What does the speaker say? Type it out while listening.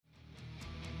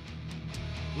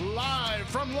Live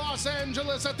from Los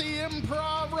Angeles at the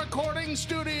Improv Recording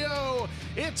Studio,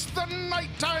 it's the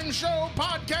Nighttime Show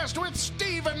podcast with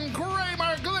Stephen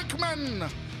Kramer Glickman.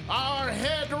 Our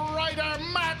head writer,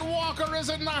 Matt Walker, is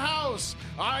in the house.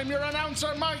 I'm your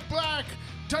announcer, Mike Black.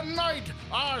 Tonight,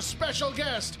 our special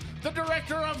guest, the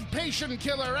director of Patient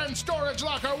Killer and Storage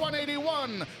Locker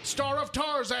 181, star of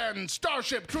Tarzan,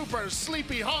 Starship Troopers,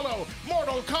 Sleepy Hollow,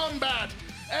 Mortal Kombat,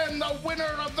 and the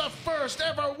winner of the first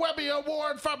ever Webby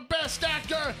Award for Best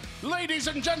Actor, ladies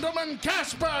and gentlemen,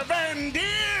 Casper Van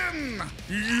Dien!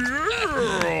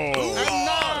 Yeah! And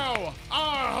now,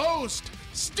 our host,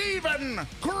 Stephen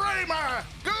Kramer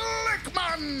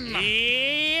Glickman!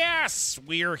 Yes,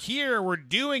 we're here. We're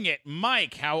doing it.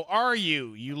 Mike, how are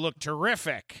you? You look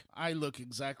terrific. I look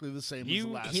exactly the same as the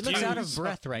last He looks time. out of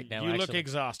breath right now, You look actually.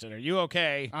 exhausted. Are you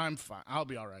okay? I'm fine. I'll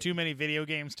be all right. Too many video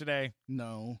games today?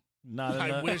 No. Not I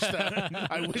enough? wish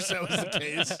that was the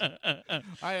case.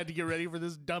 I had to get ready for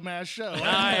this dumbass show. I don't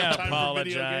have time for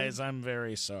video apologize. games. I'm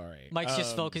very sorry. Mike's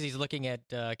just focused. He's looking at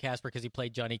Casper because he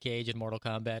played Johnny Cage in Mortal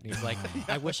Kombat, and he's like,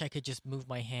 I wish I could just move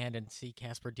my hand and see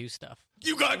Casper do stuff.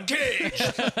 You got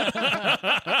caged!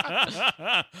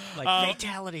 Like,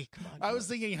 fatality. Come on. I was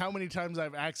thinking how many times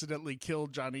I've accidentally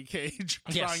killed Johnny Cage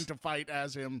trying to fight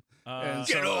as him. And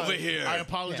Get over here. I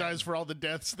apologize for all the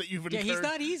deaths that you've incurred. Yeah, he's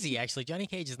not easy, actually. Johnny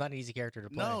Cage is not an easy character to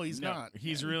play. No, he's No, not.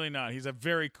 He's really not. He's a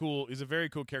very cool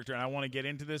character, and I want to get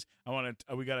into this.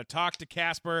 We got to talk to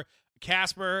Casper.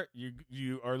 Casper,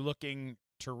 you are looking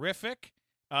terrific.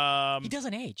 He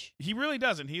doesn't age. He really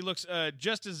doesn't. He looks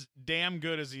just as damn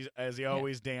good as he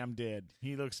always damn did.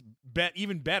 He looks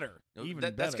even better.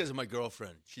 That's because of my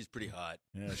girlfriend. She's pretty hot.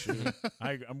 Yeah, sure.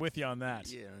 I'm with you on that.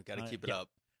 Yeah, got to keep it up.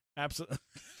 Absolutely.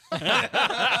 All right.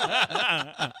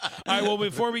 Well,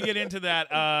 before we get into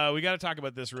that, we got to talk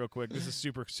about this real quick. This is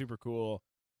super, super cool.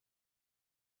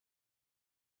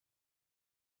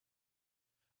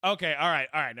 Okay. All right.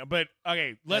 No, but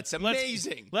okay. That's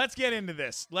amazing. Let's get into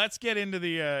this. Let's get into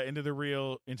the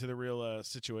real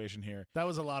situation here. That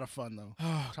was a lot of fun, though.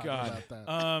 Oh talking God. about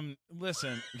that.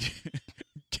 Listen,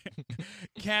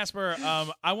 Casper.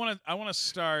 I want to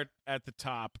start at the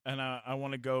top, and I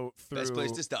want to go through. Best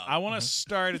place to stop. I want to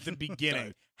start at the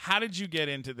beginning. How did you get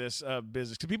into this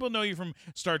business? Because people know you from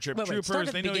Starship Troopers. Start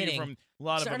at They the know you beginning. from a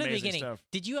lot of Start at the amazing beginning. stuff.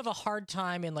 Did you have a hard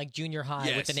time in like junior high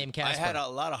Yes, with the name Casper? I had a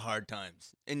lot of hard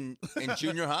times. In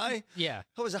junior high, Yeah.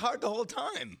 it was hard the whole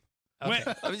time. Okay.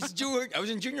 I was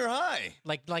in junior high.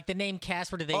 like the name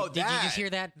Casper. Did you that. just hear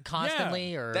that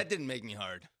constantly, or That didn't make me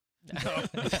hard.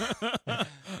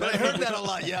 But I heard that a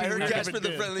lot. Yeah, I heard Really Casper the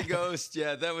did. Friendly Ghost.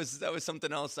 Yeah, that was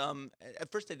something else.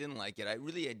 At first I didn't like it. I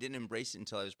didn't embrace it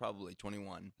until I was probably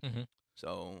 21. Mhm.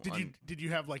 So Did you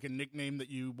have like a nickname that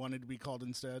you wanted to be called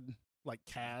instead? Like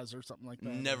Kaz or something like that?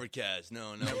 Never Kaz.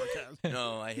 No. Never Kaz.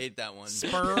 No, I hate that one.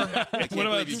 Spur. I can't What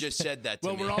about believe you just said that to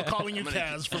Well, me. we're all calling you I'm gonna-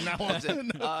 Kaz from now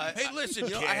on. Hey,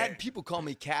 listen, I had people call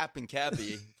me Cap and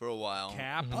Cappy for a while.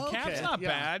 Cap? Okay, Cap's not yeah.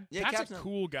 bad. Yeah, That's Cap's a not-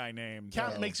 cool guy name.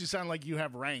 Cap though. makes you sound like you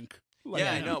have rank.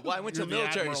 Yeah, I know. Well, I went to You're the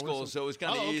military admiral or school, something. so it was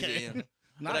kind of Oh, easy. okay. You know.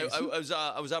 Nice. But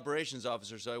I was operations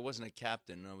officer, so I wasn't a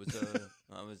captain. I was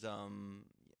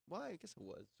well, I guess I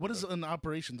was. What does an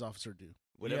operations officer do?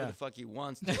 Whatever Yeah. the fuck he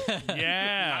wants to.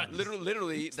 Yeah.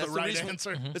 Literally, That's the right reason.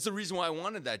 answer. That's the reason why I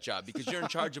wanted that job, because you're in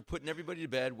charge of putting everybody to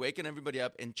bed, waking everybody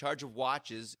up, in charge of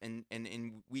watches and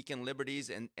weekend liberties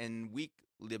and week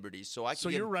liberties. So I can So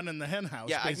give, you're running the hen house.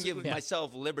 yeah, I can basically. give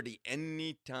myself liberty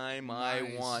anytime I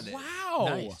Nice. wanted. Wow.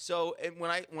 Nice. So and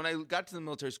when I got to the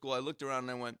military school, I looked around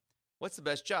and I went, "What's the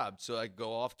best job?" So I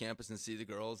go off campus and see the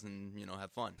girls and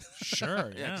have fun.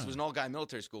 Sure. Yeah, Yeah. 'cause it was an all guy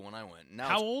military school when I went. Now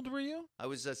How old were you? I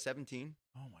was 17.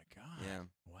 Oh my God. Yeah.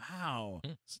 Wow.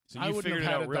 So I you wouldn't figured have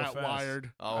it had out it real that fast.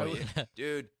 wired. Oh I would- yeah,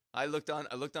 dude. I looked on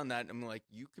that. And I'm like,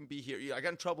 you can be here. I got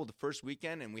in trouble the first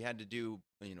weekend, and we had to do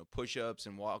push-ups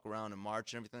and walk around and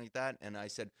march and everything like that. And I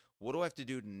said, what do I have to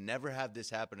do to never have this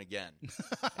happen again?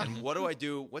 And what do I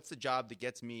do? What's the job that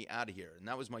gets me out of here? And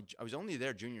that was I was only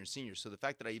there junior and senior, so the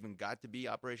fact that I even got to be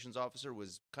operations officer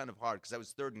was kind of hard because I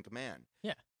was third in command.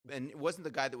 Yeah. And it wasn't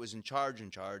the guy that was in charge.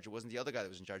 It wasn't the other guy that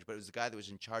was in charge, but it was the guy that was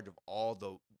in charge of all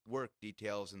the work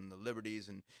details and the liberties.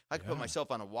 And I could put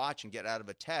myself on a watch and get out of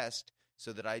a test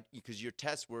so that because your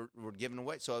tests were given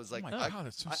away. So I was like, my God,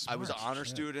 that's so I was an smart. honor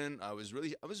Yeah. student. I was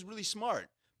really smart.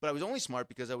 But I was only smart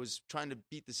because I was trying to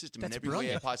beat the system That's in every way I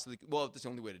brilliant. possibly could. Well, that's the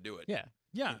only way to do it. Yeah.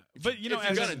 Yeah, If but if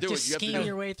as you're gonna do just it, you have to scheme do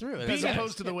your way through it. As That's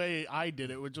opposed to the nice. way I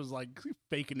did it, which was like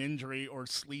fake an injury or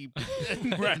sleep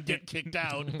and get kicked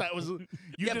out. That was you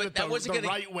yeah, did but it that the, wasn't the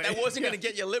gonna, right way. That wasn't Yeah. going to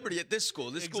get you liberty at this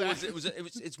school. This school Exactly.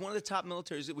 it's one of the top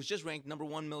militaries. It was just ranked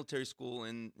 #1 military school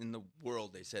in the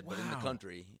world. They said, but in the Wow.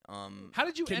 country. How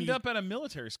did you Can end you- up at a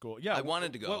military school? Yeah, I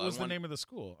wanted to go. What I was the wanted- name of the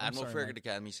school? I'm Admiral sorry, Farragut Mike.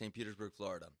 Academy, St. Petersburg,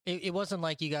 Florida. It wasn't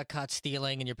like you got caught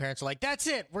stealing and your parents were like, "That's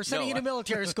it, we're sending No, you to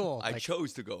military school." I Like,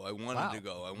 chose to go. I wanted Wow. to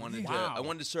go. I wanted Wow.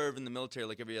 to serve in the military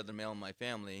like every other male in my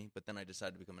family, but then I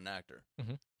decided to become an actor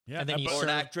Yeah, And then you but- or an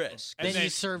served- actress. And then then- you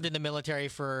served in the military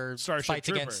for Starship fights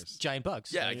Troopers. against giant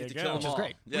bugs. Yeah, I There get you to go. kill them Which is all.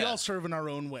 great. Yeah. We all serve in our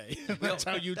own way. That's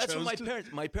how you That's chose what my to.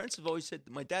 parents. My parents have always said.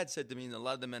 My dad said to me, and a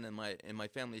lot of the men in my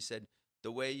family said,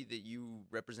 the way that you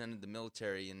represented the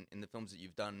military in the films that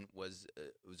you've done was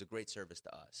a great service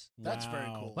to us. That's very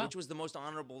Wow. cool. Wow. Which was the most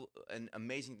honorable and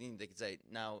amazing thing they could say.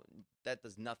 Now that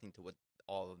does nothing to what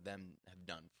all of them have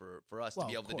done for us Well,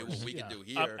 to be of able to do course, what we yeah. can do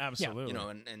here. Absolutely. You know,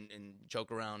 and joke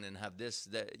around and have this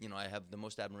that I have the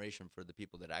most admiration for the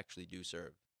people that actually do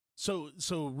serve, So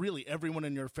really, everyone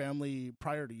in your family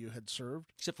prior to you had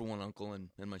served. except for one uncle and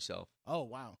myself Oh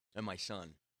wow, and my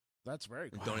son. that's very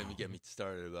cool. And don't even get me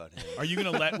started about him. Are you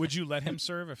would you let him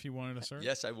serve if he wanted to serve?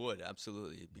 Yes, I would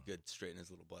absolutely. It'd be good to straighten his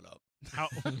little butt up. How,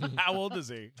 how old is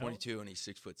he? 22 and he's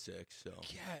 6'6". So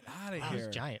Get out of Wow, here.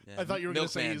 he's giant. yeah, I thought you were going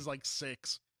to say milkman. he's like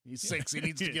 6. He's 6. He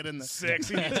needs to get in there. 6.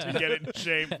 He needs to get it in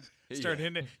shape. Start Yeah.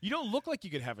 hitting it. You don't look like you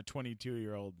could have a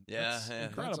 22-year-old. Yeah, That's yeah.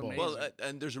 incredible. That's Well, amazing.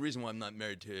 and there's a reason why I'm not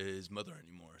married to his mother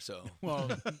anymore. So Well,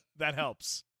 that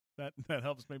helps. That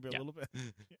helps maybe a Yeah. little bit.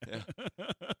 Yeah.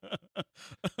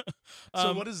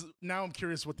 So what is now? I'm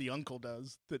curious what the uncle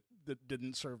does that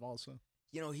didn't serve also.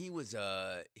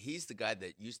 he's the guy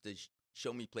that used to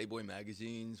show me Playboy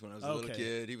magazines when I was a little Okay.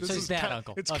 kid. He was So he's that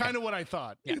uncle. It's Okay. kind of what I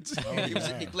thought. Yeah. It's,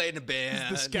 he played in a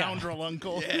band. the scoundrel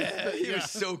uncle. Yeah, he Yeah. was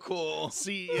so cool.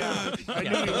 See, yeah, I knew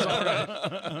he was all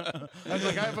right. I was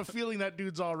like, I have a feeling that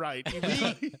dude's all right.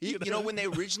 When they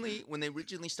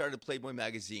originally started Playboy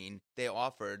magazine, they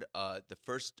offered the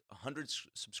first 100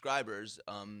 subscribers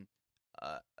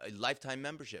a lifetime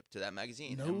membership to that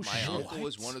magazine. No and my shit. uncle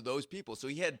was one of those people. So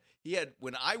he had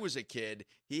when I was a kid,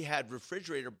 he had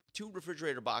two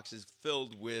refrigerator boxes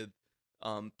filled with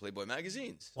Playboy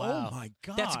magazines. Wow. Oh my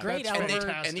god. That's great. That's However,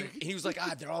 fantastic. And he was like,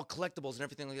 they're all collectibles and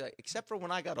everything like that, except for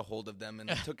when I got a hold of them and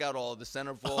took out all the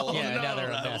centerfold. Yeah, and now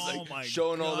they're a I was mess. Oh my like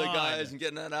showing all the God. guys and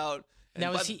getting that out. And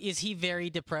now by is he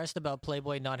very depressed about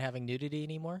Playboy not having nudity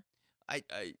anymore? I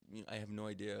have no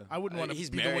idea. I wouldn't want to He's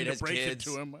be the married, one to has break kids. it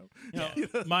to him. You know,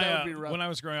 That my would be rough. when I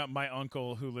was growing up, my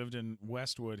uncle who lived in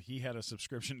Westwood, he had a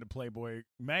subscription to Playboy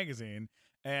magazine,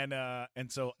 and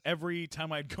so every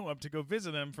time I'd go up to go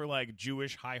visit him for like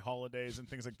Jewish high holidays and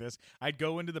things like this, I'd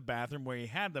go into the bathroom where he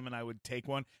had them, and I would take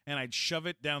one and I'd shove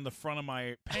it down the front of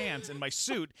my pants in my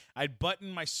suit. I'd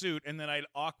button my suit, and then I'd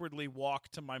awkwardly walk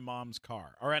to my mom's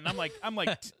car. All right, and I'm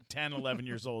like 10, 11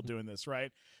 years old doing this,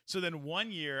 right? So then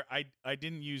one year I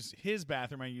didn't use his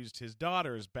bathroom. I used his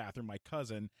daughter's bathroom. My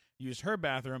cousin used her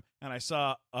bathroom, and I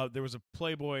saw there was a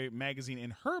Playboy magazine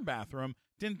in her bathroom.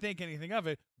 Didn't think anything of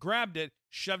it. Grabbed it,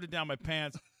 shoved it down my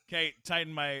pants. Okay,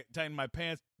 tighten my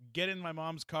pants. Get in my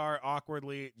mom's car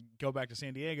awkwardly. Go back to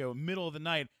San Diego. Middle of the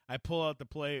night, I pull out the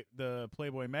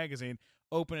Playboy magazine,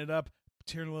 open it up,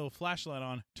 turn a little flashlight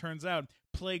on. Turns out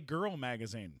Playgirl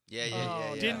magazine.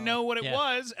 Yeah. Didn't know what it Yeah.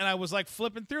 was, and I was like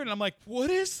flipping through it, and I'm like, what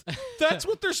is that's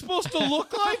what they're supposed to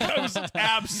look like? I was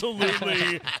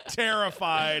absolutely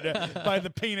terrified by the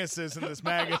penises in this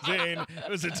magazine. It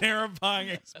was a terrifying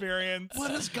experience.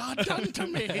 What has God done to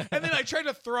me? And then I tried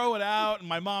to throw it out, and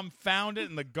my mom found it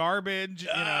in the garbage.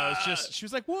 It's just, she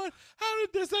was like, what? How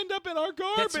did this end up in our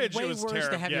garbage? That's way It was worse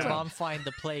terrible. to have your mom find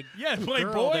the Yeah, girl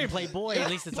Playboy. than Playboy. At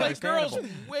least it's Playgirl's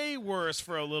understandable. way worse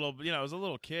for a little, I was a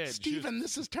little kid. She was- Steven,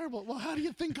 this is terrible. Well, how do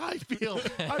you think I feel?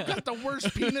 I've got the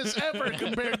worst penis ever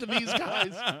compared to these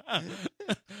guys.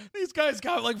 These guys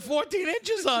got like 14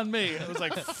 inches on me. I was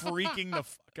like freaking the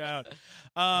fuck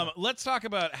out. Let's talk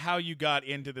about how you got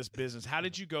into this business. How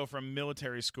did you go from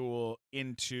military school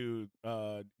into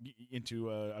I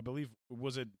believe,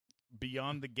 was it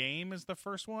Beyond the Game is the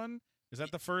first one? Is that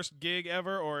the first gig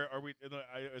ever, or are we?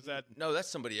 Is that No, that's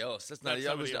somebody else. That's not. That's I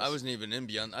somebody else. wasn't even in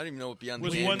Beyond. I didn't even know what Beyond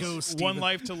was the Game one, Go, one Steven.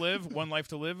 life to live? One life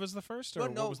to live was the first, or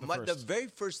Well, no, what was the the first? very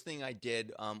first thing I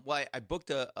did, I booked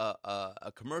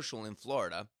a commercial in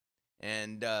Florida,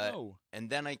 And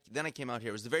then I came out here.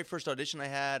 It was the very first audition I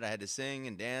had. I had to sing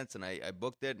and dance, and I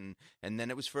booked it, and then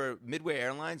it was for Midway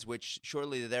Airlines, which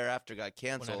shortly thereafter got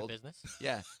canceled. Went out of business.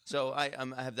 Yeah, so I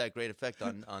have that great effect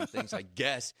on things, I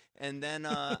guess. And then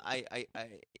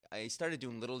I started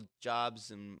doing little jobs,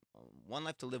 and One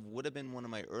Life to Live would have been one of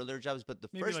my earlier jobs, but the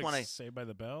Maybe first like one Saved by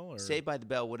the Bell, or Saved by the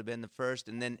Bell would have been the first,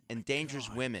 and then Dangerous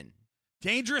Women.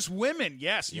 Dangerous Women.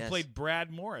 Yes, you Yes. played Brad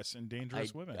Morris in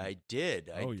Dangerous Women. I did.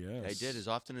 Oh, yes. I did as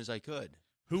often as I could.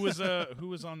 Who was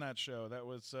on that show? That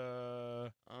was oh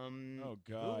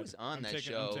God. Who was on I'm that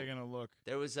taking, show? I'm taking a look.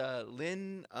 There was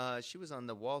Lynn. She was on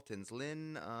the Waltons.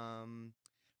 Lynn.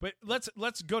 But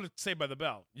let's go to Saved by the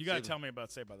Bell. You got to Saved- tell me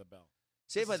about Saved by the Bell.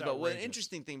 Saved by This the is Bell. Well, an outrageous.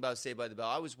 interesting thing about Saved by the Bell,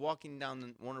 I was walking down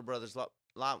the Warner Brothers lot.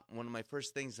 One of my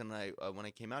first things, and when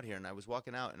I came out here, and I was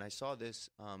walking out, and I saw this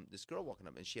girl walking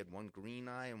up, and she had one green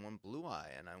eye and one blue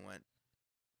eye, and I went,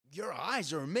 "Your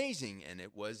eyes are amazing!" And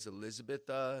it was Elizabeth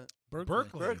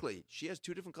Berkley. She has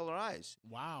two different color eyes.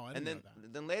 Wow, I And didn't then know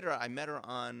that. then later, I met her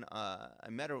on.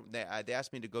 They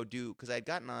asked me to go do, because I had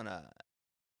gotten on a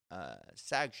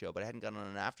SAG show, but I hadn't gotten on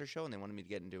an after show, and they wanted me to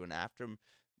get into an after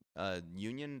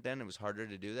union. Then it was harder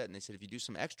to do that, and they said, if you do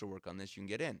some extra work on this, you can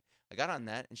get in. I got on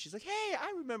that, and she's like, "Hey,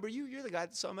 I remember you. You're the guy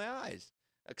that saw my eyes."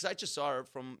 Because I just saw her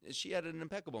she had an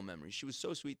impeccable memory. She was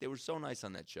so sweet. They were so nice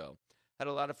on that show. Had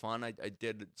a lot of fun. I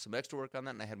did some extra work on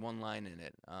that, and I had one line in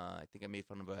it. I think I made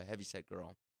fun of a heavyset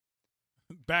girl.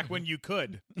 Back when you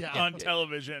could Yeah. on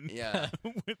television, Yeah.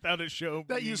 without a show.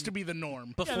 That used to be the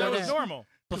norm. Before that was that, normal.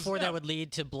 before that would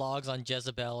lead to blogs on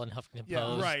Jezebel and Huffington Yeah,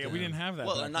 Post. Right, we didn't have that.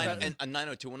 Well, back a then.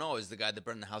 90210 is the guy that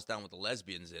burned the house down with the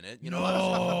lesbians in it. You know,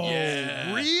 No,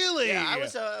 yeah, really? Yeah, I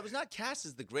was not cast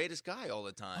as the greatest guy all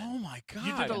the time. Oh my God!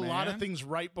 You did a lot of man. things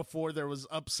right before there was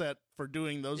upset for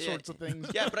doing those Yeah. sorts of things.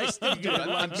 Yeah, but I still do.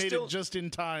 I'm made still it just in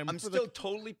time. I'm for still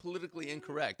totally politically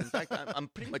incorrect. In fact, I'm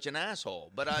pretty much an asshole.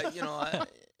 But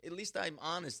at least I'm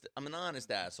honest. I'm an honest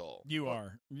asshole. You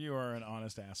are an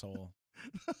honest asshole.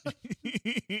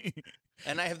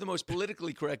 And I have the most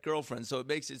politically correct girlfriend, so it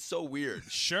makes it so weird.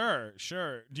 Sure.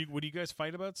 Would you guys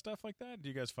fight about stuff like that? Do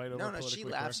you guys fight over? No, she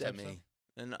politically laughs correct at type me,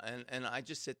 stuff? and I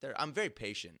just sit there. I'm very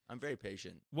patient.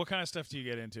 What kind of stuff do you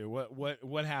get into?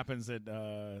 What happens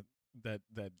that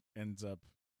ends up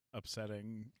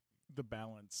upsetting the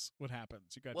balance? What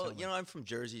happens? You got. Well, I'm from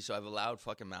Jersey, so I have a loud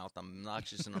fucking mouth. I'm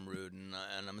obnoxious and I'm rude, and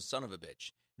I'm a son of a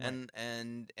bitch. Right.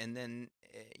 And then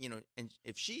and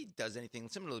if she does anything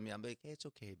similar to me, I'm like, "Hey, it's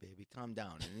okay, baby, calm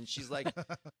down." And then she's like,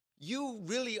 "You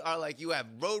really are like, you have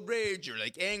road rage. You're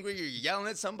like angry. You're yelling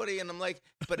at somebody." And I'm like,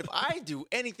 "But if I do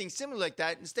anything similar like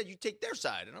that, instead you take their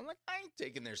side." And I'm like, "I ain't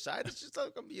taking their side. It's just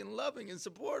like I'm being loving and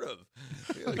supportive."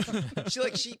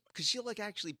 She'll like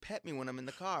actually pet me when I'm in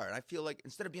the car, and I feel like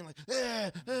instead of being like,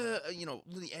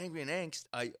 really angry and angst,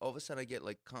 all of a sudden I get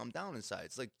like calmed down inside.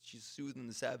 It's like she's soothing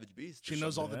the savage beast. She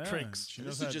knows all the Yeah, tricks. she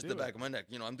knows This how is to just do the back it. of my neck.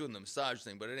 I'm doing the massage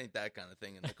thing, but it ain't that kind of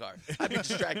thing in the car. I'd be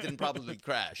distracted and probably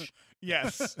crash,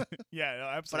 Yes. Yeah. No,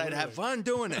 but absolutely. I'd have fun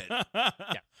doing it.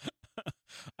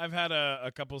 I've had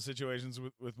a couple of situations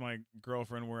with my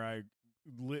girlfriend where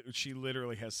she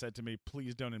literally has said to me,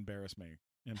 "Please don't embarrass me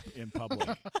in public.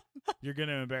 You're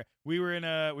gonna embarrass." We were in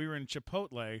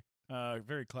Chipotle,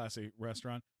 very classy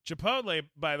restaurant. Chipotle,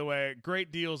 by the way,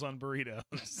 great deals on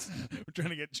burritos. We're trying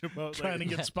to get Chipotle. Trying to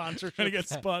get sponsorship. Trying to get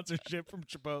sponsorship from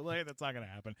Chipotle. That's not going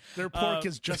to happen. Their pork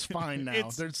is just fine now.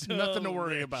 It's There's so nothing to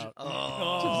worry rich. about.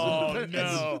 Oh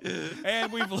no!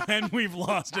 And we've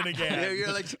lost it again.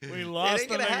 You're like, we lost it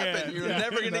ain't gonna them happen. again. You're Yeah,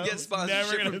 never gonna no, get sponsorship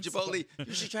never from gonna Chipotle.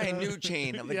 You should try a new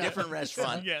chain of a Yeah. different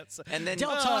restaurant. Yes. And then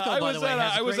Del Taco, I by was the way, at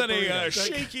has I was at great a burritos.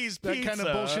 Shakey's That Pizza. kind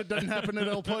of bullshit doesn't happen at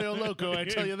El Pollo Loco, I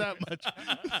tell you that much.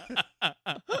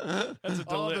 That's a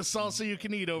All the deli- salsa you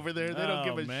can eat over there, they don't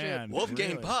give a man. shit.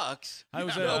 Wolfgang Really? Pucks. I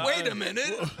was No, at- wait a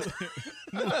minute.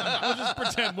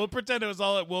 We'll pretend it was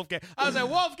all at Wolfgang. I was at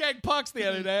Wolfgang Puck's the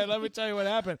other day. Let me tell you what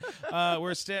happened.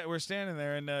 We're standing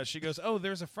there, and she goes, "Oh,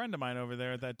 there's a friend of mine over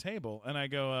there at that table." And I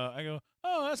go,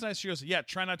 "Oh, that's nice." She goes, "Yeah,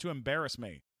 try not to embarrass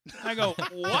me." I go,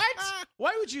 "What?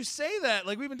 Why would you say that?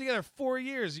 Like, we've been together 4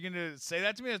 years. You're gonna say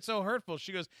that to me? That's so hurtful."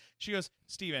 She goes,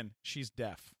 "Steven, she's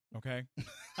deaf. Okay."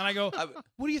 And I go,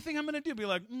 "What do you think I'm going to do?" Be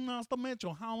like, "Nice to meet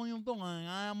you. How are you doing?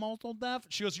 I am also deaf."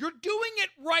 She goes, "You're doing it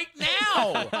right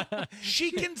now.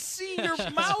 She can see your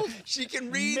mouth." She can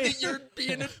read that you're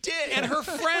being a dick. And her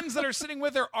friends that are sitting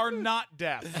with her are not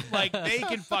deaf. Like, they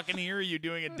can fucking hear you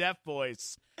doing a deaf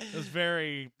voice. It was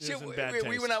in bad taste.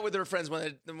 We went out with her friends one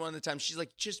of the times. She's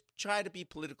like, just try to be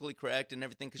politically correct and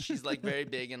everything, because she's like very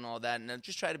big and all that. And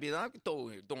just try to be like,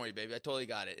 don't worry, baby, I totally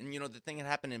got it. And the thing that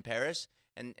happened in Paris,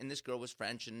 and this girl was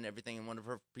French and everything, and one of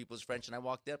her people was French. And I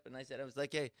walked up and I was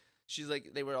like, hey, she's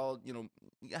like, they were all,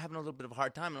 having a little bit of a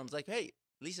hard time. And I was like, hey,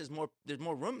 at least there's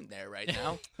more room there right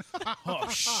now. Oh,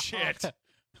 shit.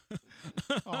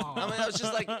 I mean, I was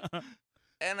just like,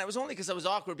 and it was only because I was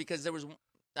awkward because there was,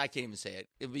 I can't even say it.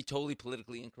 It would be totally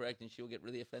politically incorrect and she'll get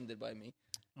really offended by me.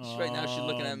 Right now she's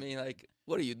looking at me like,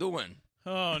 what are you doing?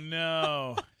 Oh,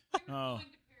 no. Oh.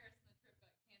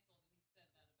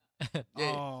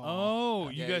 Oh,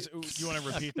 you guys, you want to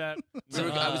repeat that?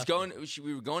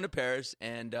 We were going to Paris,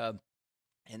 and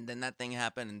then that thing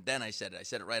happened, and then I said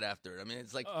it right after. I mean,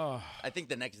 it's like, I think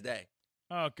the next day.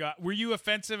 Oh, God. Were you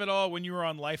offensive at all when you were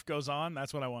on Life Goes On?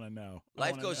 That's what I want to know.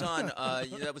 Life Goes On,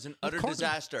 that was an utter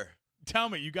disaster. Tell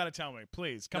me. You got to tell me.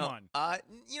 Please. Come on.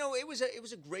 It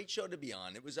was a great show to be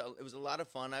on. It was a lot of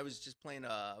fun. I was just playing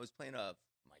my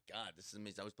God, this is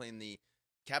amazing. I was playing the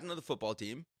captain of the football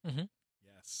team. Mm-hmm.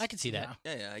 Yes. I can see that.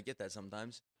 Yeah, I get that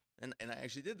sometimes. And I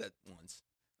actually did that once.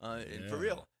 And for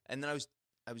real. And then I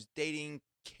was dating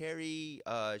Carrie.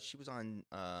 She was on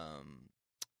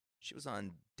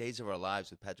Days of Our Lives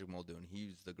with Patrick Muldoon. He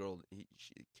was the girl.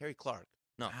 Carrie Clark.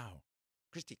 No. Wow.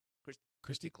 Christy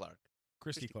Clark.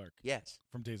 Christy Clark. Yes.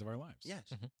 From Days of Our Lives. Yes.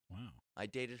 Mm-hmm. Wow. I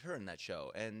dated her in that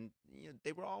show, and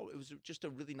they were all. It was just a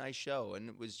really nice show, and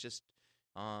it was just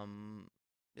fun.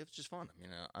 I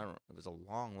mean, it was a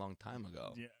long, long time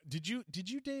ago. Yeah. Did you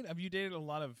date? Have you dated a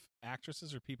lot of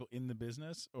actresses or people in the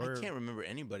business? Or I can't remember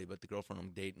anybody but the girlfriend I'm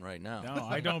dating right now. No,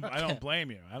 I don't blame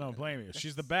you. I don't blame you.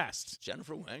 She's the best.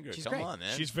 Jennifer Wenger. She's Come great. on,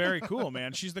 man. She's very cool,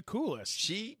 man. She's the coolest.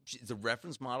 She's a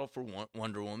reference model for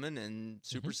Wonder Woman and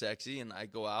super sexy. And I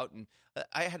go out and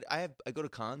I go to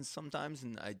cons sometimes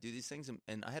and I do these things.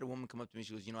 And I had a woman come up to me.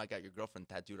 She goes, I got your girlfriend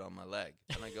tattooed on my leg.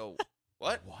 And I go,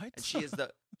 what? What? And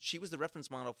she was the reference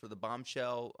model for the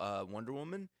Bombshell Wonder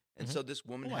Woman. And so this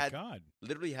woman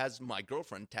literally has my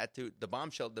girlfriend tattooed the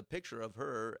Bombshell, the picture of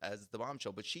her as the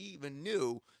Bombshell. But she even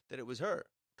knew that it was her.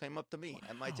 Came up to me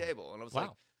at my table. And I was like,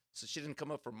 so she didn't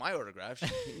come up for my autograph. She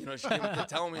came up to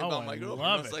tell me about my girlfriend.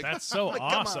 Love I was it. like, That's so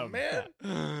awesome. Come on,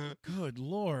 man. Good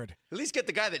Lord. At least get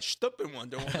the guy that's stuck in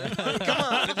Wonder Woman. Come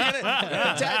on, if you're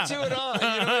gonna tattoo it on,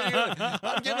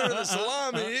 I'm giving her the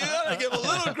salami. You gotta give a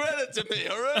little credit to me,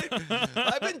 all right?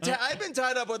 I've been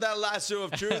tied up with that lasso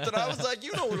of truth, and I was like,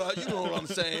 you know what I'm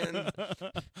saying.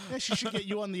 Yeah, she should get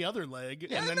you on the other leg,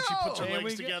 and then she puts her There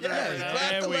legs we go. together. Yeah,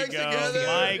 clap There the we legs go. together.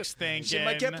 Mike's thinking. She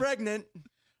might get pregnant.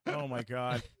 Oh my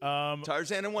God.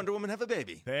 Tarzan and Wonder Woman have a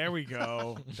baby. There we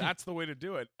go. That's the way to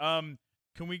do it.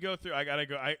 Can we go through? I gotta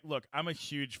go. Look, I'm a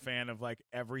huge fan of like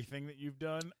everything that you've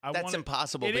done. That's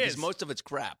impossible because most of it's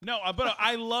crap. No, but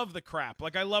I love the crap.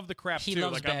 Like I love the crap He too.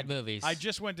 loves like, bad movies. I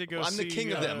just went to go. I'm see, the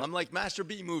king of them. I'm like Master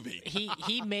B movie.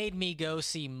 He made me go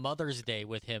see Mother's Day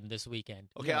with him this weekend.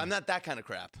 Okay, I'm not that kind of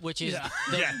crap. Which is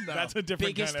that's a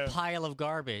different biggest kind of pile of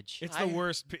garbage. It's the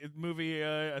worst movie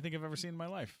I think I've ever seen in my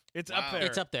life. It's up there.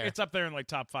 It's up there. It's up there in like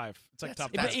top 5. It's like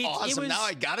top 5. That's awesome. Now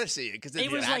I gotta see it because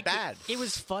it's that bad. It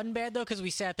was fun bad though because we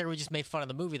sat there, we just made fun of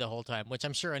the movie the whole time, which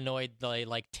I'm sure annoyed the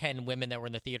like 10 women that were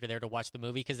in the theater there to watch the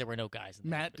movie because there were no guys in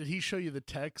there. Matt, did he show you the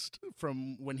text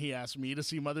from when he asked me to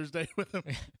see Mother's Day with him?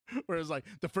 Where it was like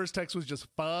the first text was just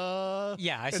 "fuh,"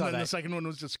 Yeah, I and saw then that. the second one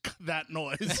was just that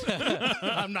noise.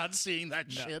 I'm not seeing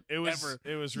that shit. It was ever.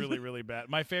 It was really, really bad.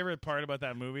 My favorite part about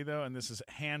that movie, though, and this is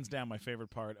hands down my favorite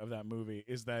part of that movie,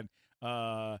 is that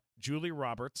Julia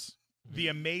Roberts, the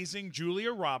amazing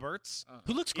Julia Roberts,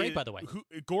 Who looks great, by the way.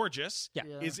 Gorgeous, Yeah.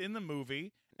 is in the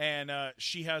movie. And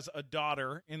she has a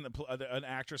daughter in an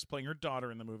actress playing her daughter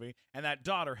in the movie, and that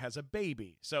daughter has a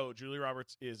baby. So Julia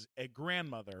Roberts is a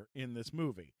grandmother in this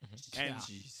movie,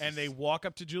 and they walk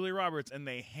up to Julia Roberts and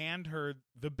they hand her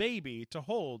the baby to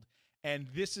hold. And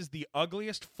this is the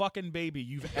ugliest fucking baby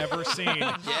you've ever seen.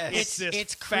 Yes.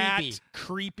 It's fat,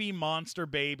 creepy monster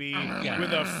baby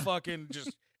with a fucking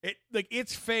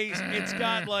its face.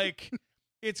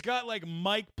 It's got like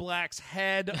Mike Black's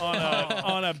head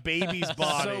on a baby's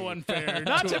body. So unfair.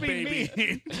 Not to be baby.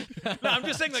 mean. No, I'm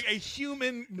just saying like a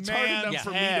human It's man's hard enough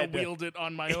for head. me to wield it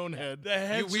on my own head. The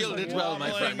head's You wield just it well,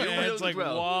 my friend. You wobbling, wield it's it like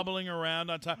well. wobbling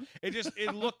around on top.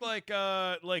 It looked like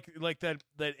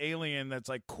that alien that's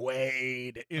like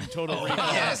Quaid in Total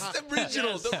Recall. Yes, the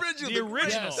original. Yes. The original. The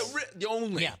original. The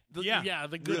only. Yeah.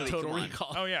 The good Really, Total come on.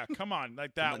 Recall. Oh yeah, come on,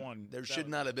 like that one. There That should one.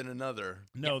 not have been another.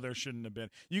 No, there shouldn't have been.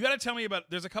 You got to tell me about.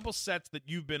 There's a couple sets that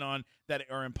you've been on that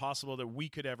are impossible that we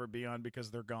could ever be on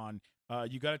because they're gone.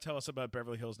 You got to tell us about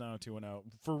Beverly Hills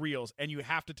 90210 for reals, and you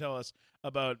have to tell us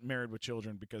about Married with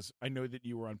Children because I know that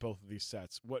you were on both of these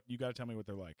sets. What you got to tell me what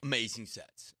they're like. Amazing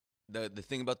sets. the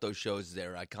thing about those shows is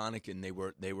they're iconic and they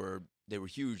were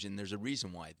huge, and there's a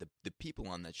reason why. The people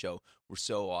on that show were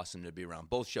so awesome to be around.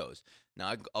 Both shows.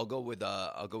 Now I'll go with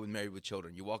Married with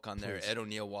Children. You walk on there. Please. Ed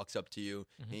O'Neill walks up to you.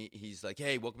 He's like,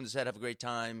 "Hey, welcome to the set. Have a great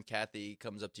time." Kathy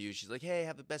comes up to you. She's like, "Hey,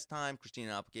 have the best time."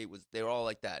 Christina Applegate they were all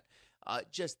like that.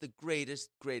 Just the greatest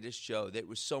show. It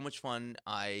was so much fun.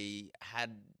 I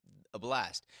had a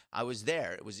blast. I was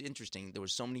there. It was interesting. There were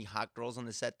so many hot girls on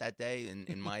the set that day,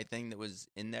 in my thing that was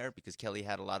in there because Kelly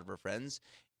had a lot of her friends.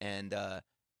 And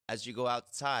as you go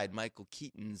outside, Michael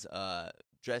Keaton's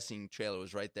dressing trailer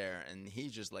was right there, and he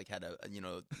just like had a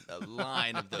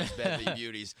line of those Beverly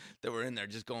Beauties that were in there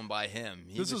just going by him.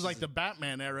 This is like the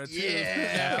Batman era too.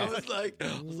 Yeah, I was like,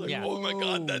 Yeah. oh my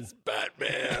God, that's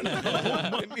Batman.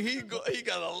 And he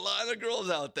got a lot of girls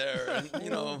out there,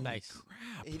 and Nice.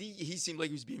 he seemed like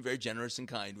he was being very generous and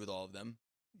kind with all of them.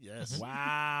 Yes.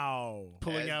 Wow.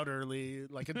 Pulling out early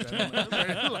like a gentleman.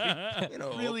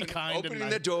 Really kind and opening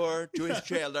nice. the door to his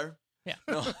trailer. Yeah.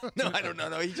 No, I don't know.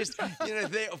 He just,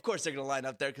 of course they're going to line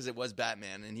up there because it was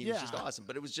Batman, and he was just awesome.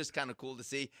 But it was just kind of cool to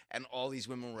see, and all these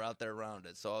women were out there around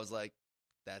it. So I was like,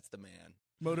 that's the man.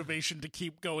 Motivation to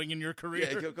keep going in your career.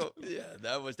 Yeah, go. Yeah,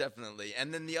 that was definitely.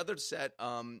 And then the other set,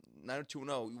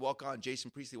 90210, you walk on, Jason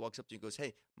Priestley walks up to you and goes,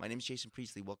 "Hey, my name's Jason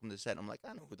Priestley. Welcome to the set." I'm like,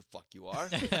 "I know who the fuck you are."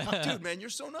 Dude, man,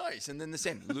 you're so nice. And then the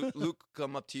same, Luke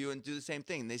come up to you and do the same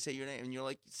thing. And they say your name, and you're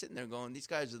like sitting there going, "These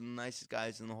guys are the nicest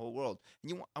guys in the whole world."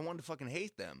 And I wanted to fucking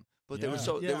hate them. But they were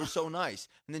so nice.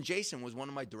 And then Jason was one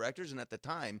of my directors, and at the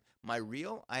time, my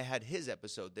reel, I had his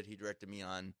episode that he directed me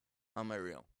on my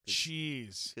reel.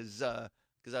 Jeez.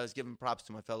 Because I was giving props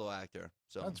to my fellow actor.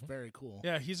 So That's very cool.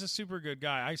 Yeah, he's a super good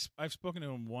guy. I've spoken to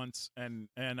him once, and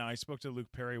I spoke to Luke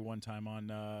Perry one time on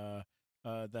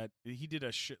that he did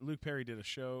Luke Perry did a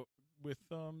show with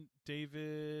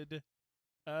David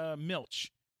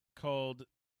Milch called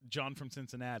John from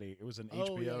Cincinnati. It was an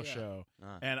HBO show,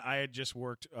 and I had just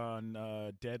worked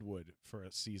on Deadwood for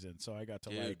a season, so I got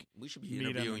to we should be meet him,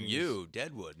 interviewing and you,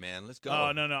 Deadwood, man. Let's go.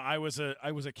 Oh no, I was a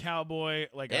cowboy.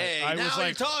 Like hey, I now was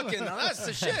like you're talking. Now that's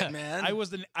the shit, man. I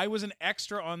was an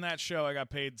extra on that show. I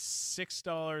got paid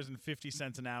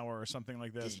 $6.50 an hour or something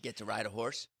like this. Did you get to ride a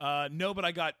horse? No, but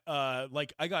I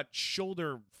got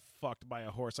shoulder fucked by a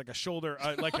horse, like a shoulder,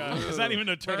 is that even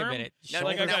a term? Wait a minute.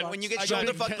 Now, when you get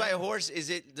shoulder fucked by a horse, is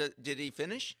it? Did he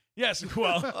finish? Yes.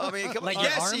 Well, I mean, come on. Like your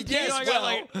Yes, arm? he did. yeah, I got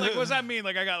like what does that mean?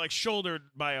 Like I got like shouldered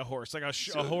by a horse, like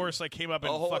a horse like came up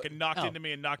and fucking knocked into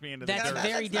me and knocked me into the That's dirt.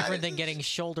 very That's not different it. than getting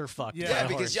shoulder fucked. by Yeah, a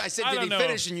because horse. I said, I did don't he know.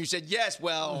 finish? And you said yes.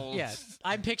 Well, Yeah,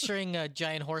 I'm picturing a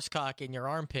giant horse cock in your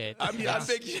armpit. I'm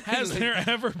thinking. Has there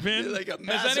ever been? like a has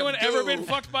massive anyone ever goob. been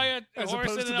fucked by a As horse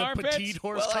opposed in to an the armpit? petite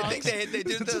horse Well, I cocks. think they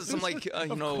did some like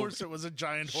Of course, it was a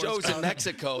giant horse shows in cock.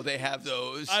 Mexico. They have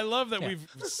those. I love that we've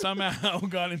somehow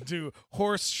got into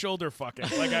horse shoulder fucking.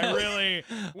 Like I really,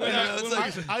 I It's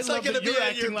love like that gonna be you're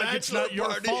at your acting like it's bachelor not your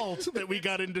party. fault that we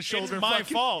got into shoulder it's my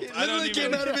fucking. fault. It I don't literally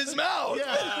even. came out of his mouth.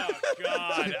 Yeah. Oh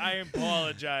God, I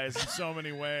apologize in so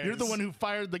many ways. You're the one who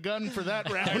fired the gun for that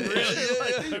I round.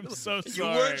 really, I'm so You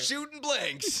sorry. weren't shooting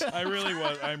blanks. I really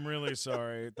was. I'm really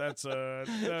sorry. That's all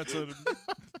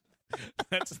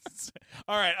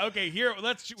right. Okay, here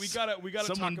we gotta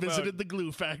Someone talk visited the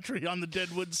glue factory on the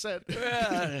Deadwood set.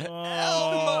 about.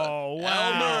 Oh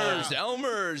wow,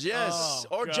 Elmer's, yes,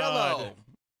 Oh, or God. Jello.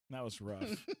 that was rough.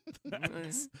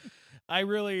 I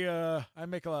really I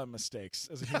make a lot of mistakes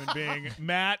as a human being.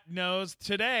 Matt knows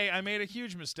today I made a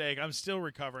huge mistake. I'm still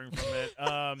recovering from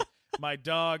it. My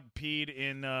dog peed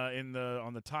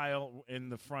on the tile in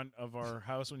the front of our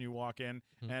house when you walk in,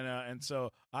 and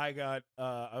so I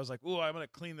was like, ooh, I'm gonna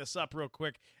clean this up real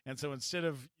quick. And so instead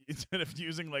of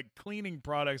using like cleaning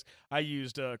products, I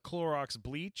used Clorox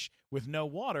bleach with no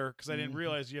water because I didn't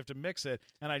realize you have to mix it,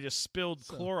 and I just spilled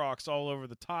Clorox all over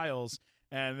the tiles.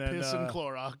 And then Piss and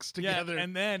Clorox together. Yeah,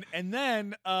 and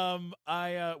then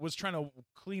I was trying to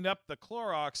clean up the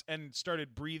Clorox and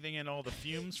started breathing in all the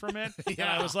fumes from it. And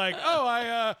I was like, oh,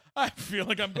 I feel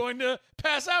like I'm going to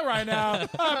pass out right now.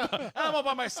 I'm all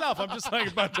by myself. I'm just like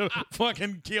about to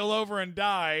fucking keel over and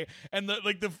die. And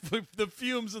the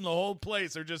fumes in the whole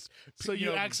place are just So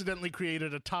you accidentally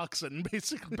created a toxin,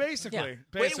 basically. basically.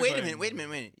 Wait a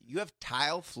minute. You have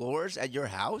tile floors at your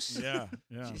house? Yeah.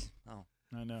 Jeez. Oh,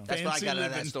 I know. that's what I Fancy got out of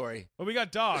that living. story. Well, we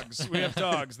got dogs. We have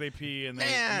dogs. They pee and they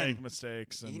Man. make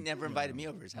mistakes. And, He never invited me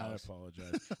over his I house.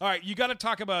 apologize. All right, you got to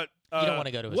talk about. You don't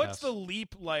wanna go to his what's house. the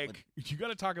leap like? You got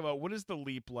to talk about what is the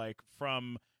leap like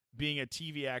from being a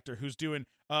TV actor who's doing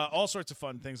all sorts of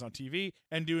fun things on TV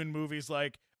and doing movies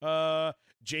like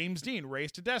James Dean,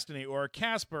 Race to Destiny, or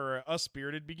Casper, A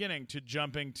Spirited Beginning, to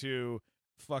jumping to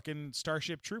fucking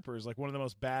Starship Troopers, like one of the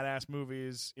most badass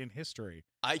movies in history.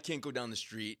 I can't go down the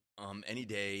street any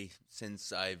day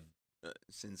since I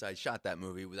shot that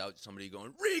movie without somebody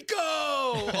going Rico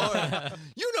or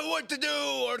you know what to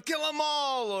do or kill them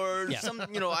all or some.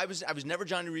 You know, I was never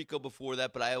Johnny Rico before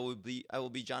that, but I will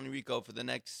be Johnny Rico for the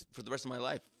rest of my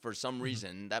life for some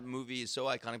reason. That movie is so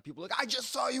iconic. People are like, I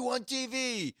just saw you on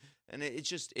TV, and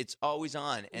it's always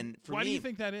on. And for Why me, do you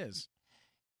think that is?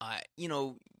 you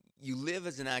know, you live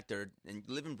as an actor and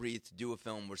you live and breathe to do a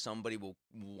film where somebody will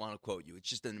want to quote you. It's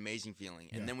just an amazing feeling.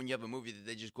 And then when you have a movie that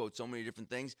they just quote so many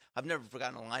different things, I've never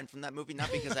forgotten a line from that movie,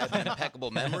 not because I have an impeccable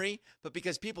memory, but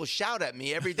because people shout at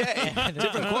me every day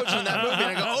different quotes from that movie. And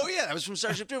I go, oh, yeah, that was from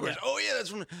Starship Troopers. Oh, yeah, that's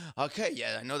from... Okay,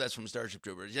 yeah, I know that's from Starship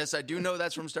Troopers. Yes, I do know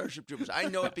that's from Starship Troopers. I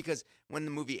know it because when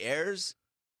the movie airs,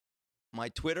 my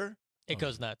Twitter... It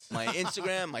goes nuts. My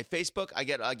Instagram, my Facebook, I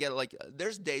get like,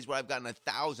 there's days where I've gotten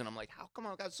 1,000. I'm like, how come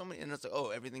I've got so many? And it's like,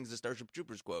 oh, everything's a Starship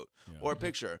Troopers quote or a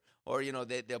picture. Or, you know,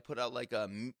 they'll put out like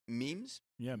memes.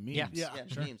 Yeah, memes. Yeah,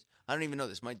 sure. Memes. I don't even know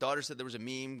this. My daughter said there was a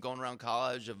meme going around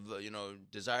college of,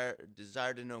 desire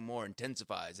to know more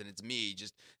intensifies. And it's me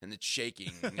and it's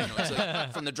shaking. You know, it's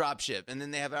like from the drop ship. And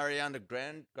then they have Ariana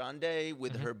Grande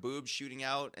with her boobs shooting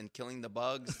out and killing the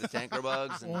bugs, the tanker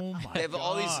bugs. And Oh my they have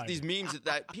all God. these memes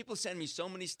that people send me so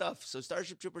many stuff. So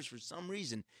Starship Troopers, for some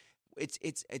reason,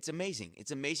 it's amazing.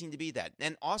 It's amazing to be that.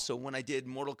 And also, when I did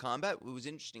Mortal Kombat, it was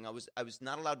interesting. I was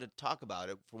not allowed to talk about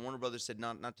it. For Warner Brothers said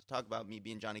not to talk about me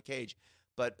being Johnny Cage.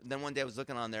 But then one day I was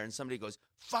looking on there and somebody goes,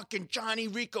 "Fucking Johnny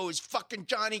Rico is fucking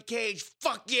Johnny Cage.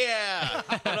 Fuck yeah!"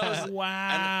 And I was,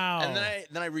 Wow. And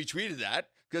then I retweeted that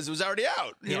because it was already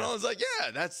out. You know, I was like,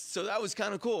 yeah, that was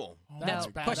kind of cool. That's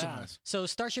Now, question. badass. So,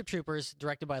 Starship Troopers,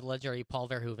 directed by the legendary Paul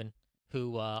Verhoeven,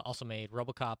 who also made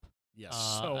RoboCop. Yes.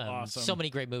 So awesome. So many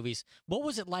great movies. What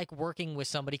was it like working with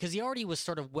somebody? Because he already was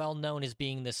sort of well known as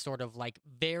being this sort of like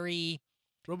very.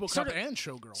 RoboCop sort of- and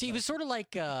Showgirl. See, he was sort of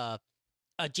like a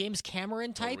James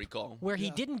Cameron type, Recall. where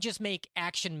he didn't just make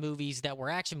action movies that were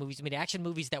action movies. He made action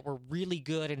movies that were really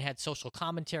good and had social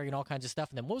commentary and all kinds of stuff.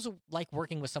 And then what was it like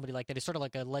working with somebody like that? He's sort of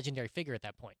like a legendary figure at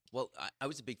that point. Well, I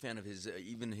was a big fan of his,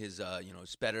 even his,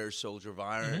 Spetter, Soldier of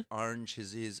Orange,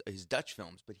 his Dutch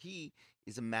films. But he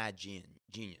is a mad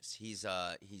genius. He's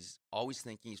always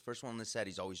thinking. He's first one on the set.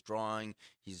 He's always drawing.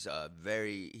 He's a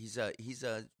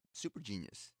super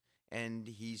genius, and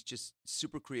he's just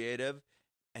super creative,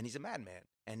 and he's a madman,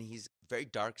 and he's very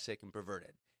dark, sick, and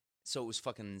perverted. So it was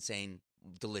fucking insane,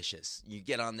 delicious. You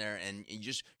get on there and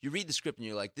you read the script and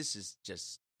you're like, this is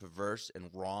just perverse and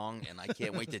wrong, and I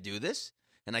can't wait to do this,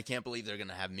 and I can't believe they're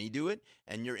gonna have me do it.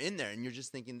 And you're in there and you're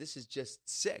just thinking, this is just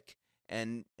sick.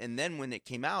 And then when it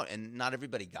came out and not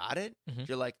everybody got it,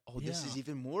 you're like, oh, this is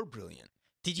even more brilliant.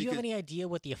 Did you have any idea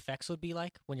what the effects would be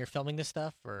like when you're filming this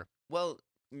stuff? Or Well,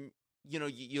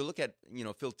 you look at,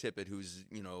 Phil Tippett, who's,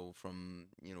 from,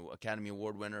 Academy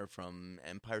Award winner from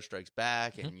Empire Strikes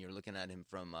Back, and you're looking at him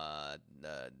from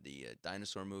the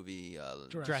dinosaur movie,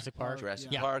 Jurassic Park.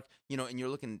 Jurassic Yeah. Park, and you're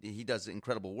looking, he does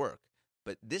incredible work.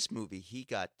 But this movie he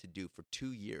got to do for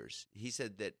 2 year. He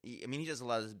said that, he does a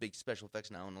lot of the big special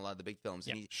effects now and a lot of the big films.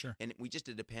 Yeah, sure. And we just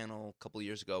did a panel a couple of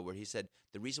years ago where he said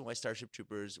the reason why Starship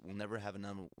Troopers will never have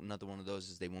another one of those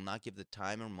is they will not give the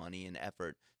time or money and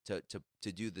effort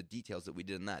to do the details that we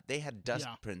did in that. They had dust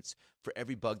prints for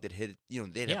every bug that hit.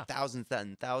 They'd have thousands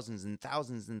and thousands and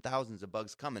thousands and thousands of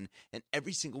bugs coming, and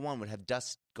every single one would have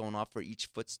dust going off for each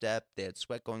footstep. They had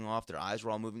sweat going off. Their eyes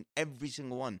were all moving. Every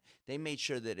single one. They made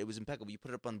sure that it was impeccable. You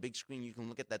put it up on the big screen, you can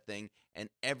look at that thing, and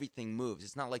everything moves.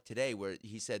 It's not like today where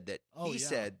he said that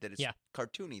it's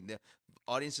cartoony. The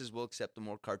audiences will accept the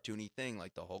more cartoony thing,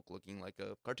 like the Hulk looking like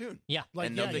a cartoon. Yeah. Like,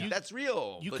 And they'll think that's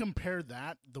real. You but compare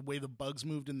that, the way the bugs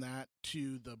moved in that,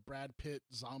 to the Brad Pitt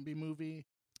zombie movie.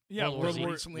 Yeah, World War Z.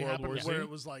 recently World happened, War Z. where it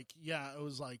was like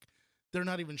they're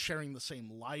not even sharing the same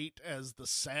light as the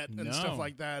set and No. stuff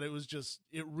like that.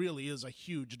 It really is a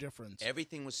huge difference.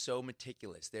 Everything was so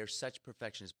meticulous. They're such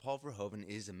perfectionists. Paul Verhoeven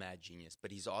is a mad genius,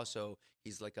 but he's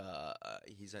like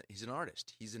he's an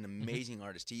artist. He's an amazing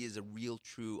artist. He is a real,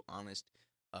 true, honest,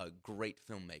 great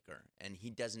filmmaker, and he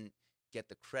doesn't get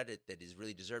the credit that is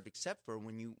really deserved, except for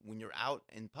when you're out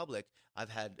in public. I've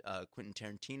had Quentin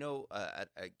Tarantino.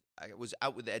 I was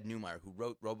out with Ed Neumeier, who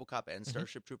wrote RoboCop and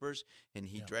Starship Troopers, and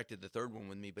he directed the third one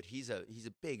with me. But he's a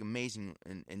big, amazing,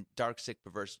 and dark, sick,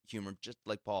 perverse humor, just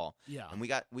like Paul. Yeah. And we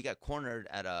got cornered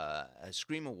at a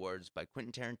Scream Awards by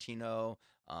Quentin Tarantino,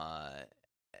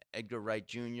 Edgar Wright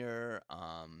Jr.,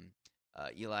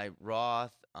 Eli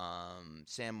Roth,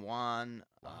 Sam Wan,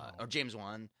 or James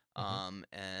Wan.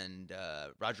 And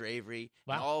Roger Avery,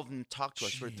 and all of them talked to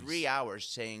us for 3 hours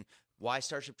saying, why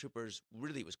Starship Troopers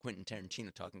really was Quentin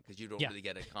Tarantino talking, because you don't Yeah. really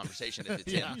get a conversation if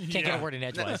it's him. Can't get a word in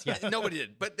edgewise. Yeah. Nobody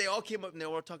did. But they all came up and they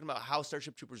were talking about how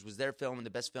Starship Troopers was their film and the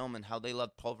best film, and how they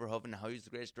loved Paul Verhoeven and how he was the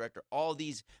greatest director. All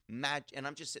these and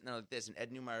I'm just sitting there like this. And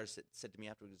Ed Neumeyer said to me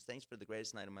afterwards, "Thanks for the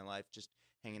greatest night of my life, just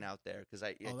hanging out there." Because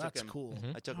I took that's him. cool.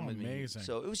 Mhm. I took Oh, him with amazing. me.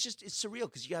 So it's surreal,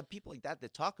 because you have people like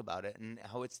that talk about it and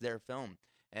how it's their film.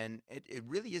 And it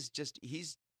really is just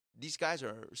these guys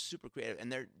are super creative,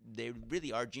 and they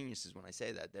really are geniuses. When I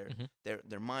say that,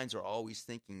 their minds are always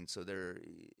thinking. So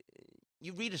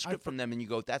you read a script from them and you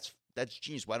go, that's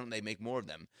genius. Why don't they make more of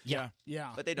them? Yeah.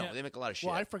 Yeah. But they don't. Yeah. They make a lot of shit.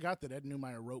 Well, I forgot that Ed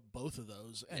Neumeyer wrote both of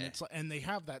those, and Yeah. it's and they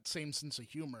have that same sense of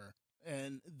humor,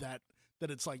 and that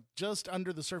it's like just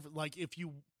under the surface. Like if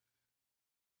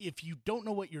you don't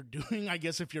know what you're doing, I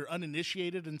guess if you're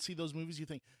uninitiated and see those movies, you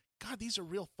think, God, these are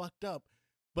real fucked up.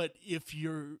 But if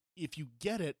you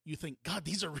get it, you think, God,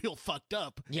 these are real fucked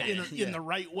up Yeah. in the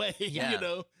right way, Yeah. you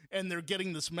know. And they're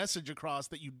getting this message across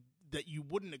that you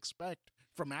wouldn't expect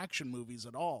from action movies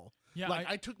at all. Yeah, Like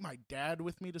I took my dad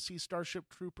with me to see Starship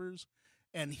Troopers,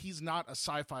 and he's not a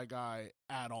sci-fi guy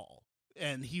at all.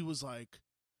 And he was like,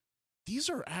 these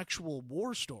are actual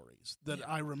war stories that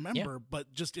I remember,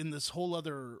 but just in this whole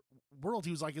other world.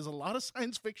 He was like, is a lot of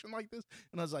science fiction like this?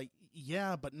 And I was like,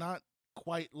 yeah, but not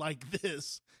quite like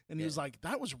this. And he was like,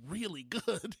 that was really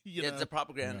good. You know? It's the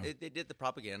propaganda. Yeah. They did the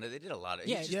propaganda. They did a lot of.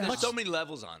 Yeah, There's so many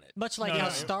levels on it. Much like No, how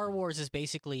no. Star Wars is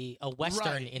basically a Western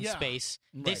Right, in yeah. space,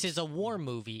 this is a war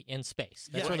movie in space.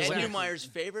 That's Yeah, really Ed what it is. exactly. Neumeyer's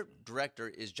favorite director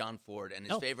is John Ford, and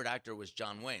his Oh. favorite actor was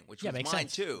John Wayne, which Yeah, was makes mine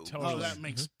sense. too. Totally. Oh, that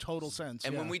makes total sense.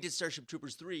 And yeah. when we did Starship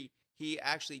Troopers 3, he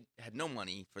actually had no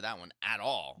money for that one at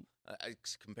all,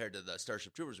 compared to the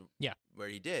Starship Troopers where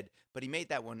he did. But he made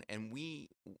that one, and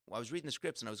I was reading the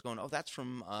scripts, and I was going, oh, that's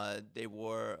from,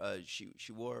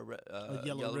 she wore a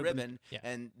yellow ribbon, Yeah.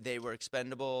 and they were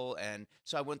expendable. And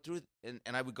so I went through, and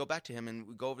I would go back to him, and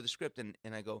we'd go over the script, and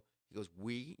I go, he goes,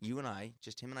 you and I,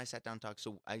 just him and I sat down and talked.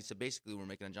 So I said, basically, we're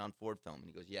making a John Ford film. And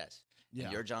he goes, yes. Yeah.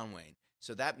 And you're John Wayne.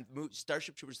 So that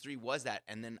Starship Troopers 3 was that.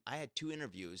 And then I had 2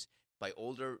 interviews by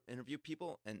older interview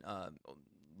people and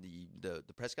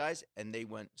the press guys, and they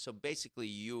went, so basically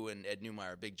you and Ed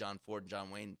Neumeyer are big John Ford and John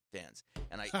Wayne fans.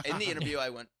 And in the interview, I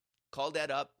called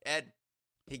Ed up. Ed,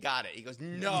 he got it. He goes,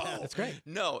 no. That's great.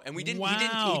 No. And we didn't,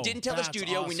 Wow. he didn't tell the That's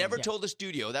studio. We awesome. never Yeah. told the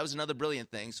studio. That was another brilliant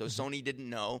thing. So Sony didn't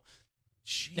know.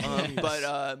 Jeez.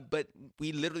 But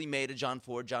we literally made a John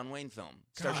Ford, John Wayne film.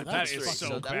 Starship that Troopers is 3.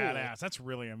 so that- badass. That's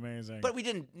really amazing. But we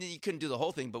didn't. You couldn't do the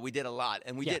whole thing, but we did a lot,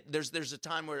 and we Yeah. did. There's a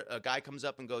time where a guy comes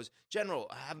up and goes, "General,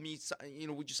 have me.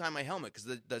 Would you sign my helmet?"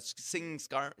 Because the singing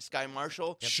Sky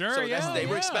Marshal. Sure, So yeah, they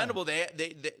were yeah. expendable.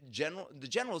 The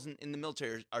generals in the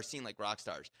military are seen like rock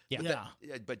stars. Yeah.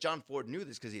 But John Ford knew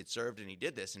this because he had served and he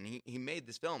did this, and he made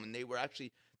this film, and they were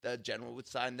actually the general would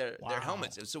sign their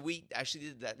helmets, and so we actually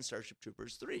did that in Starship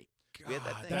Troopers 3. We had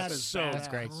that God, thing. That that's is so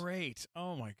badass. great.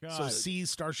 Oh my god. So see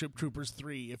Starship Troopers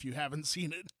 3 if you haven't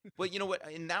seen it. Well, you know what?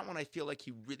 In that one, I feel like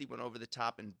he really went over the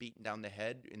top and beaten down the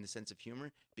head in the sense of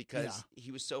humor because he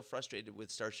was so frustrated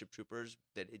with Starship Troopers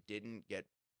that it didn't get.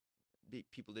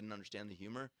 People didn't understand the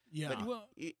humor. Yeah. But Well,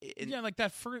 and- yeah, like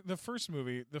that the first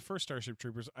movie, the first Starship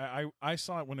Troopers. I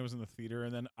saw it when it was in the theater,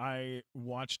 and then I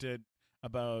watched it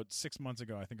about 6 months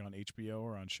ago, I think on HBO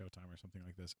or on Showtime or something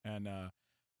like this. And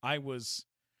I was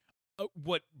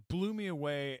what blew me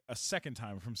away a second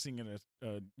time from seeing it,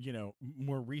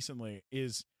 more recently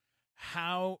is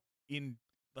how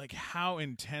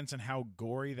intense and how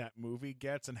gory that movie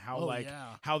gets, and how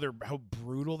how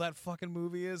brutal that fucking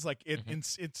movie is. Like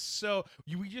it's so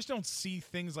we just don't see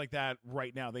things like that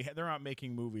right now. They're not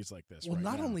making movies like this. Well, right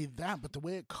not now. only that, but the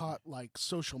way it caught like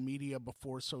social media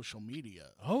before social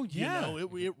media. Oh yeah, You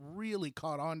know, it really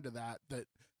caught on to that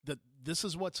this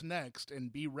is what's next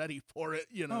and be ready for it,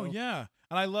 you know. Oh yeah,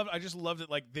 and I just loved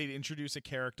it. Like they'd introduce a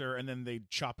character and then they'd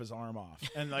chop his arm off,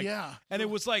 and like and it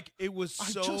was so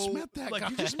I just met that like guy.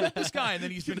 you just met this guy, and then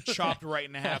he's been chopped right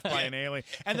in half by an alien,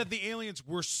 and that the aliens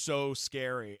were so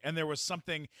scary, and there was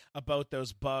something about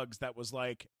those bugs that was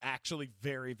like actually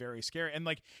very, very scary, and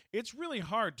like it's really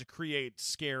hard to create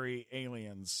scary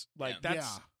aliens. Like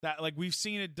that like we've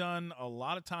seen it done a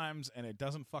lot of times, and it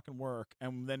doesn't fucking work,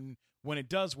 and then when it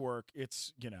does work,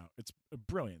 it's it's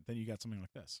brilliant. Then you got something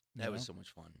like this. that was so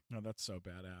much fun. No, that's so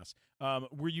badass.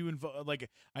 Were you involved? Like,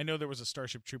 I know there was a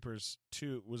Starship Troopers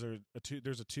 2. Was there a 2?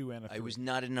 There's a 2 and a 3. I was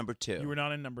not in number 2. You were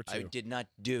not in number 2. I did not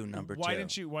do number 2. Why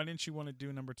didn't you want to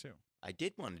do number 2? I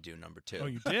did want to do number 2. Oh,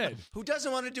 you did? Who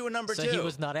doesn't want to do a number 2? So he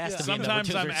was not asked to be a number Sometimes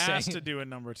 2. I'm they're asked saying. to do a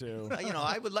number 2.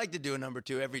 I would like to do a number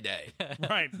 2 every day.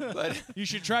 Right. But you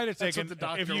should try to take That's what the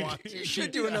doctor if you, wants. you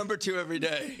should do a number 2 every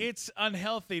day. It's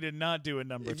unhealthy to not do a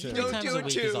number If 2. you 3 don't times do a it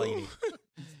week is all you 2. need.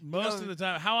 Most of the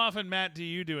time. How often, Matt, do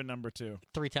you do a number 2?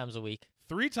 3 times a week.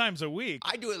 3 times a week?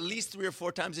 I do at least 3 or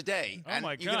 4 times a day. Oh, And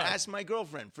my you can God. ask my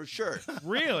girlfriend for sure.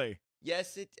 Really?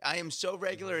 Yes, I am so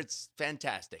regular. It's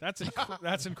fantastic.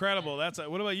 That's incredible.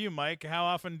 What about you, Mike? How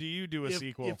often do you do a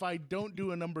sequel? If I don't do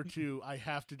a number 2, I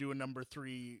have to do a number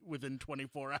 3 within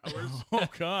 24 hours. Oh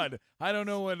God, I don't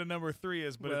know what a number 3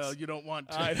 is, but Well, you don't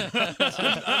want to.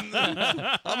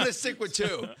 I'm going to stick with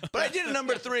 2. But I did a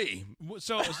number 3.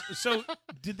 so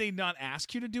did they not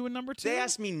ask you to do a number 2? They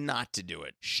asked me not to do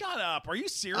it. Shut up. Are you I'm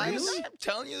serious?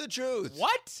 telling you the truth.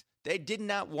 What? They did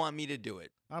not want me to do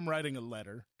it. I'm writing a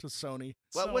letter to Sony.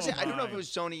 Well, So was it? I don't know if am it I. was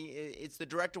Sony. It's the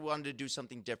director wanted to do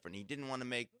something different. He didn't want to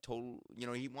make total.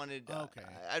 He wanted. Okay.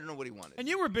 I don't know what he wanted. And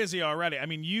you were busy already. I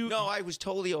mean, you. No, I was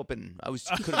totally open.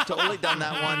 Could have totally done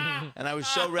that one, and I was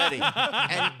so ready.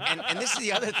 And this is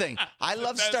the other thing. I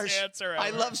love best answer I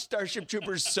ever. love Starship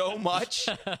Troopers so much.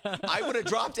 I would have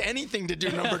dropped anything to do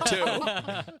number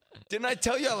 2. Didn't I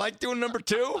tell you I like doing number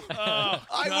 2? Oh,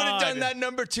 I would have done God. that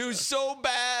number 2 so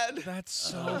bad. That's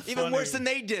so Even funny. worse than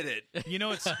they did it. You know,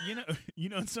 what's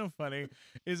so funny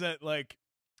is that like.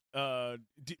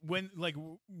 When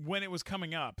it was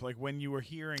coming up, like when you were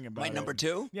hearing about My number it,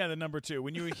 2? yeah, the number 2.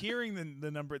 When you were hearing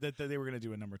the number that they were going to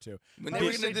do a number 2, When I they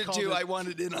were wish going to they'd do called 2, it- I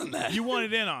wanted in on that. you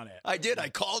wanted in on it. I did. I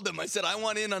called them. I said, I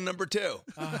want in on number 2.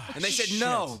 And they said, shit.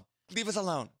 no, leave us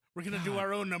alone. We're going to do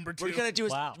our own number 2. We're going to do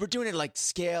Wow. We're doing it like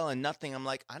scale and nothing. I'm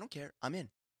like, I don't care. I'm in.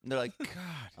 And they're like,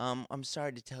 God. I'm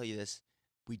sorry to tell you this.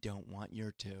 We don't want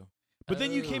your 2. But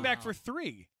then you came back wow. for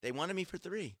 3. They wanted me for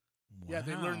 3. Yeah,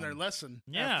 they learned their lesson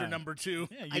Yeah. after number 2.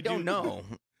 Yeah, you I don't know.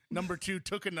 Number 2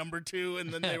 took a number 2,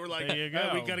 and then they were like, There you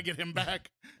 "Oh, we go. got to get him back."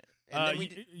 And then we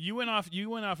did- you went off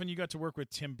and you got to work with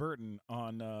Tim Burton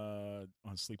on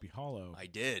Sleepy Hollow. I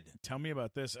did. Tell me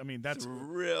about this. I mean, that's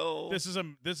Real. this is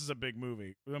a big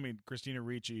movie. I mean, Christina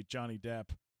Ricci, Johnny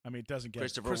Depp. I mean, it doesn't get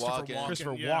Christopher Christopher Walken. Walken.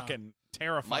 Christopher yeah. Walken,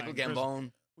 terrifying. Michael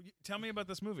Gambon. Tell me about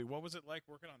this movie. What was it like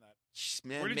working on that?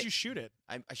 Man, Where did you shoot it?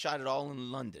 I shot it all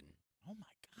in London, Oh my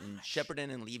in gosh.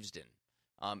 Shepperton and Leavesden.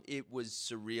 It was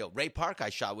surreal. Ray Park, I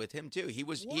shot with him too. He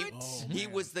was What? Oh, he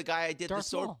man. was the guy I did Darth the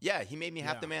sword. Maul. Yeah, he made me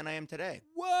half Yeah. the man I am today.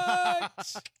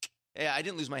 What? Yeah, I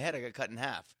didn't lose my head. I got cut in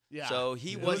half. Yeah. So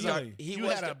he Really? was our, he You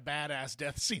was had our- a badass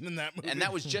death scene in that movie. and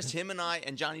that was just him and I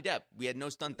and Johnny Depp. We had no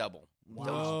stunt double.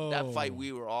 That fight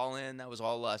we were all in. That was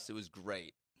all us. It was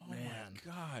great. Oh Man.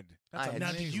 my God. I That's had- Now,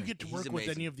 amazing. did you get to He's work with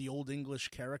amazing. any of the old English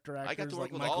character actors I got to work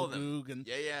like with Michael all of them. Goog and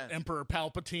Yeah, yeah. Emperor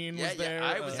Palpatine Yeah, was there?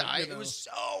 I was. you It know. was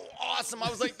so awesome. I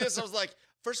was like this. I was like,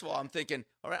 first of all, I'm thinking,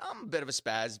 all right, I'm a bit of a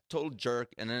spaz, total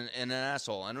jerk, and an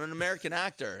asshole, and I'm an American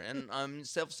actor, and I'm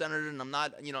self-centered, and I'm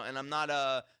not, and I'm not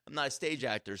a stage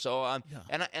actor. So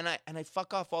Yeah. and I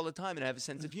fuck off all the time, and I have a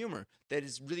sense of humor that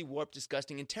is really warped,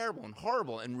 disgusting, and terrible, and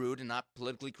horrible, and rude, and not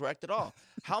politically correct at all.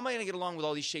 How am I going to get along with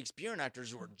all these Shakespearean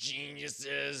actors who are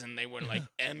geniuses, and they win like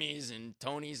Emmys and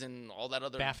Tonys and all that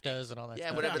other BAFTAs and all that yeah,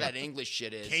 stuff. whatever that English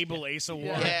shit is. Cable Ace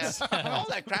Awards. Yeah, all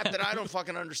that crap that I don't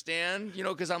fucking understand,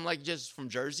 because I'm like just from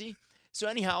Jersey. So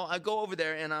anyhow, I go over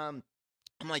there and I'm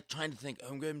like trying to think,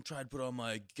 I'm going to try to put on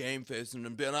my game face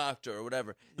and be an actor or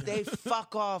whatever. They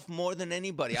fuck off more than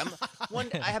anybody. I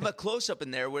have a close up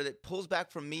in there where it pulls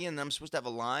back from me and I'm supposed to have a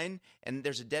line and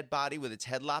there's a dead body with its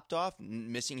head lopped off,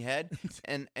 missing head,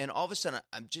 and all of a sudden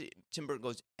Tim Burton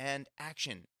goes and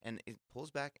action, and it pulls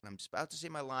back and I'm about to say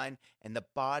my line and the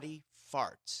body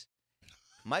farts.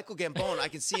 Michael Gambon, I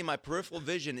can see in my peripheral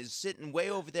vision, is sitting way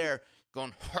over there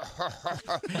going,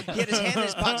 he had his hand in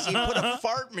his pocket, so he put a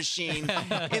fart machine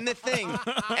in the thing.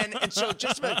 And so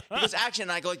just about, he goes, action,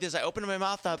 and I go like this, I open my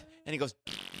mouth up, and he goes,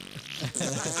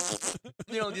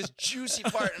 this juicy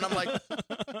fart, and I'm like,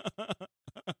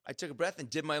 I took a breath and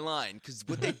did my line, because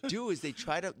what they do is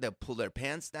they'll pull their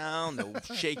pants down, they'll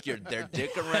shake their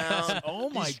dick around. Oh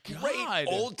my These God. great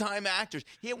old-time actors.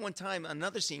 He had one time,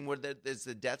 another scene where there's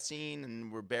the death scene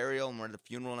and we're burial and we're at the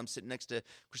funeral and I'm sitting next to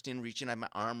Christine Ricci and I have my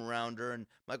arm around her and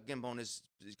Michael Gambon is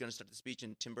going to start the speech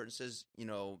and Tim Burton says,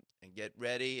 and get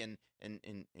ready and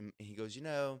he goes,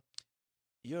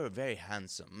 you're very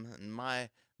handsome and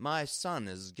my son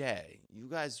is gay. You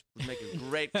guys would make a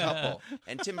great couple.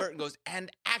 And Tim Burton goes,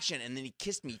 and action. And then he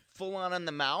kissed me full on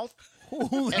the mouth.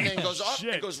 Holy and then goes off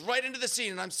shit. and goes right into the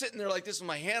scene. And I'm sitting there like this with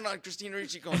my hand on Christina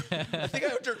Ricci going, I think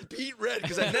I turned Pete red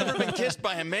because I've never been kissed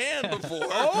by a man before.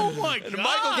 Oh my And God.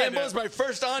 Michael Gambon was my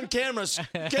first on-camera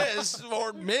kiss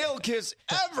or male kiss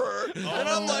ever. And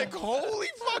I'm like, holy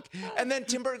fuck. And then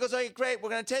Tim Burton goes, okay, great, we're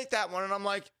going to take that one. And I'm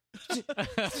like,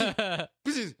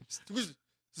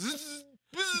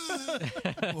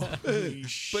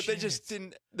 but they just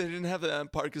didn't have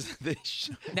that part because they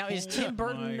Now, is Tim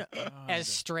Burton God. as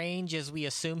strange as we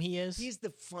assume he is? He's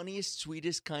the funniest,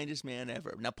 sweetest, kindest man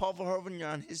ever. Now, Paul Verhoeven, you're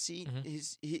on his seat.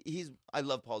 He's I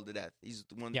love Paul to death. He's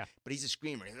the one, but he's a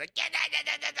screamer. He's like,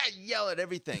 yell at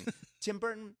everything. Tim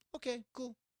Burton, okay,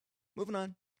 cool. Moving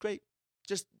on. Great.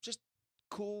 Just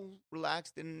cool,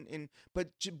 relaxed, but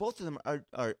both of them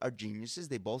are geniuses.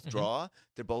 They both draw.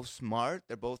 They're both smart.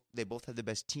 They both have the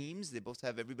best teams. They both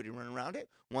have everybody running around it.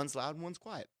 One's loud and one's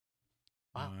quiet.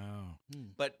 Wow.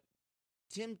 But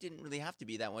Tim didn't really have to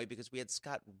be that way because we had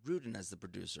Scott Rudin as the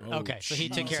producer. Okay, so he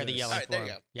took care of the yelling All right, for there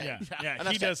you him. go. Yeah.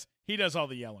 Enough He does all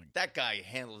the yelling. That guy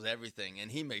handles everything, and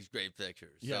he makes great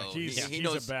pictures. Yeah, so he's he a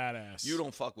knows badass. you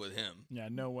don't fuck with him. Yeah,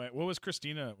 no way. What was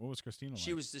Christina like?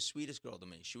 She was the sweetest girl to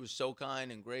me. She was so kind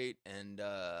and great, and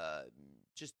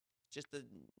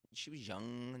she was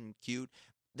young and cute.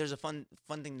 There's a fun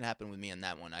thing that happened with me on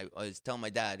that one. I was telling my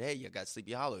dad, "Hey, you got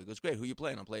Sleepy Hollow." He goes, "Great. Who you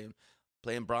playing?" I'm playing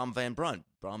Bram Van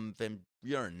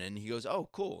Buren, and he goes, "Oh,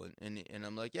 cool." And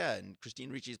I'm like, "Yeah." And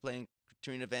Christine Ricci's playing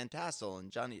Katrina Van Tassel,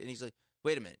 and Johnny, and he's like,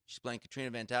 "Wait a minute, she's playing Katrina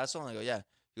Van Tassel?" And I go, "Yeah."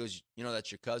 He goes, "You know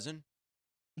that's your cousin."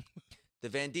 The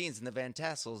Van Diens and the Van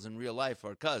Tassels in real life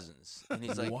are cousins. And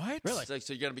he's like, "What? Really?" He's like,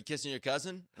 "So you're gonna be kissing your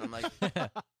cousin?" And I'm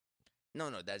like, No,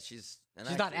 Dad. She's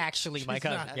not actually my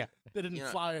cousin. not. Yeah. They didn't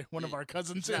fly one of our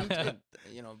cousins Yeah, in.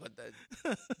 but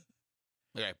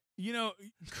okay. You know,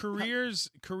 careers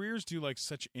do like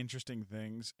such interesting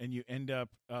things, and you end up,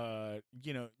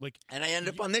 like, And I end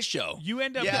up on this show. you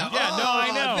end up. Yeah. I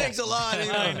know. Thanks a lot.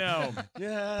 I know.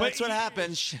 Yeah, But that's what you-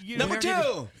 happens. you Number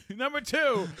know- 2. Number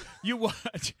 2, you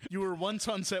watch. You were once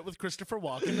on set with Christopher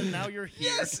Walken, and now you're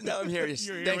here. Yes, now I'm here.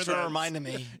 You're here Thanks with for us. reminding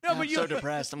me. No, but I'm you- so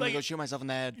depressed. I'm like- gonna go shoot myself in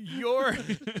the head.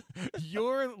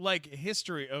 Your like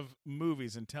history of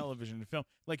movies and television and film,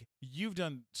 like you've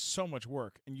done so much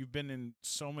work and you've been in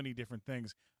so many different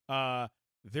things.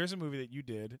 There's a movie that you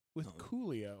did with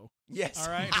Coolio. Yes.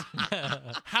 All right.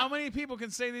 How many people can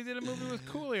say they did a movie with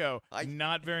Coolio?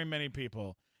 Not very many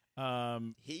people.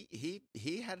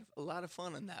 He had a lot of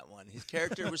fun on that one. His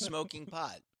character was smoking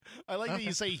pot. I like that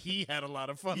you say he had a lot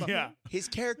of fun. on Yeah. it. His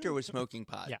character was smoking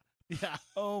pot. Yeah. Yeah.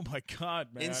 Oh my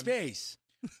God, man. In space.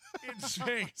 In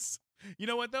space. You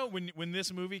know what though? When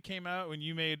this movie came out, when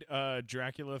you made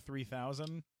Dracula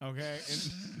 3000, okay,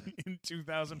 in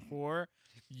 2004,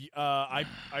 I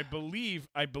believe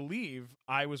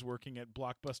I was working at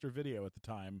Blockbuster Video at the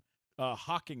time,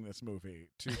 hawking this movie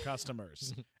to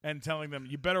customers and telling them,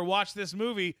 "You better watch this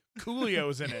movie.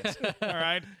 Coolio's in it." All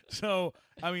right. So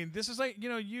I mean, this is like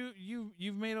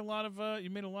you've made a lot of Was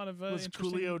interesting-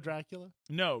 Coolio Dracula?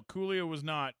 No, Coolio was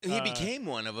not. He became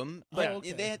one of them. But yeah.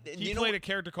 okay. they had, He you know played a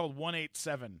character called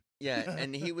 187. Yeah,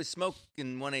 and he was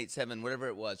smoking 187, whatever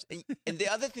it was. And the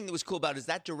other thing that was cool about it is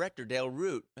that director, Dale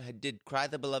Root, did Cry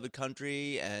the Beloved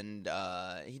Country, and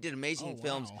he did amazing Oh,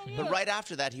 films. wow. But right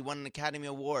after that, he won an Academy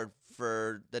Award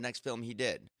for the next film he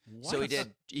did. So he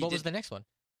did. What was the next one?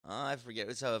 I forget. It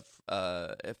was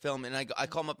a film, and I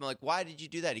call him up and I'm like, "Why did you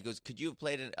do that?" He goes, "Could you have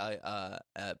played a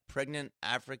pregnant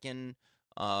African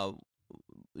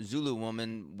Zulu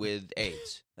woman with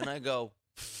AIDS?" And I go,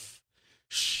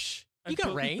 "Shh." You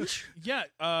got range. Yeah,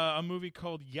 a movie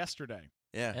called Yesterday.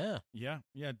 Yeah. Yeah.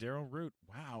 Yeah, Daryl Root.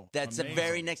 Wow. That's amazing. the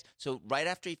very next. So right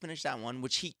after he finished that one,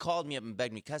 which he called me up and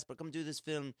begged me, "Casper, come do this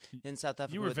film in South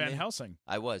Africa." You were with Van me." Helsing.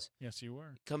 I was. Yes, you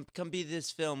were. Come be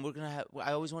this film. We're gonna have.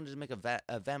 I always wanted to make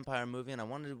a vampire movie, and I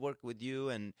wanted to work with you,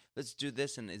 and let's do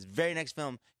this. And his very next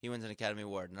film, he wins an Academy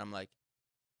Award, and I'm like,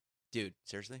 dude,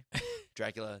 seriously,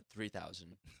 Dracula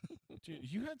 3000. Dude,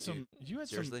 you had some.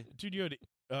 seriously? Dude, you had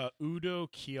Udo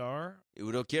Kier.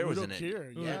 Udo Kier was Udo in it.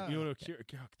 Kier, yeah. Udo Kier.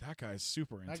 God, that guy's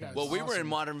super intense. guy's Well, we were in Awesome.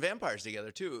 Modern Vampires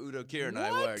together too. Udo Kier and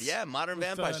I What? were. Yeah, Modern With,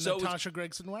 Vampires. So was Natasha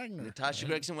Gregson Wagner. Natasha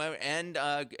Gregson Webber and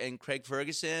Craig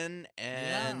Ferguson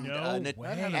and No way.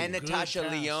 and Good Natasha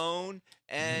cast. Lyonne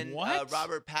and What?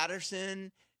 Robert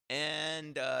Patterson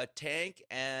and Tank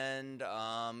and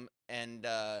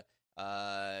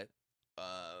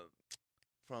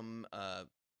from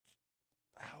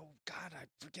oh God, I'm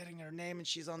forgetting her name, and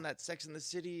she's on that Sex and the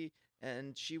City,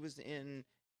 and she was in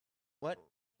what?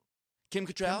 Kim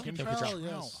Cattrall. Kim Cattrall, Cattrall,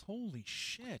 yes. Holy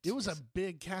shit. It was a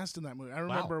big cast in that movie. I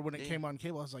remember when it came on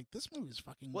cable, I was like, this movie is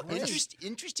fucking Well, great.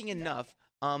 interesting enough,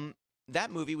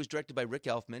 that movie was directed by Rick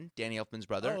Elfman, Danny Elfman's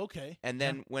brother. Oh, okay. And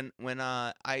then when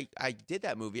I did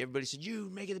that movie, everybody said, "You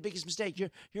making the biggest mistake.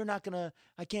 You're not gonna.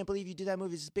 I can't believe you did that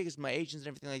movie. It's as big as my agents and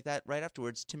everything like that." Right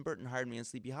afterwards, Tim Burton hired me on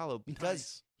Sleepy Hollow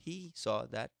because he saw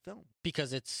that film.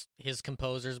 Because it's his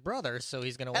composer's brother, so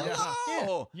he's going to want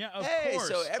Hello. Yeah, of hey, course.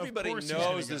 so Of everybody course he's gonna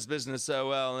knows go. this business so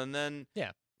well, and then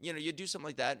Yeah. you do something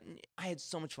like that. And I had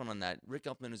so much fun on that. Rick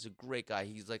Elfman is a great guy.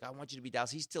 He's like, "I want you to be Dallas."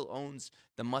 He still owns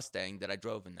the Mustang that I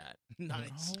drove in that.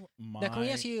 Nice. Oh my Now, can we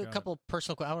ask you a God. couple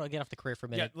personal questions? I want to get off the career for a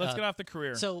Yeah, minute. let's get off the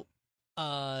career. So,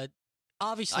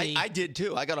 obviously, I did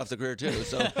too. I got off the career too,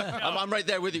 so I'm right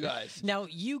there with you guys. now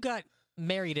you got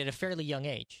married at a fairly young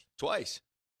age. Twice.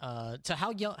 So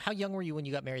how young were you when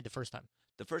you got married the first time?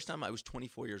 The first time I was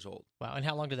 24 years old. Wow, and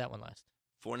how long did that one last?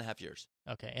 4.5 years.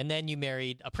 Okay, and then you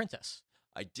married a princess.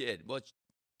 I did. Well,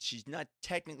 she's not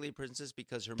technically a princess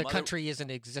because her The mother. country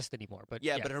isn't exist anymore, but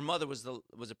Yeah, but her mother was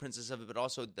a princess of it, but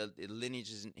also the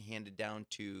lineage isn't handed down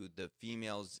to the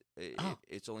females. Oh.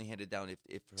 It's only handed down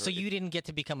if her. so you didn't get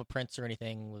to become a prince or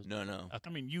anything. Was No. I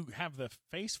mean, you have the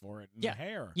face for it and Yeah. the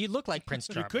hair. You look like Prince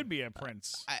You Charming. could be a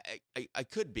prince. I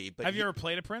could be, but Have you ever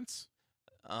played a prince?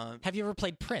 Have you ever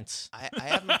played Prince? I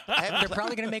haven't. They're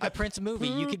probably going to make a Prince movie.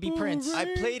 You could be Prince.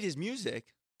 I played his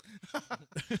music.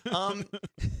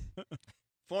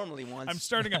 Formally once. I'm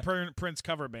starting a Prince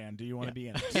cover band. Do you want to be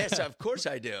in it? Yes, of course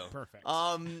I do. Perfect.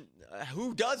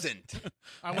 Who doesn't?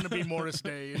 I want to be Morris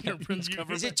Day in your Prince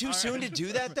cover. Is it too soon to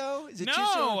do that though? Is it too soon?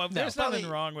 No, there's Probably-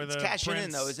 nothing wrong with it's a cashing Prince.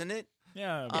 in though, isn't it?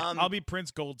 Yeah, Um, I'll be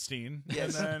Prince Goldstein.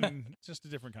 Yes. And then it's just a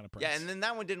different kind of Prince. Yeah, and then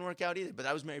that one didn't work out either. But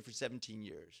I was married for 17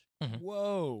 years.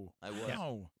 Whoa. I was.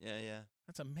 Wow. Yeah.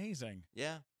 That's amazing.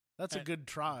 That's a good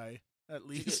try, at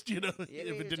least. You know, Yeah,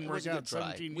 if it didn't work was a good out, try.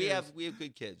 17 We years. have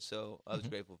good kids, so I was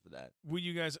grateful for that. Were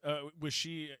you guys? Was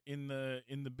she in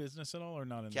the business at all, or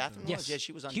not in Catherine the Yes. business? was. Yeah,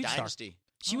 she was on Huge star. Dynasty.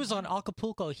 She was on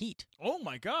Acapulco Heat, Oh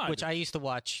my God! which I used to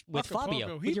watch with Acapulco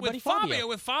Fabio. Heat With your buddy Fabio.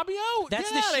 With Fabio?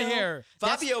 That's Get the outta show. here.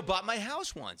 That's- Fabio bought my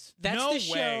house once. That's No the way.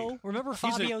 show. Remember, He's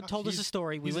a- Fabio told us he's- a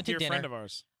story. We He's went a to dear dinner. friend of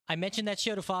ours. I mentioned that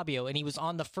show to Fabio, and he was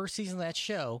on the first season of that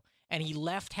show, and he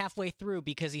left halfway through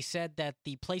because he said that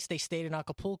the place they stayed in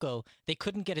Acapulco, they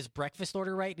couldn't get his breakfast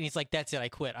order right, and he's like, "That's it, I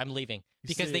quit. I'm leaving,"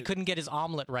 because they said, couldn't get his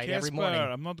omelet right Casper, every morning,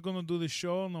 I'm not gonna do the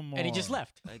show no more. and he just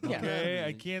left. Yeah. Okay,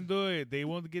 I can't do it. They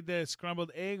won't get the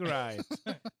scrambled egg right.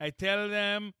 I tell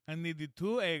them I need the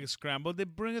 2 eggs scrambled. They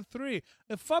bring a 3.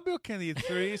 If Fabio can eat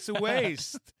 3, it's a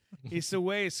waste. It's a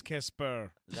waste,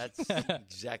 Casper. That's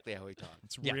exactly how he talked.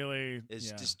 It's Yeah. really It's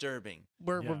yeah. disturbing.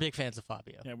 We're Yeah. big fans of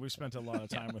Fabio. Yeah, we've spent a lot of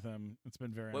time with him. It's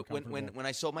been very When uncomfortable. when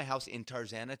I sold my house in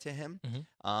Tarzana to him,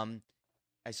 Mhm.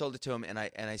 I sold it to him, and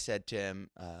I said to him,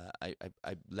 I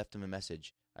left him a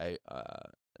message.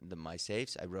 My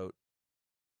safes. I wrote,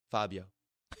 Fabio.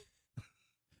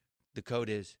 The code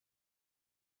is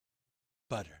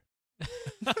butter.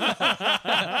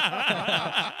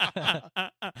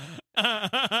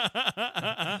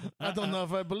 I don't know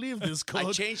if I believe this code.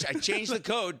 I changed the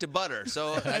code to butter.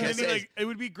 So like And I then he, said, like, it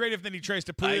would be great if then he tries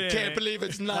to put it I in. can't believe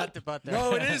it's not. the butter.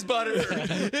 No, it is butter.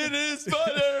 It is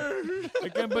butter. I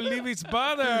can't believe it's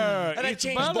butter. And I it's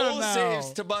changed butter both now.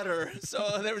 safes to butter.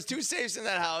 So there was 2 safes in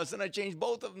that house, and I changed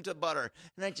both of them to butter.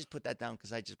 And I just put that down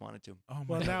because I just wanted to. Oh my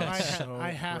Well, now God, I, that's so I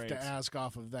have great. to ask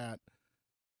off of that.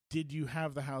 Did you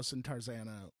have the house in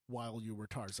Tarzana while you were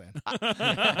Tarzan?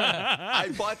 I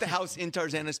bought the house in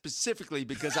Tarzana specifically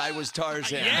because I was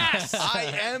Tarzan. Yes! I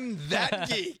am that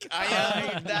geek. I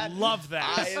am that. love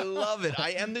that. I love it.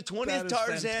 I am the 20th That is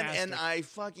Tarzan, and fantastic. I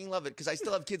fucking love it because I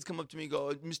still have kids come up to me and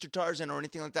go, Mr. Tarzan, or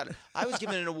anything like that. I was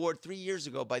given an award 3 years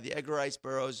ago by the Edgar Rice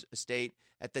Burroughs Estate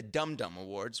at the Dum Dum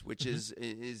Awards, which is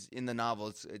in the novel.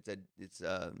 It's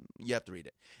you have to read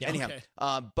it. Yeah. Anyhow,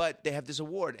 Okay. but they have this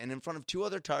award, and in front of 2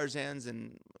 other Tarzans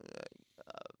and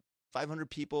 500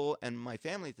 people and my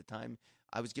family at the time,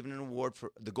 I was given an award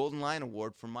for the Golden Lion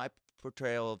Award for my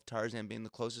portrayal of Tarzan being the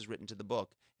closest written to the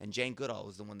book. And Jane Goodall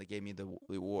was the one that gave me the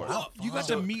award. Wow, you got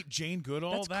to meet Jane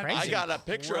Goodall. That's That crazy. is I got a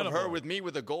picture of her incredible. with me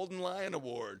with a Golden Lion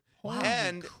Award. Holy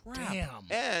And crap. Damn.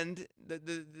 and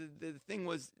the thing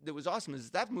that was awesome is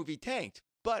that movie tanked.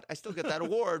 But I still got that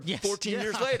award Yes. 14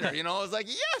 years later. You know, I was like,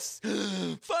 yes,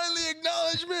 finally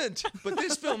acknowledgement. But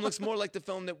this film looks more like the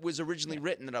film that was originally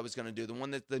written that I was going to do. The one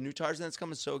that the new Tarzan that's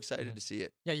coming. So excited to see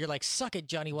it. Yeah, you're like, suck it,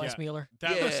 Johnny Weissmuller.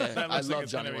 That Yeah, looks, that I looks like love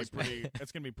it's gonna Johnny be Weissmuller. pretty.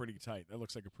 That's gonna be pretty tight. That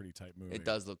looks like a pretty tight movie. It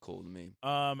does look cool to me.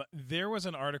 There was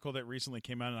an article that recently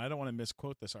came out, and I don't want to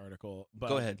misquote this article, but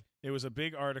Go ahead. It was a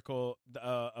big article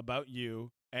about you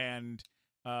and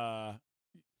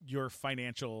your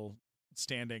financial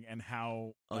standing and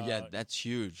how. Oh yeah, that's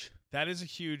huge. That's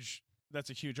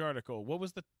a huge article. What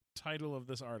was the title of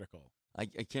this article? I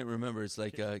can't remember. It's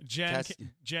like Jen,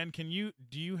 Jen,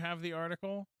 do you have the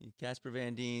article? Casper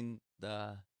Van Dien.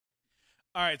 All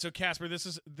right, so Casper, this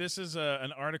is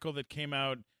an article that came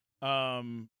out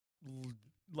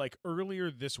like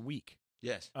earlier this week.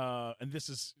 Yes. And this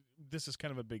is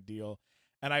kind of a big deal,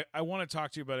 and I want to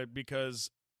talk to you about it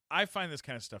because I find this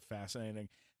kind of stuff fascinating.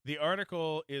 The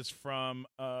article is from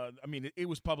it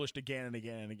was published again and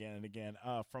again and again and again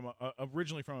from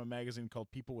originally from a magazine called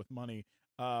People with Money.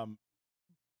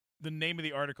 The name of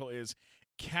the article is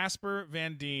Casper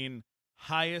Van Dien,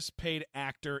 highest paid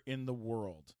actor in the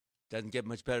world. Doesn't get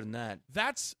much better than that.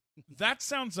 That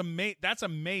sounds that's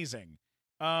amazing.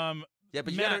 Yeah,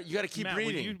 but Matt, you got to keep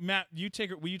reading. Will you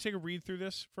take a read through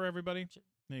this for everybody?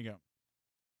 There you go.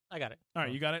 I got it. All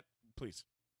right, you got it? Please.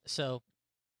 So,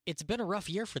 it's been a rough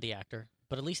year for the actor,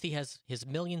 but at least he has his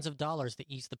millions of dollars to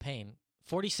ease the pain.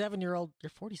 47-year-old,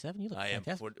 you're 47? You look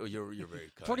fantastic. You're very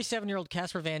kind. 47-year-old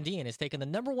Casper Van Dien has taken the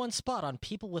 #1 spot on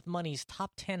People with Money's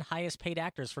top 10 highest paid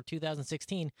actors for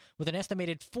 2016 with an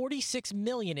estimated $46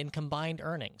 million in combined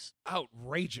earnings.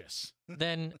 Outrageous.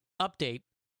 Then, update,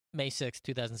 May 6,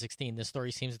 2016, this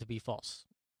story seems to be false.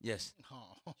 Yes.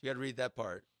 Oh. You got to read that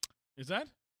part. Is that?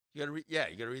 You got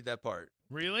to read that part.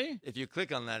 Really? If you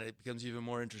click on that, it becomes even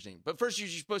more interesting. But first, you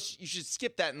should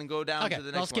skip that and then go down to the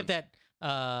next one. I'll skip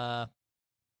that.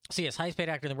 So yes, highest paid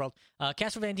actor in the world.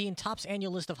 Casper Van Dien tops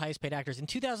annual list of highest paid actors. In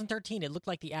 2013, it looked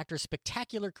like the actor's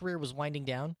spectacular career was winding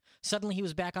down. Suddenly, he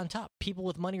was back on top. People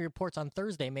with Money reports on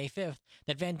Thursday, May 5th,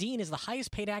 that Van Dien is the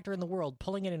highest paid actor in the world,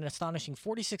 pulling in an astonishing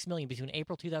 $46 million between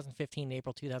April 2015 and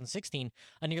April 2016,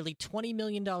 a nearly $20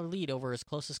 million lead over his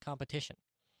closest competition.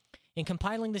 In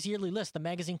compiling this yearly list, the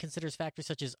magazine considers factors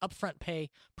such as upfront pay,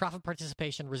 profit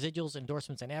participation, residuals,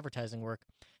 endorsements, and advertising work.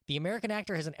 The American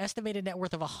actor has an estimated net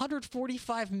worth of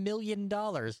 $145 million.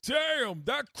 Damn,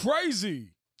 that's crazy.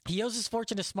 He owes his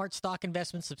fortune to smart stock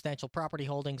investments, substantial property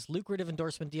holdings, lucrative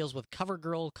endorsement deals with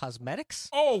CoverGirl Cosmetics.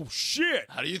 Oh, shit.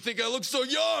 How do you think I look so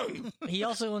young? He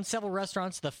also owns several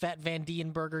restaurants, the Fat Van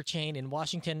Dien Burger chain in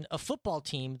Washington, a football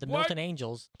team, the Milton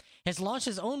Angels, has launched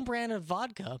his own brand of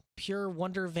vodka, Pure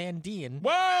Wonder Van Dien.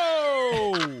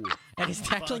 Whoa! And is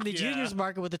tackling the juniors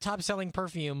market with the top-selling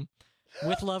perfume,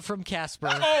 With Love from Casper.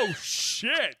 Oh,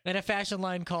 shit. And a fashion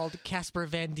line called Casper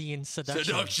Van Dien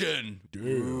Seduction.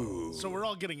 Dude. So we're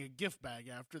all getting a gift bag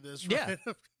after this, right?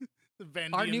 Yeah.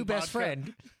 Van Our Dien new best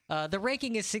vodka. friend. The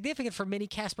ranking is significant for many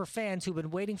Casper fans who've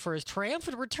been waiting for his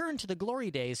triumphant return to the glory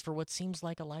days for what seems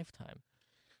like a lifetime.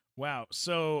 Wow.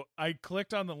 So I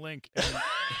clicked on the link. And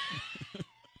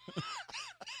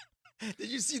Did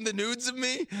you see the nudes of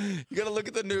me? You got to look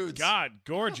at the nudes. God,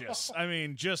 gorgeous. I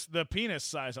mean, just the penis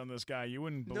size on this guy, you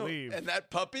wouldn't believe. No, and that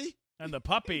puppy? And the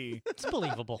puppy. It's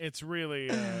believable. It's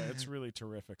really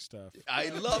terrific stuff. I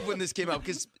love when this came out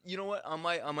because you know what? On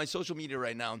my social media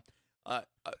right now,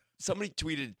 somebody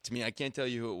tweeted to me. I can't tell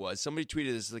you who it was. Somebody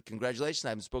tweeted this, like, congratulations. I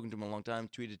haven't spoken to him in a long time.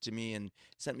 Tweeted to me and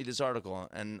sent me this article,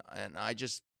 and I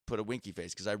just put a winky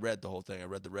face because I read the whole thing. I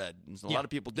read the red. And a lot of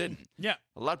people didn't. Yeah.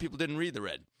 A lot of people didn't read the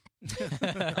red.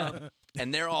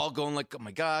 And they're all going like, oh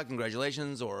my God,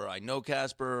 congratulations, or I know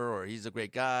Casper, or he's a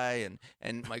great guy,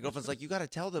 and my girlfriend's like, you got to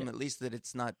tell them at least that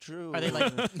it's not true. Are they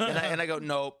like? and I go,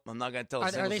 nope, I'm not going to tell.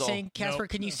 Are they soul. saying, Casper, Nope.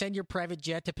 Can you send your private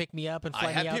jet to pick me up and fly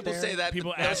I had me out people there? say that.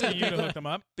 People but asking you to hook them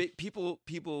up?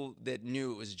 People that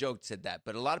knew it was a joke said that,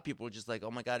 but a lot of people were just like,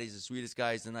 oh my God, he's the sweetest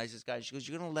guy, he's the nicest guy. She goes,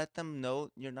 you're going to let them know?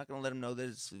 You're not going to let them know that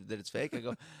it's fake? I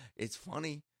go, it's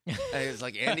funny. And it's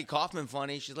like Andy Kaufman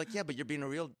funny. She's like, yeah, but you're being a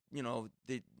real,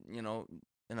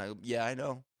 and I go, yeah, I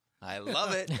know. I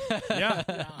love it. Yeah.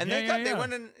 And they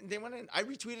went in. I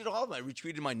retweeted all of them. I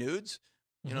retweeted my nudes.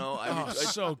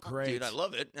 So great. Dude, I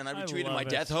love it. And I I retweeted love my it.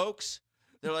 death hoax.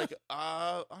 They're like,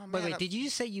 oh man. Wait, did you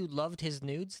say you loved his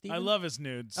nudes, Steven? I love his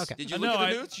nudes. Okay. Did you No, look at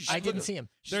the nudes? You should I look didn't at- see him.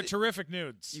 They're terrific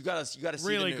nudes. You gotta see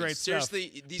Really the nudes. great stuff.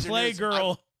 Seriously, these are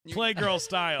nudes. Playgirl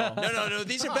style. No.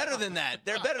 These are better than that.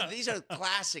 They're better. These are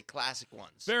classic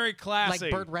ones. Very classy.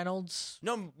 Like Burt Reynolds?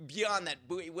 No, beyond that,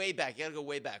 way back. You gotta go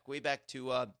way back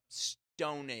to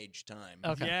Stone Age time.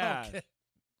 Okay. Yeah. Okay.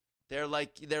 They're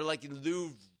like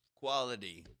Louvre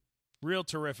quality. Real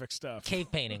terrific stuff.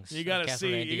 Cave paintings. You of gotta Casper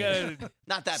see. Van You Dien. gotta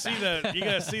Not that see bad. you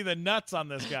gotta see the nuts on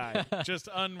this guy. Just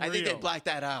unreal. I think they blacked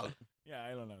that out. Yeah,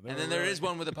 I don't know. And then there is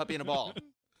one with a puppy and a ball.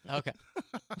 Okay.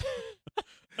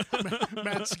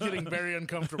 Matt's getting very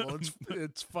uncomfortable.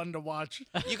 It's fun to watch.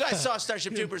 You guys saw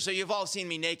Starship Troopers, so you've all seen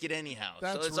me naked anyhow.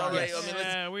 That's so it's right. all right. Yes. I mean,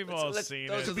 Yeah, we've all seen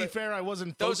those it. To are be the- fair, I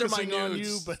wasn't those are my focusing on you,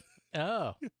 nudes. but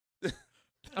Oh.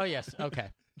 Oh, yes. Okay.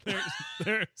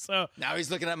 So Now he's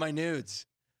looking at my nudes.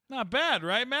 Not bad,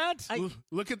 right, Matt?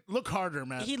 Look harder,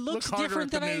 Matt. He Look looks harder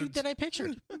different at the than nudes. I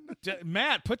pictured.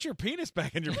 Matt, put your penis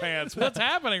back in your pants. What's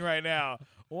happening right now?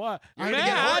 What? You're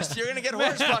gonna get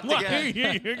horse fucked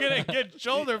again. You're gonna get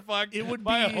shoulder fucked. It would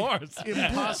by a be horse.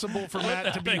 impossible for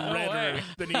Matt to be No redder way.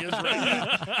 than he is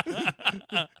right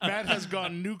now. Matt has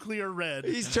gone nuclear red.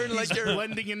 He's turning like your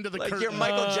blending into the like curtain. your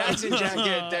Michael Jackson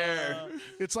jacket there.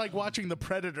 It's like watching The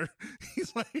Predator.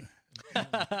 He's like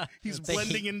he's It's like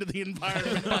blending into the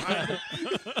environment behind him.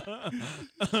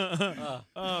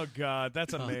 Oh God,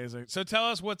 that's amazing. So tell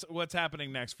us what's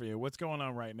happening next for you. What's going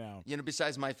on right now? You know,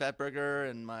 besides my fat burger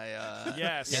and my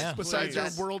Yes. Yeah. Besides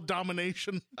please. your world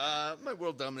domination. my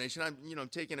world domination, I'm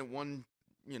taking it one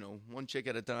chick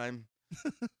at a time.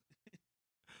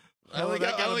 I only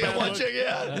got one look. chick.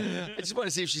 Yeah, I just want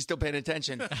to see if she's still paying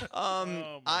attention. What am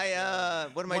I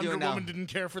Wonder doing now? Woman didn't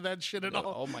care for that shit at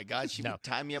all. Oh my God, she would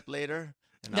tie me up later.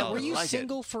 And Now, I were would you like it.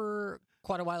 single for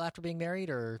quite a while after being married,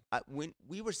 or? When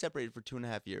we were separated for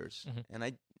 2.5 years,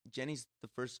 and Jenny's the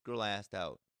first girl I asked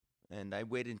out, and I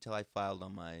waited until I filed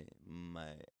on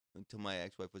until my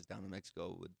ex-wife was down in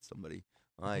Mexico with somebody.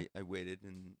 I waited,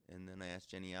 and then I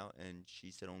asked Jenny out, and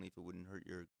she said only if it wouldn't hurt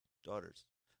your daughters.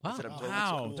 I Wow. said, I'm totally-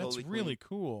 Wow, I'm that's totally really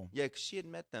clean. cool. Yeah, because she had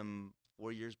met them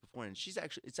 4 years before, and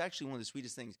it's actually one of the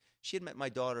sweetest things. She had met my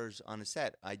daughters on a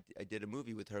set. I did a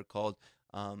movie with her called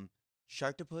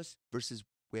Sharktopus versus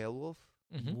Werewolf,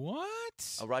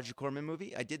 What? a Roger Corman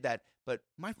movie. I did that, but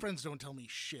My friends don't tell me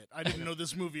shit. I didn't know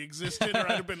this movie existed, or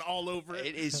I'd have been all over it.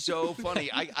 it is so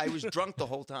funny. I was drunk the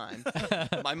whole time.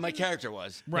 My character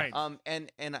was. Right.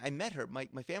 And I met her. My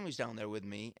family's down there with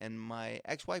me, and my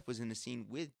ex-wife was in the scene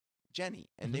with Jenny,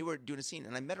 and they were doing a scene.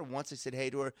 And I met her once. I said hey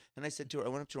to her, and I said to her, I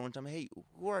went up to her one time, hey,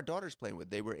 who are our daughters playing with?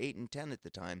 They were 8 and 10 at the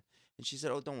time. And she said,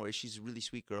 oh, don't worry, she's a really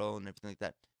sweet girl and everything like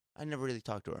that. I never really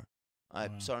talked to her. I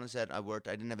saw her on the set. I worked.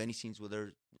 I didn't have any scenes with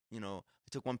her. You know, I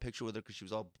took one picture with her because she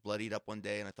was all bloodied up one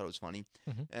day, and I thought it was funny.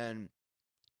 And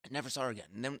I never saw her again.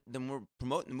 And then we're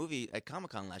promoting the movie at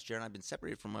Comic-Con last year, and I've been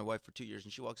separated from my wife for 2 years.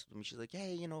 And she walks up to me. She's like,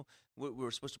 hey, you know, we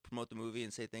were supposed to promote the movie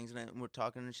and say things, and we're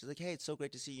talking. And she's like, hey, it's so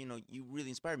great to see you. You know, you really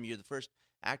inspired me. You're the first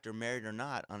actor, married or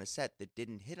not, on a set that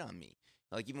didn't hit on me.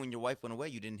 Like, even when your wife went away,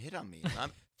 you didn't hit on me.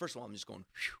 And first of all, I'm just going,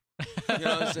 phew. You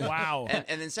know what I'm saying? Wow.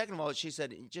 And then second of all, she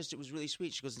said, it was really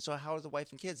sweet. She goes, and so how are the wife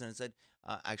and kids? And I said,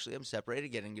 actually, I'm separated,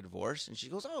 getting a divorce. And she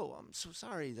goes, oh, I'm so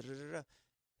sorry. Da, da, da, da.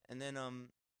 And then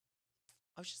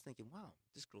I was just thinking, wow,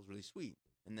 this girl's really sweet.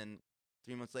 And then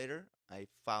 3 months later, I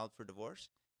filed for divorce.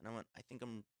 And I went, I think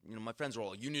my friends were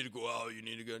all like, you need to go out, you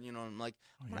need to go. You know, and I'm like,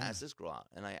 I'm going to ask this girl out.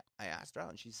 And I asked her out,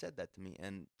 and she said that to me.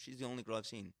 And she's the only girl I've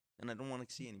seen. And I don't want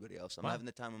to see anybody else. I'm having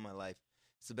the time of my life.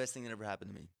 It's the best thing that ever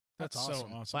happened to me. That's so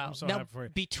awesome. Wow. I'm so Now, happy for you.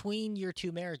 between your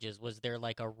two marriages, was there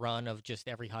like a run of just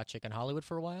every hot chick in Hollywood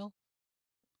for a while?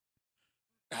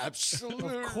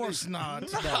 Absolutely. Of course not.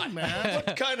 Not. No, man.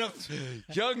 What kind of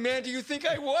young man do you think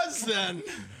I was then?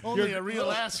 Only a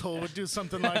real asshole would do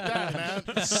something like that, man.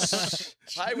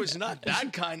 I was not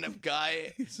that kind of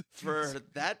guy for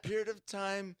that period of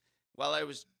time while I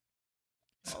was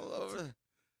all over.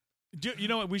 You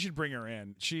know what? We should bring her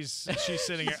in. She's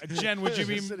sitting here. Jen, would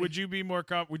you be more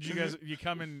would you guys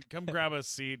come grab a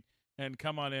seat and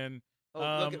come on in?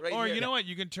 Oh, look at right or here. you know what?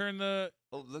 You can turn the.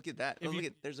 Oh, look at that. If Oh, you- look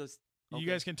at there's those. You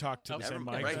guys can talk to the never same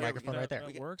mind. mic. Right here, microphone right there.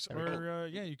 That works. There we go. Or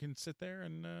yeah, you can sit there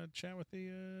and chat with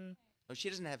the. Oh, she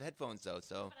doesn't have headphones though,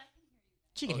 so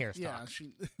She can hear us Yeah, talk.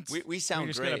 we We're sound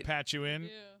just gonna great. patch you in.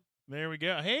 There we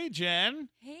go. Hey, Jen.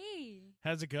 Hey.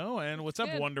 How's it going? What's up,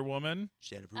 Good. Wonder Woman?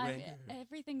 Jennifer I- Ray.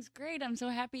 everything's great. I'm so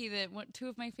happy that two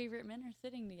of my favorite men are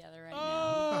sitting together right now.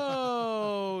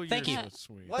 Oh, Thank you're you. so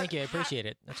sweet. What? Thank you. I appreciate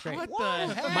it. That's great. What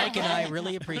the heck? Mike and I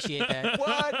really appreciate that.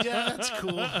 What? Yeah, that's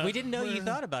cool. We didn't know you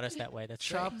thought about us that way. That's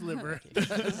Chopped great. liver.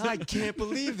 I can't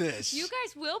believe this. You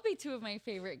guys will be two of my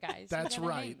favorite guys. That's You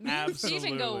gotta right. hang- Me and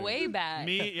Steven go Absolutely. way back.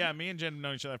 Me and Jen have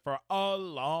known each other for a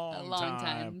long a long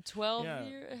time. 12 Yeah.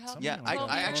 years. Something Yeah, like I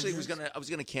that. actually I was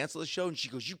gonna cancel the show, and she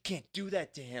goes, "You can't do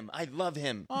that to him. I love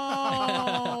him."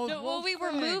 Oh, No, well, we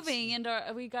were thanks. moving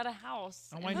into we got a house.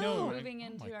 Oh, and I we're know. Moving Oh,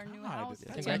 into my our new God. house.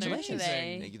 That's together Congratulations.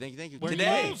 today. Thank you. Where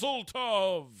Today. Mazel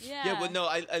tov. Yeah. Yeah, well, no,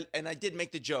 I did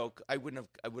make the joke. I wouldn't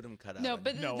have cut out. No, on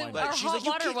but it. No, I know. our She's hot like,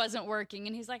 "You water can't-" wasn't working,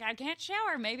 and he's like, "I can't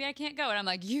shower. Maybe I can't go." And I'm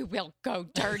like, "You will go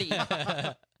dirty."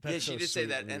 yeah, That's she so did say sweet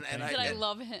that, of you. and Thank But you. I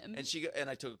love him. and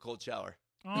I took a cold shower.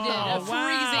 Oh, did a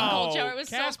freezing cold shower. It was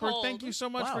so Casper, cold. thank you so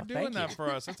much Wow, for doing thank that you.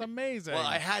 for us. That's amazing. Well,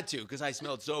 I had to because I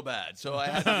smelled so bad, so I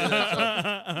had to do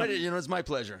that. So. But it's my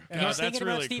pleasure. He No, was that's thinking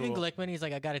about really Stephen cool. Glickman. He's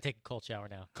like, I got to take a cold shower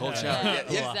now. Cold Yeah. shower. Yeah,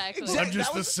 Yeah, exactly. I'm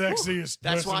just That the was- sexiest.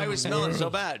 That's person why I in was the smelling so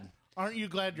world. bad. Aren't you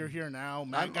glad you're here now?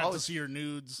 Matt I'm got always- to see your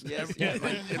nudes. Yes.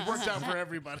 It worked out for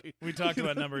everybody. We talked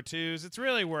about number 2s. It's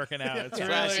really working out. It's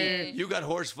Classy. really. You got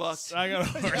horse fucked. I got a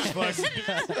horse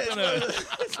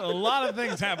fucked. A lot of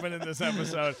things happened in this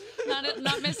episode. Not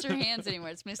Mr. Hands anymore.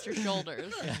 It's Mr.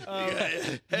 Shoulders.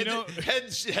 Head, you know-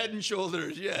 head and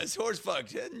shoulders. Yes, horse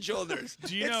fucked. Head and shoulders.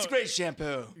 Do you it's know- great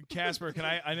shampoo. Casper, can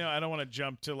I know I don't want to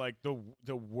jump to like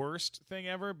the worst thing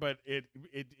ever, but it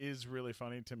is really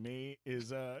funny to me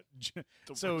is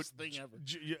Worst thing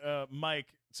ever. Mike,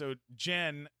 so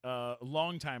Jen a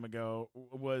long time ago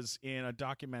was in a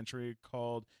documentary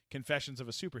called Confessions of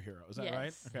a Superhero. Is that yes,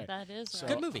 right? Okay. that is So-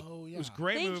 right. Good movie. Oh, yeah. It was a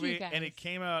great Thank you, movie, guys. and it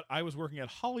came out. I was working at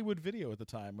Hollywood Video at the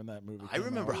time when that movie. I came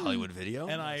remember out. Hollywood Video.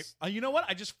 And I, you know what?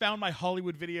 I just found my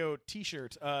Hollywood Video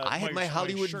T-shirt. I had my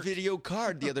Hollywood shirt. Video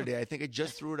card the other day. I think I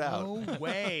just threw it out. No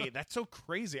way! That's so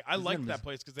crazy. I Isn't liked it that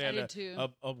place because they I had did too.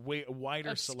 a wider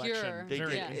Obscure. selection. They,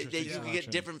 Very Yeah. interesting you could selection.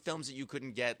 get different films that you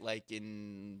couldn't get like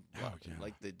in Oh, yeah.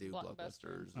 like they do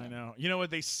Blockbuster. blockbusters. I know. You know what?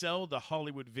 They sell the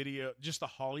Hollywood Video, just the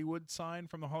Hollywood sign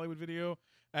from the Hollywood Video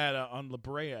at on La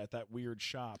Brea at that weird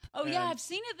shop. Oh yeah, And I've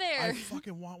seen it there. I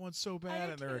fucking want one so bad,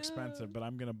 I and they're do. expensive, but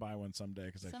I'm gonna buy one someday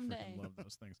because I Someday. freaking love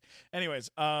those things. Anyways,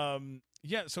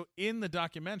 yeah. So in the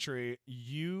documentary,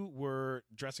 you were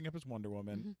dressing up as Wonder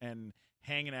Woman Mm-hmm. and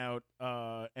hanging out,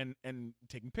 and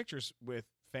taking pictures with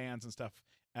fans and stuff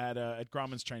at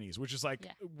Grauman's Chinese, which is like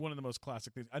Yeah. one of the most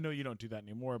classic things. I know you don't do that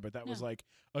anymore, but that was No. like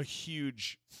a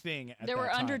huge thing. At There that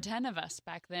were under time. 10 of us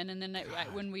back then, and then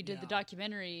when we did the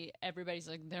documentary, everybody's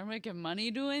like, "They're making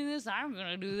money doing this. I'm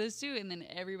gonna do this too." And then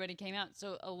everybody came out.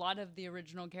 So a lot of the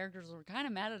original characters were kind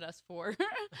of mad at us for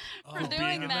being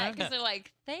doing in that that? because they're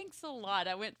like, "Thanks a lot.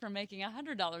 I went from making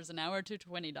 $100 an hour to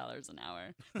 $20 an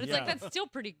hour." But it's Yeah. like that's still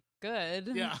pretty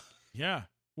good. Yeah. Yeah.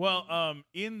 Well,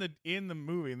 in the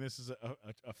movie, and this is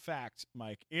a fact,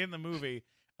 Mike. In the movie,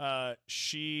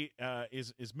 she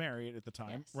is married at the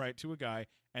time, Yes. right, to a guy,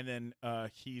 and then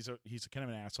he's kind of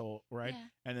an asshole, right? Yeah.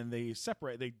 And then they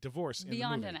separate, they divorce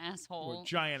Beyond in the an movie. asshole.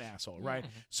 Giant asshole, right? Yeah.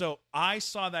 So I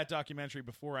saw that documentary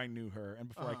before I knew her and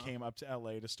before I Uh-huh. came up to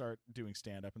LA to start doing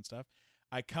stand up and stuff.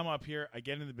 I come up here, I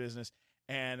get into the business,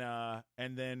 and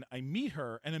then I meet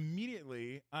her, and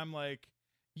immediately I'm like,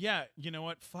 yeah, you know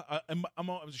what?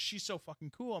 She's so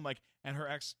fucking cool. I'm like, and her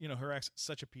ex,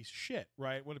 such a piece of shit,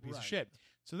 right? What a piece of Right. shit.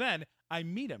 So then I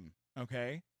meet him.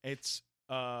 Okay, it's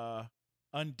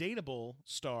Undateable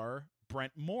star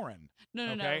Brent Morin.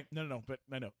 No, Okay, no, but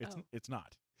no, Oh. it's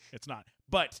not.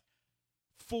 But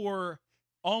for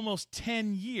almost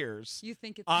 10 years, You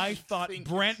think it's I thought think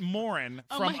Brent Morin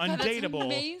Oh from my God, that's Undateable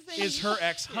amazing. is her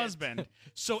ex-husband.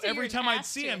 So So every you're time an I'd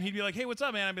see him, actor. he'd be like, "Hey, what's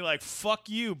up, man?" I'd be like, "Fuck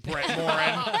you, Brent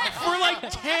Morin," for like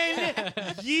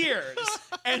 10 years.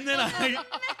 And then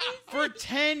for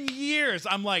 10 years,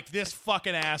 I'm like, this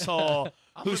fucking asshole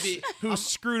who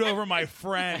screwed over my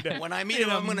friend. When I meet in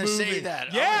him, a I'm gonna say movie.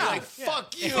 that. Yeah. I'm like,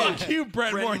 fuck you. Fuck you,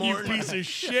 Brent Brent Morin, you Morin. piece of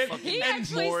shit. He And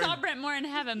actually Morin. saw Brent Morin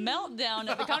have a meltdown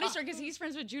at the Comedy Store because he's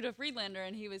friends with Judah Friedlander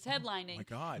and he was headlining. Oh my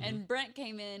God. And Brent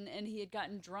came in and he had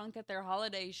gotten drunk at their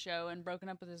holiday show and broken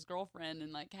up with his girlfriend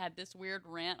and like had this weird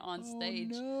rant on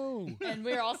stage. Oh, no. And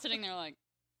we were all sitting there like,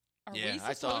 are Yeah, we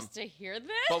I saw him. supposed to hear this?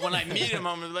 But when I meet him,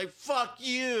 I'm like, fuck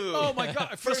you. Oh my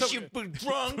God. First you were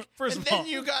drunk, First and of all,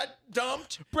 then you got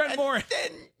dumped. Brent and Morin.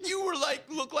 Then you were like,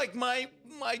 look like my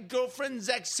girlfriend's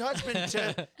ex-husband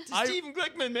to Stephen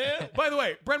Glickman, man. By the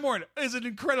way, Brent Morin is an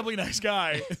incredibly nice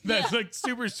guy. That's like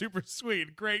super, super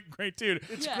sweet. Great dude.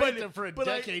 It's Yeah. great that for a but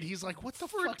I- decade he's like, what the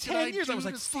For fuck 10 years, I do was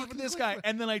like, to fuck Stephen this guy. Glickman?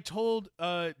 And then I told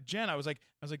Jen, I was like,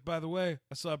 by the way,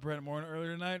 I saw Brent Morin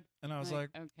earlier tonight. And I was like,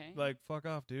 okay. fuck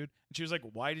off, dude. And she was like,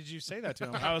 why did you say that to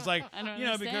him? I was like, I don't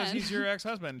because understand. he's your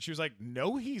ex-husband. And she was like,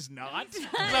 no, he's not. And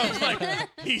I was like,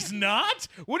 he's not?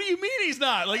 What do you mean he's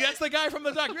not? Like, that's the guy from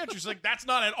the documentary. She's like, that's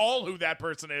not at all who that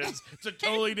person is. It's a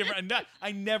totally different. And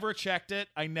I never checked it.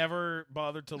 I never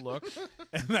bothered to look.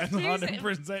 And that's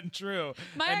 100% true.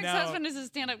 My And now- ex-husband is a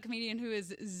stand-up comedian who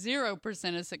is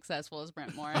 0% as successful as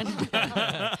Brent Morin.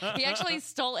 He actually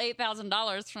stole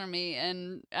 $8,000 from me,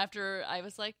 and after I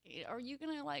was like, "Are you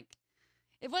gonna like?"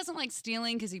 It wasn't like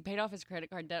stealing because he paid off his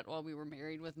credit card debt while we were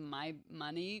married with my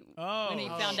money. Oh, when he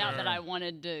found out that sure. I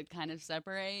wanted to kind of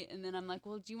separate, and then I'm like,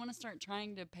 "Well, do you want to start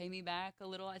trying to pay me back a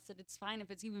little?" I said, "It's fine if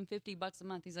it's even $50 a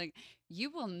month." He's like, "You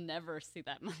will never see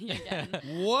that money again."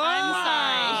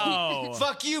 Wow. I'm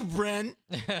Fuck you, Brent.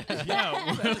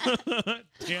 Yeah.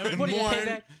 Damn it. What do you pay Morin.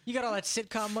 back? You got all that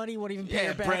sitcom money. What even pay Yeah,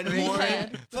 her back? Brent What do you Morin.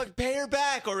 pay? Fuck, pay her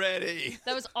back already.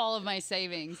 That was all of my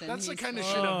savings. And That's the he's- kind of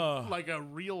shit Oh. like a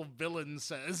real villain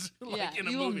says, like Yeah, in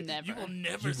a you will movie. never. You will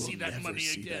never see that money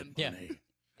again. Yeah.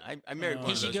 I married one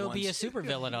He of should those go ones. be a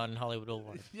supervillain on Hollywood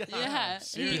Boulevard. Yeah,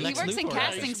 he Lex works in Luthor.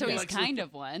 casting, so he's Lex kind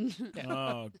of one.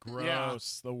 Oh,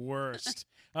 gross. The worst.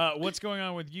 What's going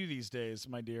on with you these days,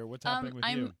 my dear? What's happening with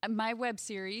you? My web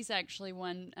series actually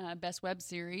won Best Web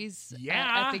Series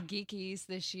Yeah. at the Geekies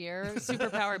this year.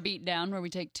 Superpower Beatdown, where we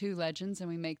take two legends and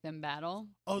we make them battle.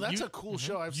 Oh, that's You- a cool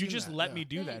show. I've You seen just that, let yeah. me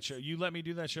do that Thanks. show. You let me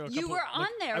do that show. You were on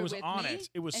there I was with on me, it.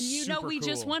 It was and you super know we cool.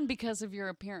 just won because of your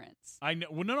appearance. I know.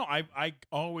 Well, no. I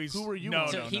always. Who were you No, on?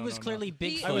 So no, he no, was no, no. clearly He-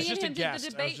 Bigfoot. I was me just a and him did the guest. I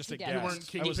was debate just a together. guest. You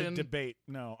weren't I was a Kingpin? debate.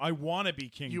 No, I want to be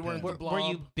Kingpin. You weren't the Blob. Were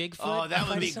you Bigfoot? Oh, that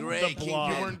would be Fighting great. The King Blob.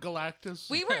 You Kong. weren't Galactus.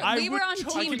 We were I we were would on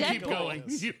totally Team keep Deadpool. going.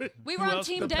 We Who were on else?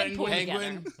 Team The Deadpool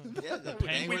Penguin. together. Yeah, the we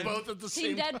penguin. both at the Team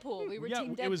same Deadpool. We were Yeah,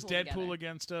 Team Deadpool. it was Deadpool together.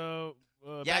 against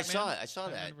Yeah, I saw Batman? it. I saw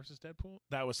Batman that. versus Deadpool.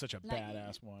 That was such a Lightning.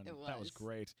 badass one. It That was was.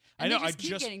 great. And I they know. just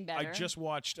keep getting I better. just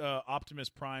watched Optimus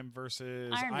Prime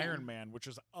versus Iron Man. Iron Man, which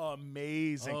was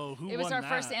amazing. Oh, who It was won our that?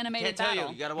 first animated Can't tell you.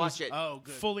 battle. You gotta watch it. Oh,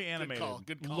 good. Fully animated.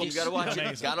 Good call. Looks You gotta watch it.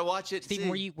 amazing. Gotta watch it.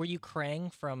 Stephen, see. were you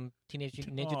Krang from Teenage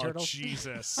Mutant Ninja Oh, Turtles?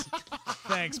 Jesus.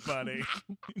 Thanks, buddy.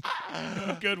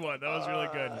 Good one. That was really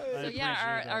good. I So appreciate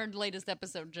yeah, that. our latest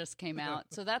episode just came out.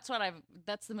 So that's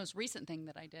the most recent thing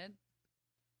that I did.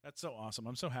 That's so awesome.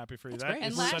 I'm so happy for you. That's That great. is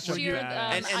And last such a year, badass.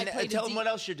 and I played a tell them D- what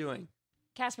else you're doing.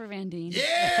 Casper Van Dien. Yeah.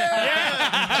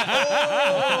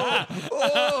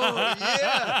 oh,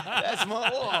 yeah. That's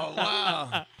my. Oh,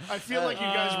 wow. I feel like you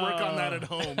guys work on that at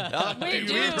home. We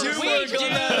do. We We work do.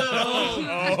 on that at home.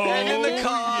 and in the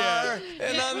car. yeah.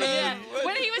 And on the. Yeah.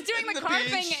 When he was doing in the car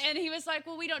thing, beach. and he was like,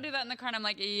 "Well, we don't do that in the car," and I'm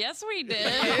like, "Yes, we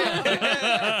did."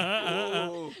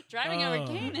 Whoa. Driving Oh. over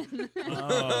Canaan.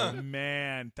 Oh,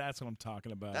 man. That's what I'm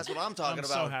talking about. That's what I'm talking I'm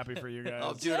about. so happy for you guys.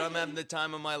 Oh, dude, I'm having the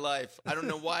time of my life. I don't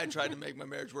know why I tried to make my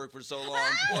marriage work for so long.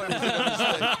 Boy, it was a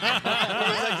mistake.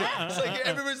 It's like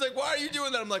everybody's like, "Why are you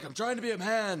doing that?" I'm like, "I'm trying to be a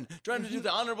man, trying to do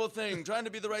the honorable thing, trying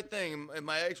to be the right thing." And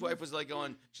my ex-wife was like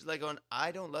she's like going,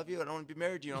 "I don't love you. I don't want to be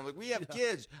married to you." And I'm like, "We have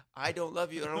kids. I don't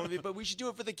love you. I don't want to be, but we should do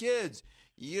it for the kids.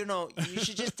 You know, you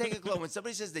should just take it slow. When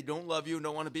somebody says they don't love you and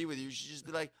don't want to be with you, you should just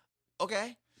be like,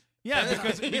 okay." Yeah,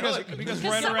 because You know, like- because Because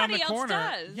right around the somebody else corner.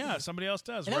 does. Yeah, somebody else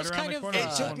does. And that Right was around kind the of, corner. uh, It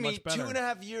is took someone me much better.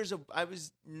 2.5 years of I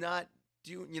was not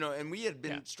doing, and we had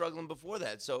been Yeah. struggling before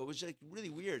that, so it was like really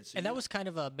weird. So And that you- was kind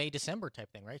of a May December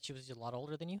type thing, right? She was a lot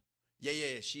older than you.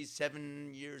 yeah. She's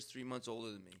 7 years, 3 months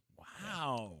older than me.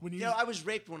 Wow. When You know, I was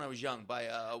raped when I was young by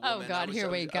a woman. Oh, God, here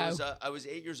we go. I was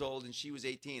 8 years old and she was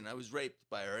 18. I was raped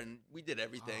by her, and we did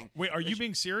everything. Wait, are you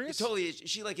being It serious? totally,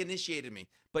 she like initiated me.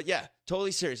 But yeah,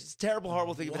 totally serious. It's a terrible,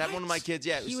 horrible thing. If it happened to one of my kids,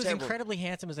 yeah, it He was was terrible. incredibly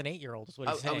handsome as an 8-year-old, is what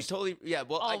he's I saying. was totally, yeah.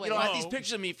 Well, I Always. had these Oh.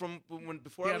 pictures of me from when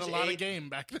before he I had was a lot 8. of game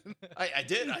back then. I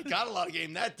did. I got a lot of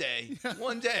game that day.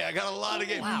 One day, I got a lot of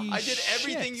game. Holy I did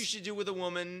everything shit. you should do with a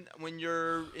woman when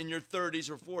you're in your 30s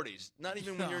or 40s. Not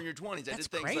even when you're in your 20s. I That's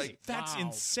did things crazy. like That's Wow.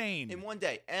 insane. in one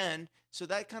day. And so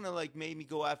that kind of like made me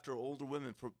go after older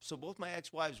women. So both my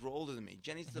ex-wives were older than me.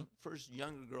 Jenny's the first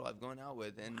younger girl I've gone out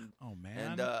with, and Oh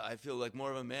man. and I feel like more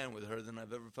of a man with her than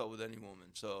I've ever felt with any woman.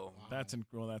 So that's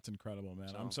that's incredible,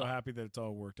 man. I'm So- so happy that it's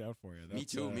all worked out for you. me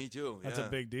That's, too. uh, Me too. That's yeah. a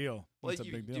big deal. Well, That's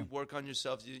a big you deal. work on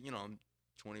yourself. You know, I'm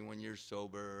 21 years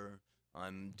sober. I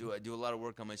do a lot of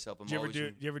work on myself. I'm Do you ever always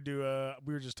do? You ever do?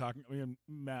 We were just talking. Me and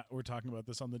Matt were talking about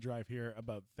this on the drive here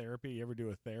about therapy. You ever do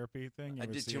a therapy thing? You I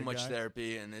ever did see too a much guy?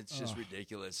 therapy, and it's just Ugh.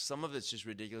 ridiculous. Some of it's just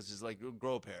ridiculous. It's like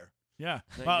grow a pair. Yeah.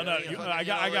 Like, Well, you no, know, you, like, I you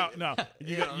got, know, I got, like, no.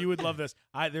 you You, know. you would love this.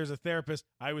 There's a therapist.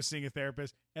 I was seeing a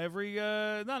therapist every,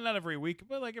 not every week,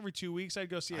 but like every 2 weeks. I'd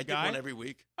go see a I guy. did one every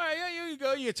week. All right, yeah, you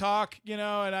go, you talk,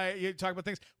 and you talk about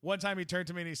things. One time he turned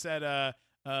to me and he said,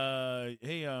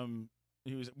 hey,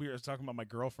 we were talking about my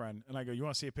girlfriend, and I go, you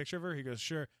want to see a picture of her? He goes,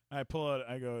 sure. And I pull out,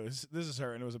 I go, this is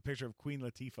her, and it was a picture of Queen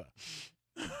Latifah.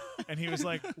 And he was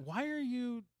like, why are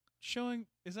you showing?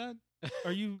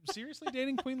 Are you seriously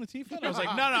dating Queen Latifah? And I was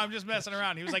like, no, I'm just messing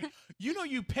around. He was like,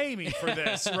 you pay me for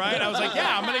this, right? I was like,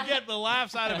 yeah, I'm gonna get the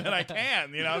laughs out of it I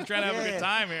can. I'm trying to have a good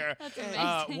time here. That's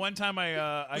amazing. One time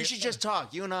We should just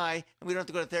talk, you and I, and we don't have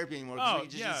to go to therapy anymore. 'cause Oh, we can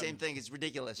just yeah. do the same thing. It's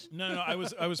ridiculous. No, I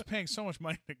was paying so much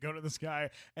money to go to this guy,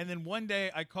 and then one day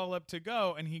I call up to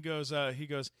go, and he goes,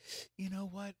 you know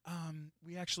what?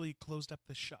 We actually closed up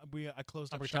the shop. I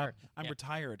closed up retired. shop. I'm Yeah.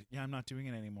 retired. Yeah, I'm not doing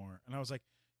it anymore. And I was like,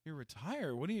 you're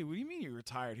retired? What do you mean you're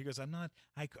retired? He goes, I'm not.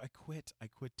 I quit. I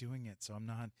quit doing it. So I'm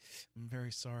not. I'm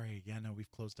very sorry. Yeah, no,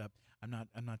 we've closed up. I'm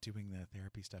not doing the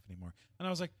therapy stuff anymore. And I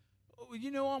was like, oh,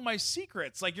 you know all my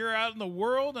secrets. Like you're out in the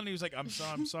world. And he was like, I'm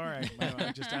sorry.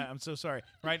 I'm so sorry.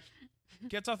 Right?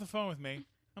 Gets off the phone with me.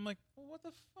 I'm like, well, what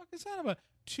the fuck is that about?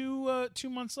 2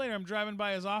 months later, I'm driving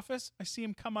by his office. I see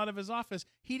him come out of his office.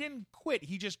 He didn't quit.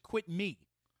 He just quit me.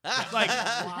 Like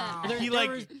Wow. There- he there like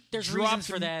was- there's dropped reasons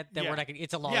for that yeah. we're not gonna,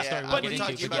 it's a long Yeah, story. but We'll but get he talk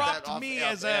into, to you but about dropped that me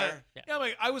off as air.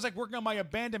 like I was like working on my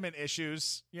abandonment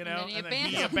issues, you know, And then and he then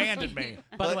he abandoned me.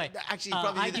 by the way, actually, I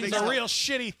probably the do He's biggest a real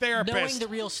shitty therapist. knowing the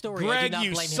real story, I do Greg, not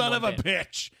you blame him son one of a bit.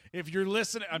 bitch. If you're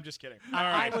listening, I'm just kidding. All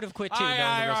I right. would have quit too, All knowing the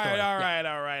real right, story. all Yeah. right,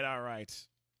 all right, all right.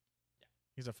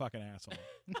 He's a fucking asshole.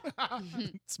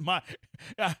 It's my.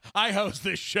 I host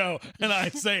this show, and I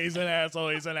say he's an asshole.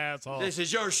 He's an asshole. This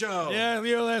is your show. Yeah,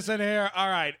 you listen here. All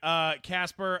right,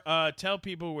 Casper, tell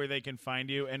people where they can find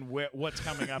you and what's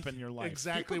coming up in your life.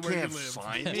 Exactly People where you can't live.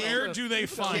 find me. Where do they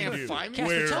find can't you? find me. Casper,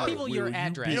 Where tell people your will you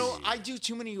address. be? You know, I do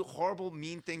too many horrible,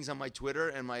 mean things on my Twitter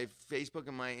and my Facebook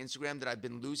and my Instagram that I've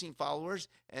been losing followers,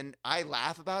 and I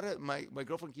laugh about it. My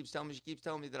girlfriend keeps telling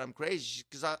me that I'm crazy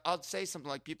because I'll say something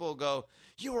like, people will go,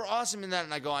 "You were awesome in that,"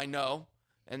 and I go, "I know,"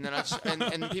 and then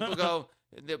and people go,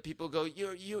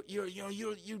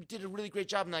 you did a really great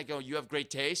job, and I go, "You have great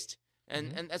taste,"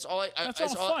 and that's all That's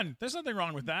all fun. There's nothing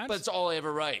wrong with that. but it's all I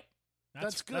ever write.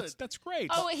 That's good. That's great.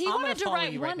 Oh, he I'm gonna wanted to follow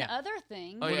write you right one now. other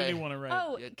thing. Oh, what yeah, did he yeah. want to write?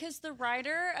 Oh, Yeah. because the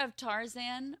writer of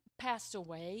Tarzan passed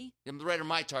away. I'm the writer of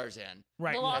my Tarzan,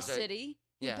 Right. The yeah. Lost That's right. City.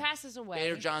 Yeah. He passes away.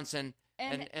 Gator Johnson.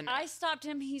 and I stopped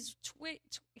him. He's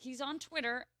on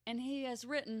Twitter, and he has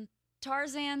written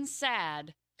Tarzan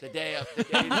sad. The day of the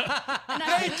day. And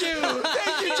I- Thank you,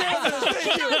 Janice.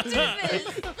 Thank Don't do you.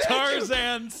 this.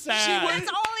 Tarzan sad.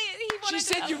 That's all he wanted She to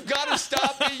said, know. "You've got to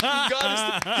stop me. You've got to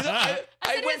stop." 'Cause I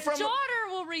I said went his from daughter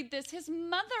will read this. His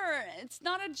mother. It's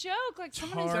not a joke. Like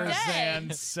someone is Tarzan dead.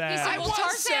 He sad. said, "Well, was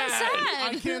Tarzan sad.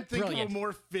 I sad." can't think Brilliant. of a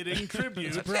more fitting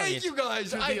tribute. Thank you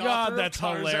guys. to the I, God, author of that's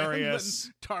Tarzan hilarious.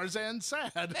 than Tarzan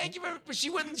sad. thank you, but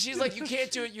she wouldn't. She's like, "You can't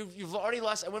do it. You've already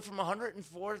lost." I went from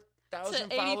 104,000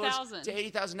 To followers 80,000. to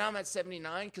 80,000. Now I'm at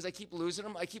 79 because I keep losing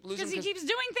them. I keep losing Because them he keeps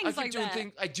doing things like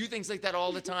that. I do things like that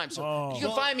all the time. So Oh. you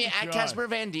can find me at God. Casper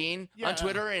Van Dien Yeah. on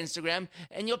Twitter or Instagram,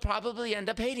 and you'll probably end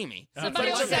up hating me. Somebody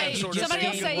But will it's okay. say. You Sort just of Somebody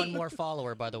will gained say. one more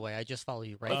follower, by the way. I just follow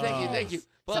you right Oh, now. thank you, thank you.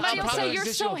 Well, Somebody I'll will say probably- you're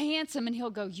this so show- handsome, and he'll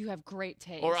go, "You have great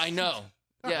taste." Or I know.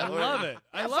 Yeah, I or- love it.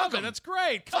 I Yeah, love fuck it. 'em. That's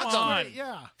great. Come Fuck 'em. on.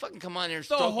 Yeah. Fucking come on here and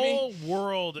The stroke whole me.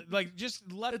 world, like, just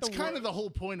let It's the kind world. of the whole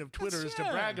point of Twitter is to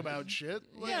yeah. brag about shit.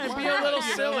 Yeah, Why be a not? little You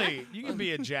know? silly. You can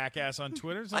be a jackass on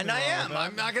Twitter. There's And nothing I wrong am. with that.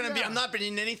 I'm not gonna be. I'm not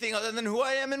being anything other than who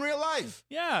I am in real life.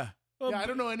 Yeah. Well, Yeah, I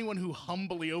don't know anyone who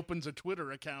humbly opens a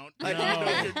Twitter account. I You know.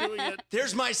 know you're doing it.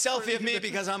 There's my selfie of me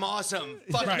because I'm awesome.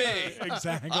 Fuck right. me.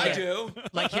 Exactly. I do.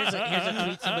 Like here's a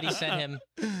tweet somebody sent him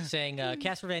saying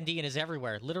Casper Van Dien is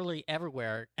everywhere, literally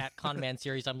everywhere at Conman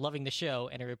series. I'm loving the show,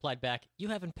 and he replied back, "You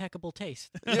have impeccable taste."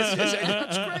 Yes, yes, I do.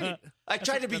 That's great. I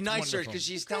tried to be that's nicer wonderful. because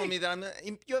she's telling me that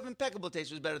you have impeccable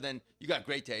taste was better than you got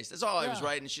great taste. That's all I was Yeah.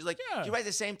 writing. And she's like, Yeah. you write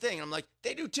the same thing. And I'm like,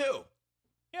 they do too.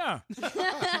 Yeah.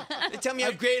 They tell me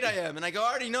how great I am, and I go, I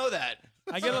already know that.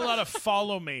 I get a lot of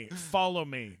follow me, follow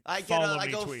me, I follow I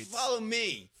me go, tweets. follow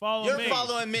me. Follow You're me.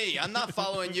 following me. I'm not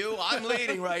following you. I'm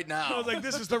leading right I now. was like,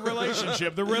 this is the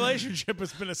relationship. The relationship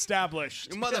has been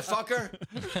established. You motherfucker.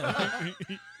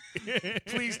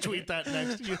 Please tweet that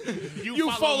next. You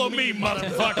follow me,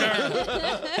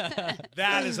 motherfucker.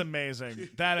 That is amazing.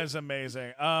 That is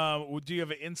amazing. Do you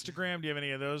have an Instagram? Do you have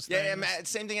any of those things? Yeah,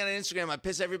 same thing on Instagram. I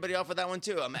piss everybody off with that one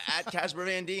too. I'm at Casper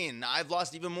Van Dien. I've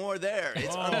lost even more there.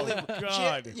 It's Oh, unbelievable.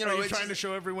 God. Shit, you Are know, you it's trying to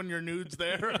show everyone your nudes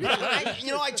there?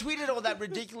 I tweeted all that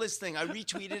ridiculous thing. I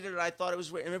retweeted it, and I thought it was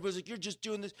weird. And everybody was like, "You're just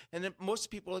doing this." And then most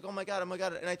people were like, "Oh my god, oh my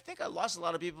god!" And I think I lost a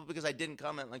lot of people because I didn't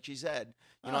comment like she said.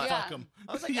 You know, Oh, Yeah. fuck 'em.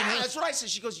 I was like, "Yeah, that's what I said."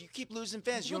 She goes, "You keep losing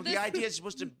fans. You Well, know, this- the idea is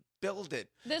supposed to build it."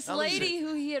 This Not lose lady it.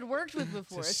 who he had worked with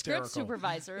before, a script hysterical.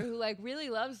 supervisor who like really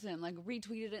loves him, like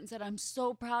retweeted it and said, "I'm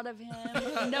so proud of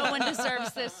him. No one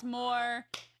deserves this more."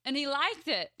 And he liked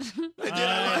it.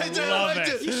 I did. I love liked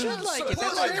it. You should like it.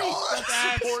 That's like, great. oh,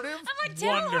 that's supportive. I'm like,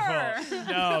 tell her.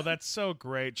 Wonderful. No, that's so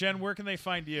great. Jen, where can they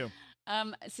find you?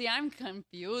 See, I'm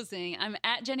confusing. I'm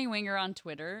at Jenny Winger on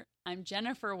Twitter. I'm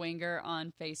Jennifer Winger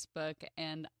on Facebook,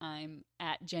 and I'm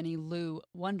at Jenny Lou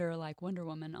Wonder like Wonder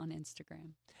Woman on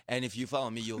Instagram. And if you follow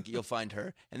me, you'll find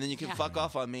her, and then you can Yeah. fuck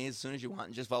off on me as soon as you want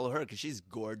and just follow her because she's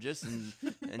gorgeous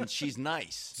and she's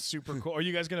nice. Super cool. Are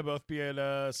you guys going to both be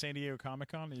at San Diego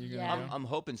Comic-Con? Are you Yeah. gonna go? I'm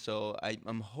hoping so.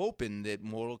 I'm hoping that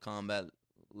Mortal Kombat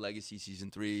Legacy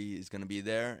Season 3 is going to be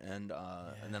there, and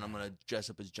then I'm going to dress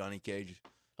up as Johnny Cage.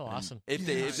 Oh, And awesome. If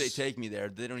they take me there,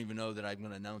 they don't even know that I'm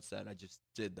going to announce that. I just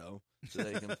did though, so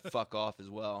they can fuck off as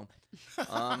well.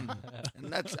 And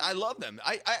I love them.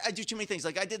 I do too many things.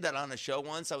 Like I did that on a show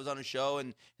once. I was on a show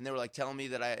and they were like telling me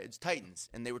that it's Titans,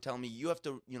 and they were telling me you have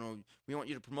to, we want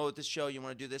you to promote this show. You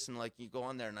want to do this, and like you go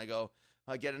on there, and I go,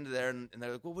 I get into there, and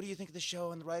they're like, well, what do you think of the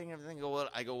show and the writing and everything?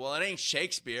 I go, well, it ain't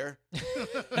Shakespeare.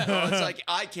 It's like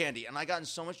eye candy. And I got in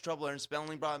so much trouble there, and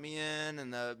Spelling brought me in,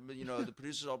 and the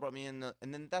producers all brought me in.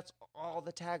 And then that's all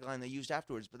the tagline they used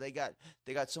afterwards. But they got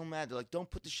so mad. They're like, don't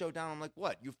put the show down. I'm like,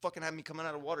 what? You fucking have me coming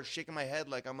out of water, shaking my head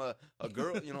like I'm a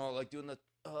girl, like doing the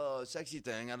sexy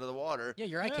thing out of the water. Yeah,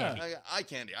 you're eye candy. Eye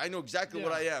candy. I know exactly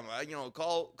what I am.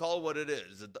 Call what it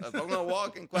is. If I'm gonna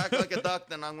walk and quack like a duck,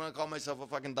 then I'm gonna call myself a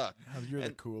fucking duck. You're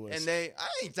the coolest. And I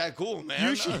ain't that cool, man.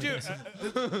 You should do.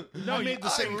 No, I made the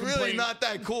same I'm complaint. really not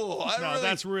that cool.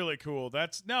 That's really cool.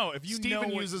 If you Steven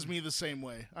know uses me the same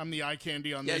way. I'm the eye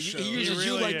candy on Yeah, this show. he uses He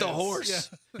you really like the is. horse.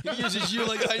 He uses you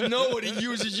like I know what he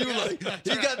uses you like.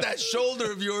 He got that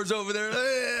shoulder of yours over there.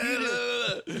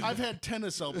 I've had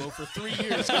tennis elbow for 3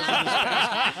 years.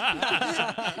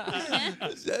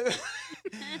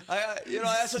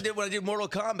 I also did when I did Mortal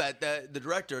Kombat. The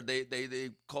director they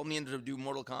called me in to do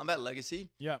Mortal Kombat Legacy.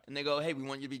 Yeah. And they go, hey, we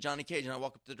want you to be Johnny Cage. And I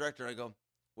walk up to the director and I go,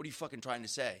 what are you fucking trying to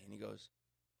say? And he goes,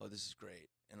 oh, this is great.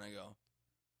 And I go, what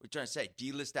are you trying to say?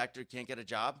 D-list actor can't get a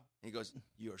job? And he goes,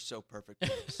 you are so perfect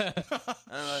for this. And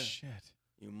I'm like, Shit.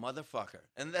 you motherfucker.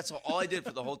 And that's all I did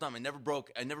for the whole time. I never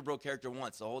broke character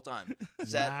once the whole time.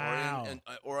 Set Wow.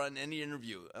 or on any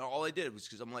interview. And all I did was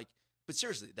because I'm like, but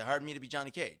seriously, they hired me to be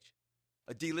Johnny Cage.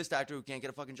 A D-list actor who can't get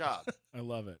a fucking job. I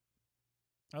love it.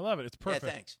 It's perfect.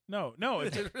 Yeah, thanks. No,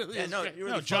 it's It really is no, great. you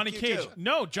really fuck Johnny you Cage. too.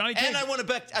 No, Johnny Cage. And I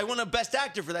won a best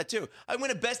actor for that too. I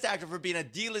win a best actor for being a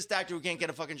D-list actor who can't get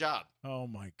a fucking job. Oh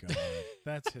my god,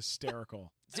 that's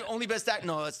hysterical. It's the only best actor.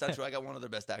 No, that's not true. I got one other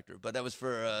best actor, but that was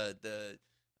for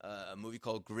a movie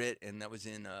called Grit, and that was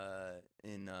in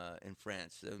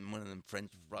France. One of them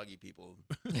French froggy people.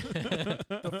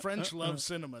 The French love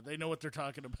cinema. They know what they're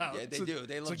talking about. Yeah, they It's a- do.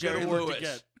 They it's love a good Jerry award to Lewis.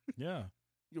 get. Yeah.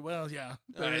 Well, yeah.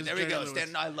 All right, is there we Jerry go.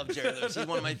 Lewis. I love Jerry Lewis. He's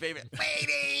one of my favorite.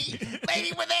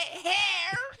 Lady with the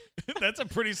hair. That's a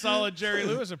pretty solid Jerry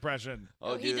Lewis impression.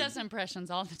 Oh, he dude. does impressions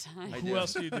all the time. I Who do.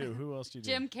 else do you do? Who else do you do?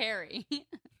 Jim Carrey.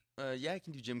 Yeah, I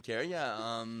can do Jim Carrey.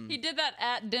 Yeah. He did that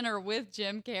at dinner with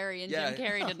Jim Carrey, and Yeah. Jim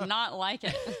Carrey did not like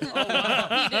it. He did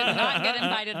not get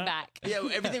invited back. Yeah,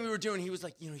 everything we were doing, he was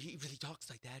like, he really talks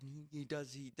like that, and he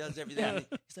does everything. And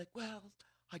he's like, well,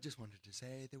 I just wanted to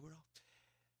say that we're all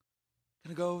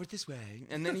gonna go over it this way,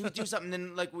 and then he would do something.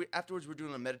 And then afterwards, we're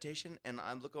doing a meditation, and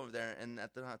I look over there, and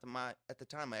at the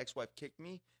time, my ex-wife kicked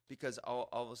me because all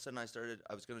of a sudden I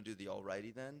was gonna do the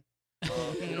alrighty then.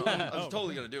 I was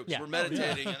totally gonna do it because Yeah. we're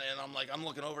meditating, and I'm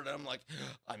looking over it, and I'm like,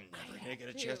 I'm never gonna get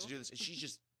a chance to do this. And she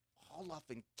just hauled off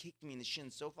and kicked me in the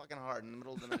shin so fucking hard in the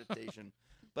middle of the meditation.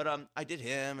 But I did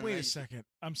him. And Wait a second.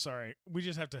 I'm sorry. We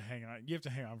just have to hang on. You have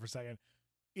to hang on for a second.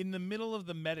 In the middle of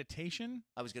the meditation?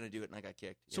 I was gonna do it, and I got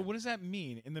kicked. So yeah. what does that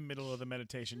mean in the middle of the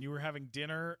meditation? You were having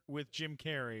dinner with Jim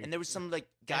Carrey. And there was some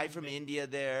guy from India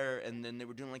there, and then they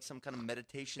were doing some kind of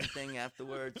meditation thing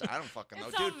afterwards. I don't fucking know,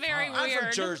 It's all dude. very I'm from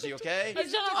weird. Jersey, okay?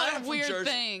 He's done a lot I'm of from weird Jersey.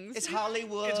 things. It's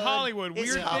Hollywood. It's Hollywood.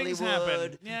 It's Weird things happen.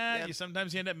 Hollywood. Yeah,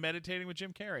 sometimes you end up meditating with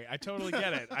Jim Carrey. I totally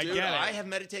get it. I Dude, get it. I have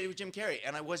meditated with Jim Carrey,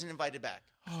 and I wasn't invited back.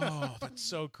 Oh, that's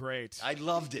so great. I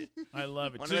loved it. I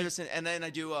love it. When So- I listen, and then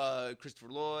I do Christopher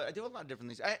Lloyd. I do a lot of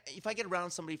different things. If I get around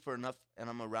somebody for enough, and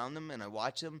I'm around them, and I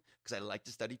watch them because I like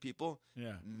to study people,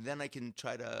 yeah, then I can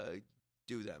try to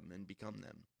do them and become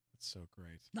them. that's so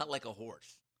great. Not like a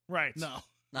horse. Right. No.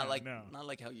 Not Yeah, like no. not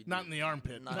like how you. Not do in the it.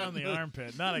 armpit. Not in the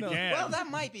armpit. Not again. Well, that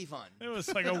might be fun. It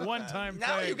was like a one-time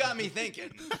Now thing. you got me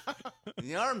thinking.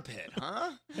 The armpit,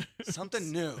 huh? Something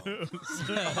new.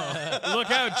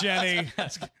 Look out, Jenny.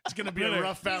 It's going to be a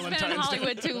rough He's been in Valentine's Day.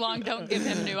 Hollywood too long. Don't give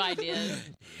him new ideas.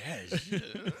 Yes.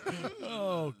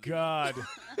 Oh, God.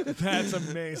 That's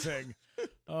amazing.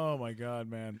 Oh, my God,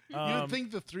 man. You would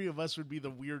think the three of us would be the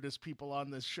weirdest people on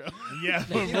this show. Yeah,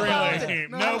 but You know, really.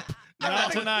 no. Nope.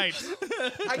 Not tonight.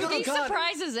 I go He to con.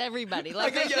 surprises everybody.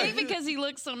 Like Okay, they yeah. think because he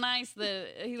looks so nice, that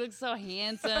he looks so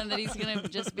handsome, that he's gonna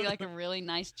just be like a really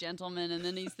nice gentleman, and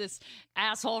then he's this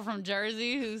asshole from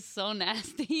Jersey who's so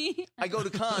nasty. I go to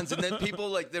cons, and then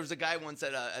people there was a guy once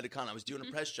at a con. I was doing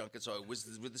a press junket, so I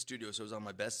was with the studio, so I was on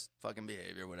my best fucking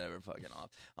behavior, whatever, fucking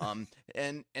off.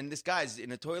 And this guy's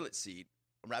in a toilet seat,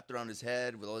 wrapped around his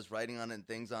head with all his writing on it and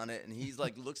things on it, and he's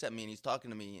like looks at me and he's talking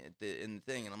to me in the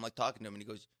thing, and I'm like talking to him, and he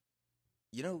goes,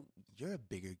 you're a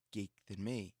bigger geek than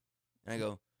me. And I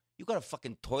go, you got a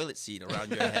fucking toilet seat around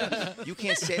your head. You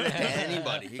can't say that to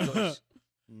anybody. He goes,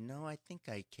 no, I think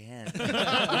I can.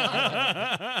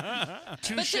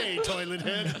 Touche, toilet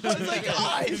head. I was like,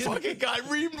 I fucking got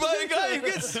reamed by a guy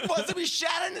who wants to be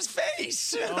shot in his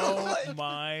face. Oh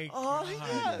my Oh god!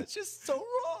 yeah, it's just so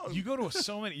wrong. You go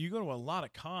to You go to a lot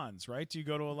of cons, right? Do you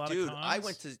go to a lot Dude, of cons?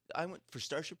 I went for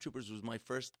Starship Troopers was my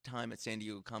first time at San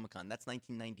Diego Comic-Con. That's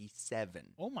 1997.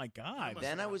 Oh my god! Must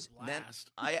Then have I was had a then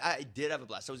blast. I did have a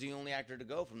blast. I was the only actor to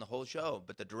go from the whole show,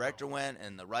 but the director went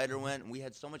and the writer went, and we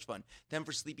had so much fun. Then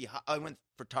for I went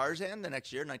for Tarzan the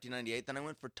next year, 1998. Then I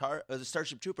went for the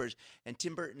Starship Troopers, and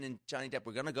Tim Burton and Johnny Depp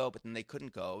were gonna go, but then they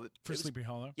couldn't go. For Sleepy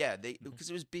Hollow. Yeah, because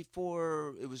it was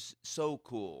before it was so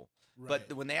cool. Right.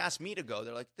 But when they asked me to go,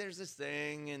 they're like, "There's this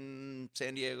thing in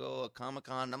San Diego, a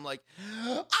Comic-Con." I'm like,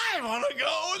 "I want to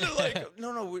go." And they're like,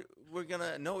 "No, we're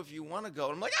gonna know if you want to go."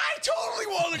 And I'm like, "I totally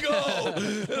want to go."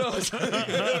 And I was like,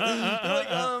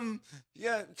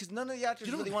 yeah, because none of the actors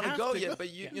You don't really want to have go to yet. go. But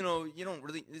you know, you don't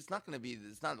really. It's not gonna be.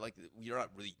 It's not like you're not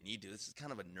really need to. This is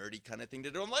kind of a nerdy kind of thing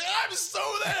to do. I'm like, I'm so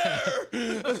there.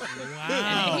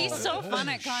 Wow. And he's so fun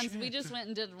at cons. We just went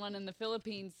and did one in the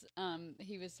Philippines.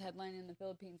 He was headlining in the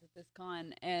Philippines at this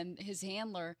con, and his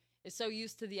handler is so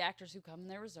used to the actors who come,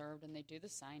 they're reserved, and they do the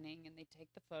signing, and they take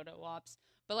the photo ops.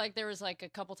 But, like, there was, like, a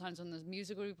couple times when the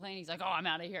music would be playing, he's like, "Oh, I'm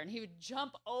out of here." And he would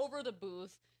jump over the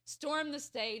booth, storm the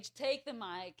stage, take the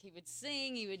mic. He would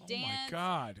sing. He would dance. Oh my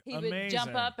god! He Amazing. would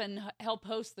jump up and help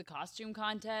host the costume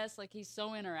contest. Like, he's so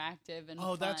interactive and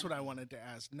Oh, that's fun. what I wanted to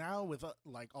ask. Now with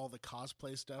like all the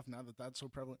cosplay stuff, now that that's so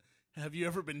prevalent, have you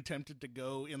ever been tempted to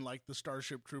go in like the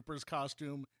Starship Troopers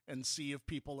costume and see if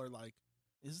people are like,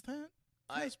 "Is that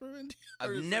Casper and Dien?"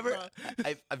 Or is it not?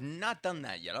 I've not done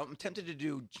that yet. I'm tempted to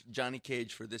do Johnny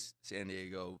Cage for this San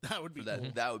Diego. That would be that.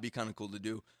 cool. That would be kind of cool to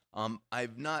do.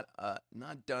 I've not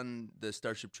done the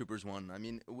Starship Troopers one. I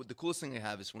mean, the coolest thing I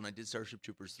have is when I did Starship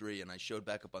Troopers 3 and I showed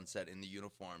back up on set in the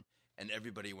uniform and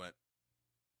everybody went,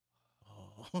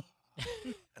 Oh.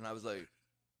 and I was like,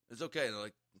 "It's okay." And they're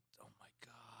like, "Oh my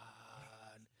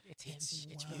god, It's him. it's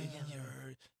It's you, really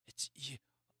him. it's you.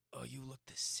 Oh, you look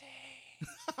the same.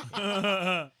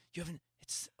 You haven't.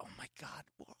 It's oh my god."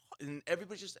 And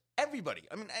everybody.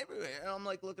 I mean, everybody. And I'm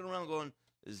like looking around, going,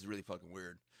 "This is really fucking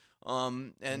weird."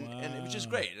 And it was just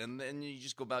Wow. great. And then you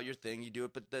just go about your thing, you do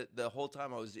it. But the whole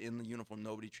time I was in the uniform,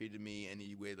 nobody treated me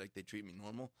any way like they treat me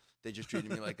normal. They just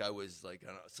treated me like I was like I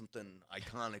don't know, something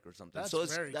iconic or something. That's So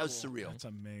very that was cool. surreal. That's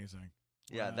amazing.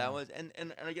 Yeah, Wow. that was, and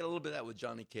I get a little bit of that with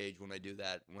Johnny Cage when I do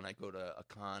that. When I go to a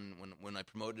con, when I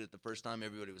promoted it the first time,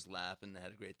 everybody was laughing. They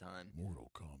had a great time.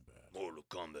 Mortal Kombat. Mortal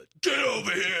Kombat, get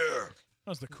over here! That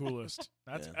was the coolest.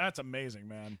 That's amazing,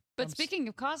 man. But I'm s- speaking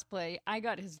of cosplay, I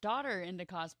got his daughter into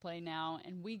cosplay now,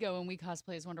 and we go and we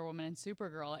cosplay as Wonder Woman and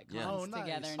Supergirl at cons Yeah. Oh, nice.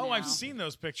 together. Oh, I've now. seen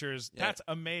those pictures. Yeah. That's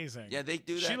amazing. Yeah, they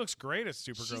do that. She looks great as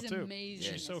Supergirl She's too. amazing.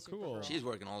 Yeah. as She's so cool. Supergirl. She's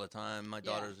working all the time. My Yeah.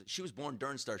 daughter's. She was born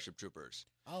during Starship Troopers.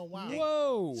 Oh wow.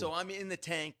 Whoa. So I'm in the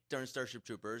tank during Starship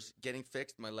Troopers, getting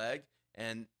fixed my leg,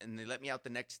 and they let me out the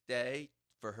next day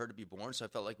for her to be born. So I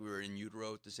felt like we were in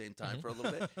utero at the same time for a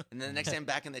little bit. And then the next day I'm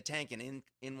back in the tank, and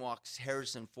in walks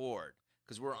Harrison Ford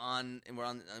because we're on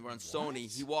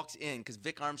Sony. He walks in because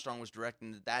Vic Armstrong was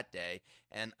directing it that day,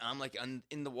 and I'm like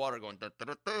in the water going because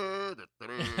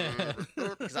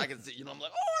I can see, I'm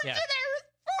like, oh, Yeah.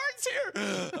 Ford's here.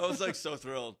 I was like so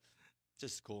thrilled.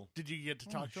 Just cool. Did you get to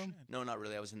talk to him? No, not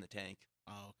really. I was in the tank,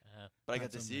 Oh, but I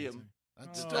got That's to see him. amazing.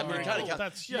 that's Oh, still I'm very trying to cool. count-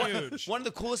 That's huge. One of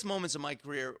the coolest moments of my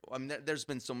career. I mean, there's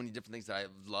been so many different things that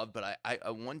I've loved, but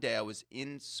I one day I was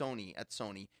in Sony,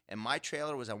 and my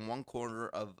trailer was on one corner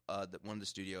of one of the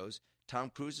studios.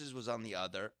 Tom Cruise's was on the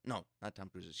other. No, not Tom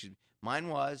Cruise's. Excuse me. Mine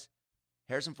was.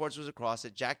 Harrison Ford's was across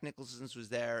it. Jack Nicholson's was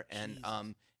there, and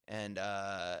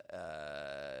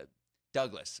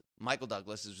Michael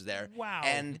Douglas was there. Wow.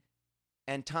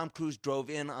 And Tom Cruise drove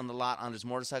in on the lot on his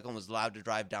motorcycle and was allowed to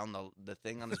drive down the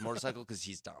thing on his motorcycle because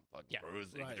he's Tom fucking Yeah. Cruise.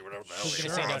 He can Right. do whatever the hell Who's he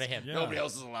gonna say no wants. to him? Yeah. Nobody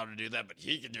else is allowed to do that, but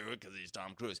he can do it because he's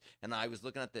Tom Cruise. And I was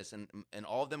looking at this, and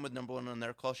all of them were number one on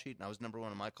their call sheet, and I was number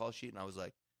one on my call sheet, and I was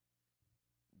like,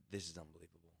 this is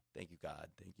unbelievable. Thank you, God.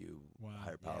 Thank you, Wow.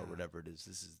 higher power, Yeah. whatever it is.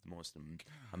 This is the most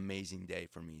amazing day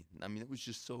for me. I mean, it was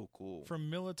just so cool. From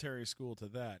military school to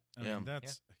that. I Yeah. mean,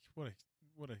 that's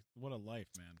what a life,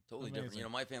 man. Totally different.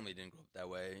 Amazing. My family didn't grow up that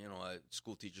way.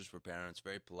 School teachers for parents,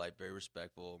 very polite, very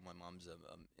respectful. My mom's a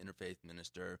interfaith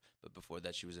minister, but before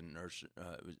that, she was a nurse.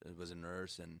 Was a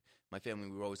nurse, and my family,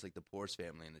 we were always like the poorest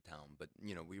family in the town. But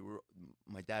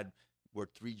my dad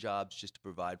worked 3 jobs just to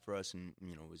provide for us, and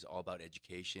it was all about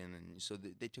education, and so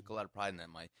they took a lot of pride in that.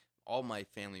 All my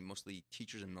family, mostly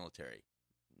teachers and military.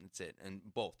 That's it, and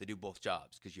they do both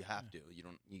jobs because you have to.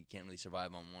 You can't really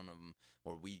survive on one of them,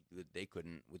 or they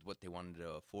couldn't with what they wanted to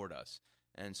afford us.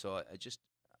 And so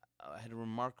I had a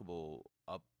remarkable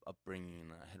upbringing,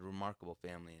 and I had a remarkable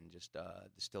family, and just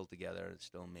still together. It's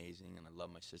still amazing, and I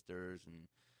love my sisters, and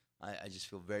I just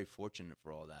feel very fortunate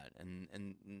for all that,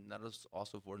 and that has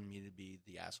also afforded me to be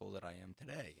the asshole that I am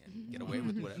today, and get away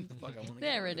with whatever the fuck I want to.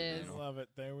 There it is. Love it.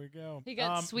 There we go. He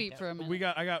got sweet for a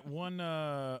minute. I got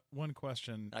one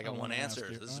question. I got one answer.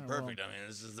 This This is perfect. I mean,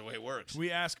 this is the way it works.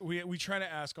 We try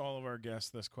to ask all of our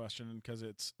guests this question because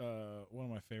it's one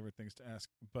of my favorite things to ask.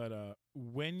 But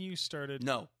when you started,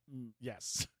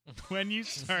 yes, when you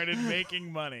started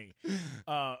making money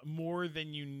more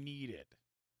than you needed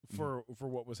for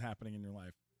what was happening in your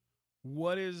life,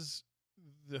 what is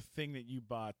the thing that you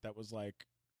bought that was like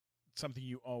something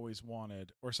you always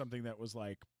wanted, or something that was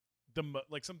like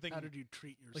something? How did you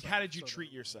treat yourself? Like, how did you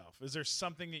treat yourself? Is there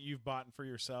something that you've bought for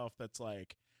yourself that's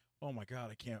like, oh my God,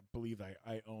 I can't believe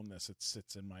I own this. It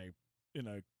sits in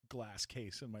a glass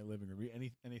case in my living room.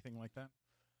 Anything like that?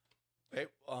 Hey,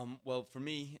 well, for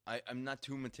me, I'm not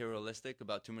too materialistic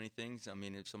about too many things. I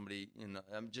mean, if somebody,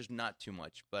 I'm just not too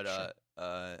much. But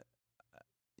the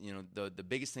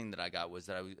biggest thing that I got was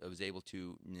that I was able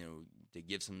to, to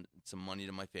give some money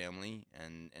to my family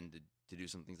and to do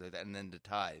some things like that, and then to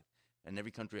tithe. And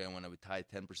every country I went, I would tithe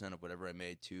 10% of whatever I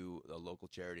made to a local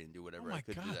charity and do whatever I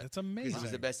could. Oh do my God, that. that's amazing!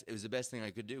 It was the best thing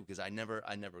I could do, because I never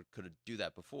could do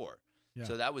that before. Yeah.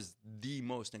 So that was the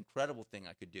most incredible thing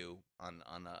I could do on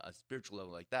a spiritual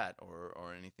level like that,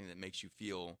 or anything that makes you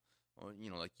feel,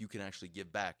 like you can actually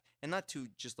give back, and not to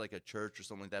just like a church or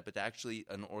something like that, but to actually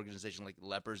an organization like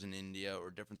Lepers in India,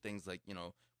 or different things like,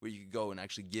 where you could go and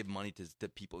actually give money to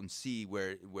people and see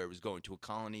where it was going, to a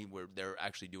colony where they're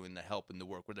actually doing the help and the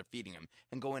work, where they're feeding them,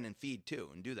 and go in and feed too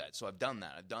and do that. So I've done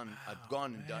that. I've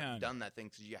gone and done that thing,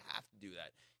 because you have to do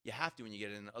that. You have to when you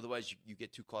get in. Otherwise, you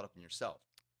get too caught up in yourself.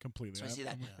 Completely. So I see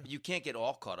that. But you can't get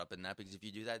all caught up in that, because if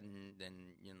you do that, then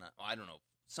you're not. I don't know.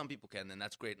 Some people can, and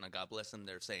that's great, and God bless them.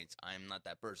 They're saints. I'm not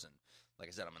that person. Like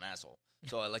I said, I'm an asshole.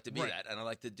 So I like to be that, and I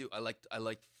like to do. I like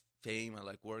fame. I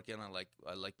like working. I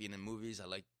like being in movies. I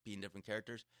like being different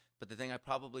characters. But the thing I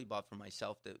probably bought for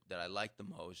myself that I liked the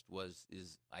most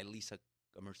is I lease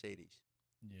a Mercedes.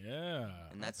 Yeah,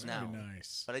 and that's very now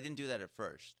nice. But I didn't do that at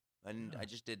first. I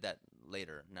just did that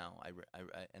later. Now I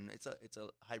and it's a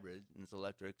hybrid, and it's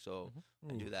electric, so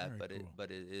I do that. But cool.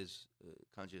 it is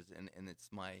conscious, and it's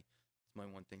my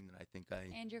one thing that I think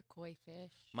And your koi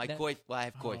fish. I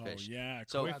have koi fish. Yeah,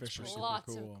 so koi fish are super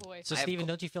Lots cool. of koi. So, Steven,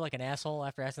 don't you feel like an asshole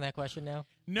after asking that question now?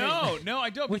 No, I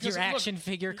don't. With because, your action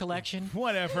figure collection?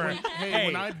 Whatever. Hey,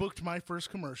 when I booked my first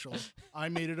commercial, I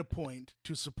made it a point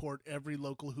to support every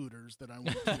local Hooters that I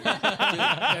went to.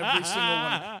 Every single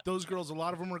one. Those girls, a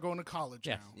lot of them are going to college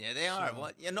now. Yeah, they are.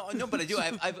 Well, no, but I do.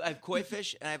 I have koi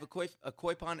fish, and I have a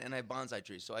koi pond, and I have bonsai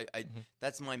trees. So I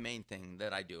that's my main thing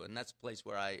that I do, and that's a place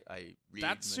where I read.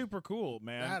 That's super cool,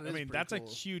 man. I mean, that's cool. a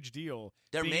huge deal.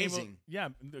 They're Being amazing.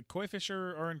 The koi fish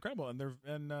are incredible, and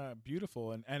they're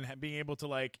beautiful, and being able to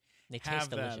like They have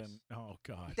taste that. delicious. And, oh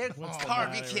God, They're What's the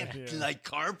carp. You matter can't with you? like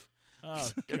carp. Oh,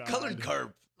 They're God. colored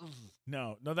carp.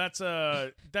 No, that's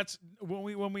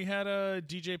when we had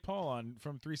DJ Paul on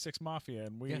from 3-6 Mafia,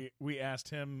 and we asked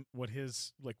him what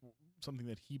his something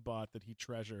that he bought that he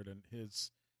treasured, and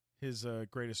his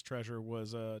greatest treasure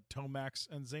was Tomax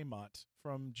and Zaymot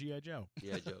from G.I. Joe.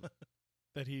 Yeah, Joe.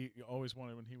 That he always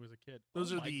wanted when he was a kid.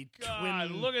 Those Oh are my the God,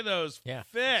 twin. look at those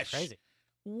fish. Crazy.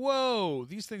 Whoa,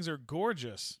 these things are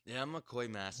gorgeous. Yeah, I'm a koi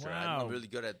master. Wow. I'm really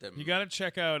good at them. You got to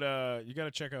check out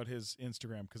his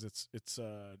Instagram, because it's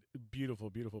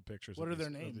beautiful pictures. What of are their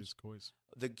these- of names? these kois.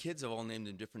 The kids have all named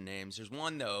them different names. There's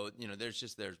one though.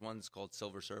 There's one that's called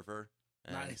Silver Surfer.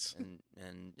 And, Nice.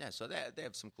 And yeah, so they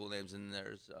have some cool names, and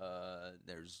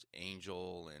there's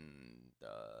Angel, and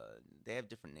they have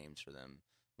different names for them.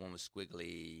 One was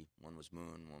Squiggly, one was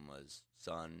Moon, one was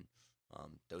Sun.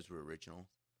 Those were original.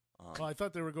 Well, I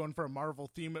thought they were going for a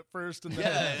Marvel theme at first, and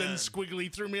Yeah, then yeah.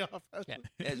 Squiggly threw me off. Yeah.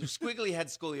 Yeah, Squiggly had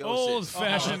scoliosis. Old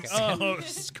fashioned, okay.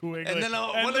 squiggly. And then,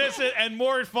 and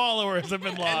more followers have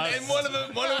been lost. And one of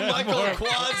them I called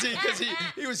Quasi, because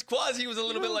he was Quasi. He was a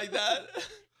little bit like that.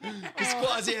 Because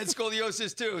Quasi had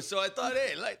scoliosis too. So I thought,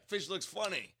 hey, fish looks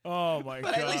funny. Oh my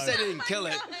But God! at least I didn't kill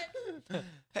it.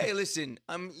 Hey, listen,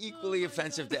 I'm equally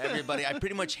offensive to everybody. I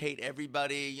pretty much hate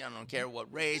everybody. I don't care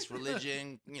what race,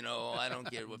 religion, I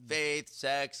don't care what faith,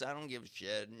 sex. I don't give a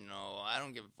shit. I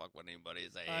don't give a fuck what anybody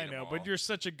is. I hate them but all. you're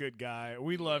such a good guy.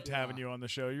 We loved having you on the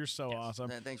show. You're so awesome.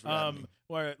 Thanks for having me.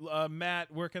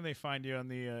 Matt, where can they find you on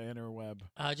the interweb?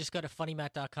 Just go to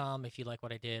funnymatt.com if you like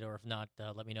what I did, or if not,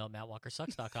 let me know at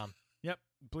mattwalkersucks.com. Yep.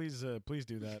 Please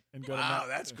do that and go Wow, to.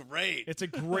 that's great. It's a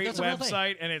great That's a real thing.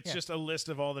 website, and it's Yeah. just a list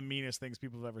of all the meanest things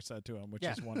people have ever said to him, which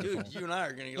Yeah. is wonderful. Dude, you and I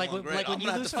are gonna get Like along when- great. like when I'm you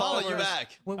gonna have lose to follow you followers-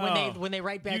 back. When they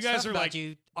write bad You guys stuff are about like-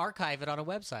 you, archive it on a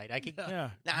website. I could.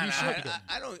 Yeah. Nah, You nah, should.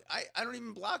 I don't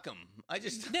even block them. I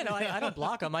just No, I don't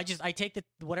block them. I take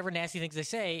whatever nasty things they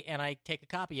say and I take a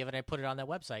copy of it and I put it on that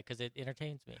website because it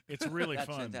entertains me. It's really That's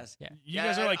fun. fantastic. Yeah. You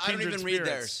guys are like I don't kindred even read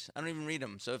spirits. theirs. I don't even read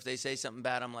them. So if they say something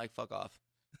bad, I'm like, fuck off.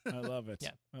 I love it.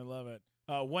 Yeah. I love it.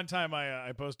 One time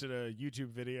I posted a YouTube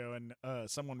video and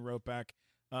someone wrote back,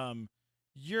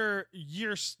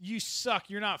 you suck.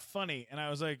 You're not funny. And I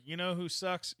was like, you know who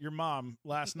sucks? Your mom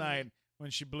last night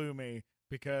when she blew me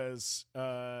because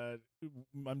I'm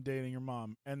dating your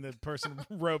mom. And the person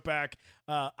wrote back,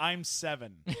 I'm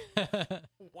 7.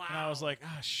 Wow. And I was like,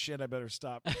 oh shit, I better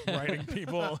stop writing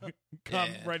people Yeah.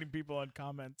 writing people on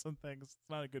comments and things. It's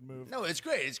not a good move. No, it's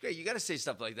great. It's great. You got to say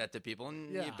stuff like that to people,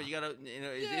 and Yeah. but you got to, it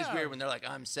is Yeah. weird when they're like,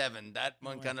 "I'm 7." That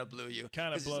one Well, kind of blew you.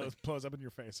 Kind of It's just blows up in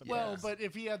your face. Well, sometimes. but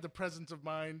if he had the presence of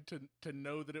mind to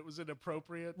know that it was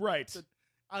inappropriate, right.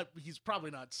 that- he's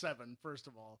probably not 7. First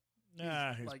of all,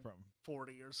 Nah, he's like probably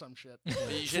 40 or some shit. But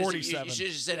you should 47. You should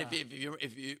have said Yeah. if you're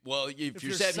If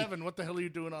you're 7. 7, what the hell are you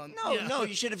doing on? No, Yeah. no,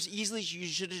 you should have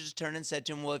just turned and said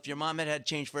to him, "Well, if your mom had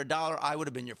change for $1, I would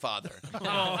have been your father." Oh,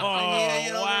 Yeah,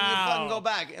 you know, wow. you fucking go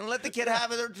back and let the kid have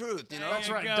their truth. You know, That's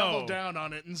There right. you Double go. down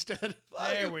on it instead.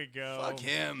 There we go. Fuck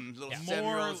him, little More,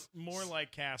 7-year-olds. more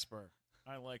like Casper.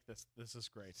 I like this. This is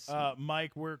great.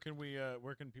 Mike, where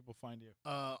can people find you?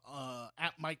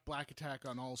 At Mike Black Attack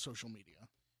on all social media.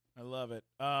 I love it.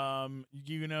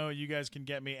 You guys can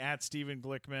get me at Stephen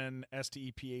Glickman,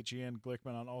 STEPHEN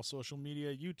Glickman on all social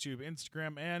media, YouTube,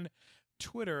 Instagram, and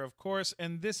Twitter, of course.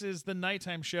 And this is the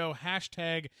Nighttime Show,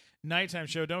 #Nighttime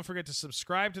Show. Don't forget to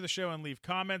subscribe to the show and leave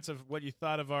comments of what you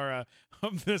thought of our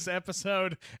of this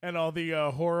episode and all the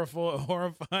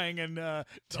horrifying and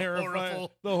terrifying,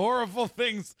 the horrible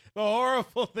things that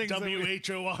we-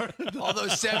 WHOR. All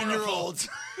those 7-year-olds.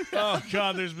 Oh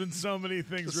God, there's been so many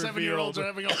things The 7-year-olds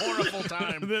are revealed. having a horrible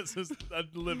time. This is a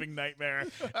living nightmare.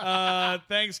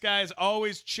 Thanks, guys.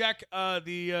 Always check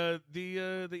the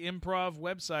Improv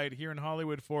website here in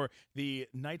Hollywood for the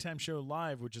Nighttime Show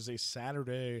Live, which is a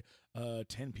Saturday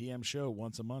 10 p.m. show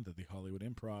once a month at the Hollywood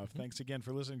Improv. Thanks again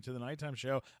for listening to the Nighttime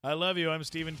Show. I love you. I'm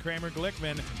Stephen Kramer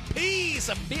Glickman. Peace,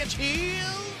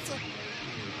 bitches.